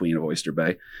who was the queen of Oyster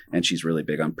Bay, and she's really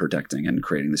big on protecting and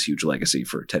creating this huge legacy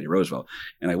for Teddy Roosevelt.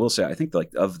 And I will say, I think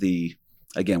like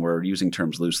again, we're using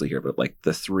terms loosely here, but like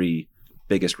the 3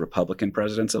 biggest Republican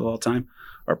presidents of all time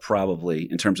are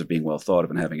probably, in terms of being well thought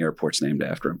of and having airports named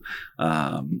after them,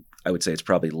 I would say it's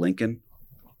probably Lincoln,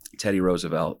 Teddy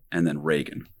Roosevelt, and then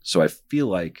Reagan. So I feel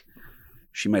like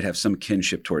she might have some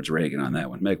kinship towards Reagan on that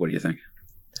one. Meg, what do you think?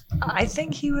 I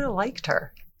think he would have liked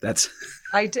her. That's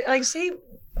See,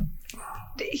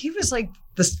 he was like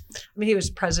this. I mean, he was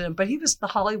president, but he was the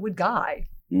Hollywood guy.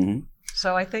 mm-hmm.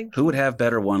 So I think Who would have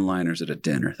better one-liners at a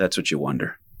dinner? That's what you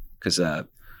wonder. Because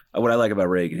what I like about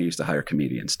Reagan, he used to hire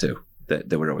comedians too.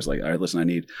 That were always like, all right, listen,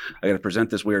 I got to present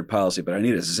this weird policy, but I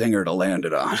need a zinger to land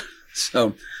it on.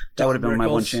 So that would have been my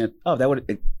one chance. Oh,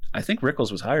 I think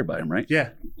Rickles was hired by him, right?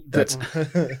 Yeah, That's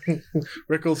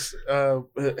Rickles.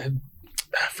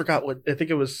 I forgot what. I think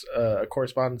it was a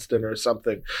correspondence dinner or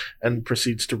something, and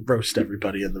proceeds to roast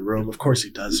everybody in the room. Of course he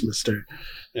does, Mr.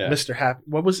 Happy.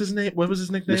 What was his name? What was his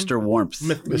nickname? Mr. Warmth.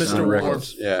 Mr.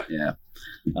 Warmth. Yeah. Yeah.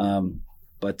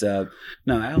 But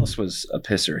no, Alice was a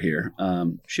pisser here.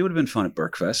 She would have been fun at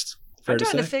Berkfest. Fair I'm to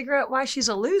trying to say. figure out why she's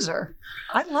a loser.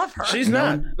 I love her. She's No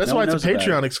not. one- That's no why one it's a knows about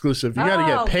Patreon exclusive. You got to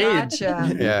get paid.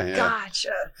 Gotcha. Yeah.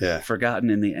 Gotcha. Yeah.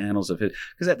 Forgotten in the annals of it,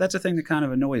 because that's a thing that kind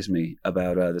of annoys me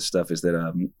about this stuff, is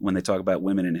that when they talk about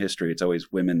women in history, it's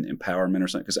always women empowerment or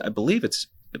something. Because I believe it's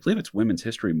Women's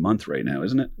History Month right now,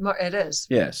 isn't it? It is.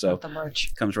 Yeah. So The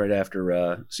merch. comes right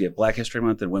after. So you have Black History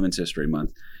Month and Women's History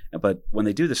Month. But when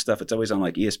they do this stuff, it's always on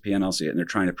like ESPN. I'll see it, and they're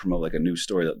trying to promote like a news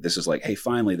story. That this is like, hey,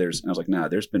 finally, there's. And I was like, nah,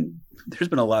 there's been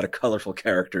a lot of colorful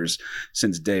characters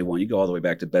since day one. You go all the way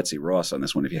back to Betsy Ross on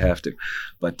this one if you have to,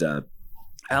 but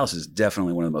Alice is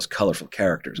definitely one of the most colorful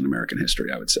characters in American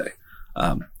history, I would say.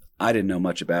 I didn't know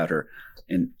much about her,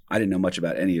 and I didn't know much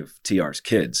about any of TR's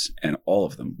kids, and all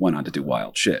of them went on to do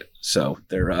wild shit. So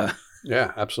they're.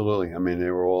 Yeah, absolutely. I mean,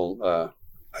 they were all.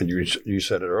 You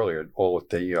said it earlier. All of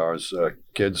TR's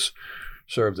kids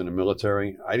served in the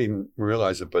military. I didn't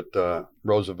realize it, but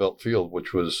Roosevelt Field,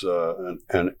 which was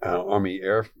an Army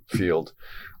airfield,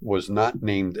 was not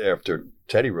named after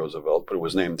Teddy Roosevelt, but it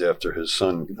was named after his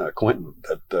son Quentin.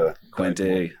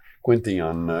 Quinty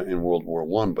in World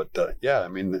War I. But yeah, I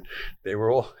mean, they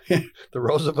were all the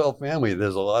Roosevelt family.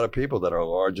 There's a lot of people that are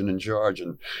large and in charge,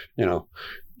 and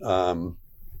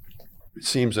it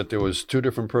seems that there was 2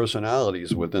 different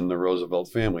personalities within the Roosevelt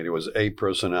family. There was A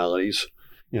personalities,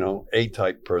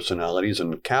 A-type personalities,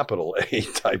 and capital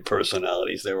A-type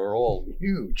personalities. They were all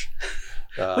huge.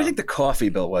 What do you think the coffee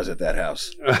bill was at that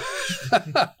house?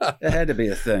 It had to be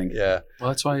a thing. Yeah. Well,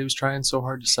 that's why he was trying so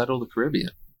hard to settle the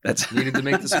Caribbean. That's Needed to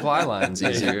make the supply lines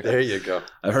easier. There you go.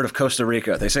 I've heard of Costa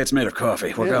Rica. They say it's made of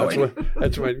coffee. We're going.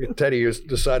 That's when Teddy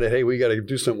decided, hey, we got to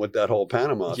do something with that whole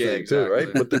Panama thing exactly. too,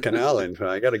 right? Put the canal in.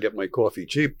 I got to get my coffee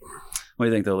cheap. What do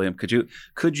you think, though, Liam?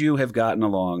 Could you have gotten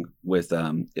along with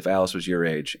if Alice was your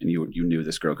age and you knew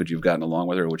this girl? Could you have gotten along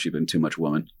with her, or would she have been too much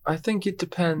woman? I think it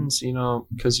depends,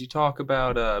 because you talk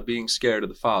about being scared of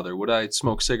the father. Would I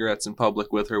smoke cigarettes in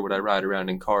public with her? Would I ride around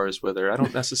in cars with her? I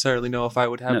don't necessarily know if I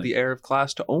would have No. the air of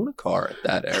class to own a car at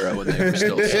that era when they were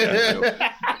still so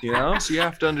new. You know, so you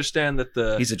have to understand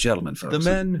that He's a gentleman, folks. the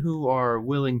men who are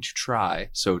willing to try,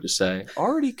 so to say,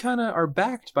 already kind of are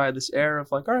backed by this air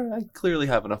of like, all right, I clearly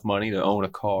have enough money to own a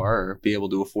car or be able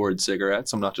to afford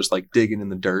cigarettes. I'm not just like digging in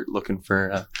the dirt looking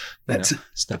for That's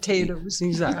stuff. Potatoes.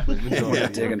 Exactly. yeah,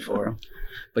 digging for him.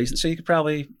 But so you could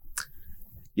probably.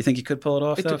 You think you could pull it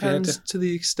off? It though, depends if you had to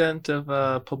the extent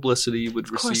of publicity you would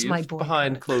Of course receive my boy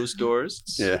behind could. closed doors.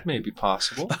 It's Yeah. maybe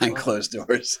possible. to? Behind closed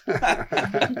doors.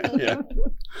 Yeah.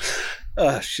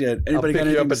 Oh shit! I'll Anybody pick got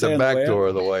you anything up to at say the on the way back out? door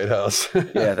of the White House.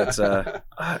 Yeah, that's. I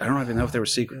don't even know if they were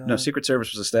secret. No, Secret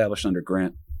Service was established under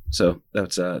Grant, so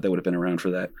that's they would have been around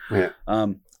for that. Yeah.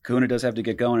 Kahuna does have to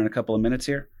get going in a couple of minutes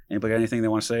here. Anybody got anything they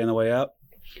want to say on the way out?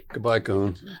 Goodbye,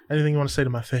 Coon. Anything you want to say to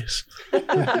my face?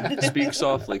 Speak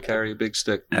softly, carry a big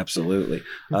stick. Absolutely.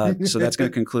 So that's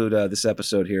going to conclude this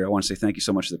episode here. I want to say thank you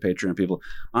so much to the Patreon people.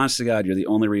 Honest to God, you're the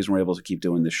only reason we're able to keep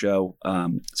doing this show.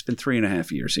 It's been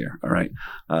 3.5 years here. All right.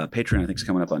 Patreon, I think, is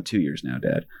coming up on 2 years now,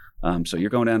 Dad. So you're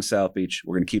going down to South Beach.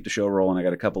 We're going to keep the show rolling. I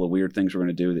got a couple of weird things we're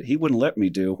going to do that he wouldn't let me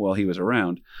do while he was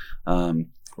around.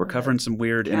 We're covering some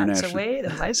weird Cats international. away, the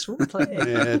mice will play.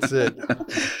 Yeah, that's it.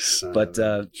 Son But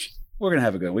of a- we're going to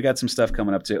have a good. We got some stuff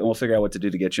coming up too, and we'll figure out what to do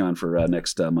to get you on for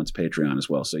next month's Patreon as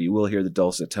well. So you will hear the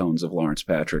dulcet tones of Lawrence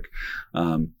Patrick.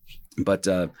 But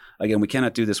again, we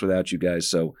cannot do this without you guys.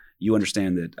 So you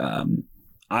understand that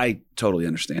I totally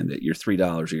understand that your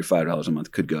 $3 or your $5 a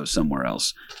month could go somewhere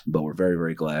else. But we're very,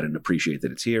 very glad and appreciate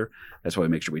that it's here. That's why we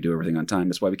make sure we do everything on time.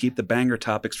 That's why we keep the banger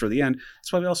topics for the end.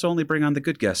 That's why we also only bring on the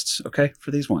good guests, okay, for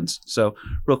these ones. So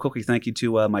real quickly, thank you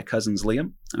to my cousins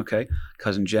Liam, okay,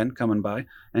 cousin Jen coming by,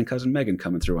 and cousin Megan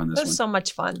coming through on this It was one. so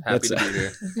much fun. Happy That's- to be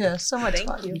here. Yeah, so much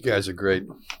fun. you guys are great.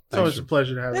 It's always a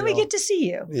pleasure to have Then you we all. get to see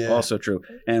you. Yeah. Also true.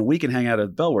 And we can hang out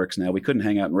at Bellworks now. We couldn't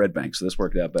hang out in Red Bank, so this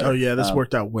worked out better. Oh yeah, this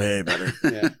worked out way better.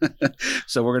 Yeah.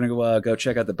 So we're going to go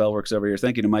check out the Bellworks over here.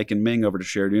 Thank you to Mike and Ming over to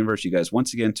Shared Universe. You guys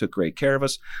once again took great care of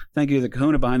us. Thank you to the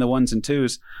Kahuna behind the ones and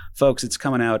twos. Folks, it's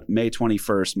coming out May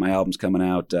 21st. My album's coming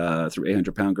out through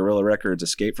 800 Pound Gorilla Records,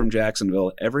 Escape from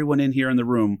Jacksonville. Everyone in here in the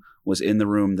room was in the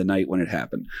room the night when it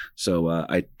happened. So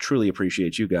I truly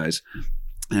appreciate you guys.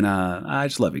 And I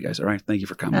just love you guys. All right. Thank you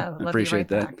for coming. Oh, love you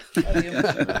Appreciate right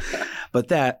that. back. But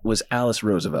that was Alice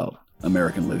Roosevelt,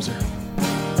 American Loser.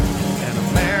 An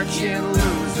American loser.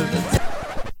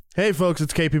 Hey folks,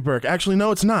 it's KP Burke. Actually,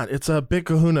 no, it's not. It's a Big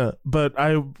Kahuna. But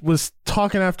I was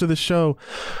talking after the show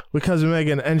with cousin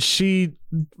Megan, and she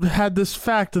had this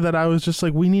fact that I was just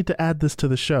like, we need to add this to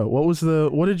the show.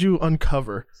 What did you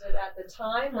uncover? So at the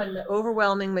time when the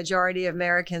overwhelming majority of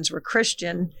Americans were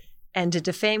Christian, and to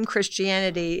defame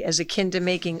Christianity as akin to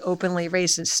making openly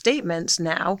racist statements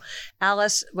now,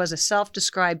 Alice was a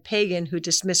self-described pagan who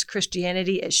dismissed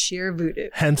Christianity as sheer voodoo.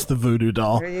 Hence the voodoo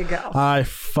doll. There you go. I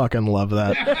fucking love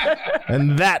that.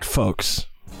 And that, folks,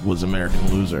 was American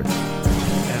Loser.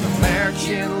 An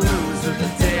American loser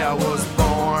the day I was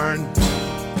born.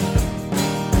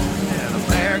 An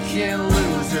American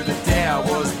loser the day I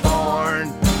was born.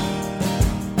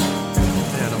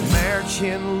 An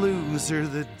American loser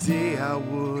the day I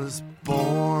was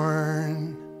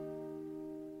born.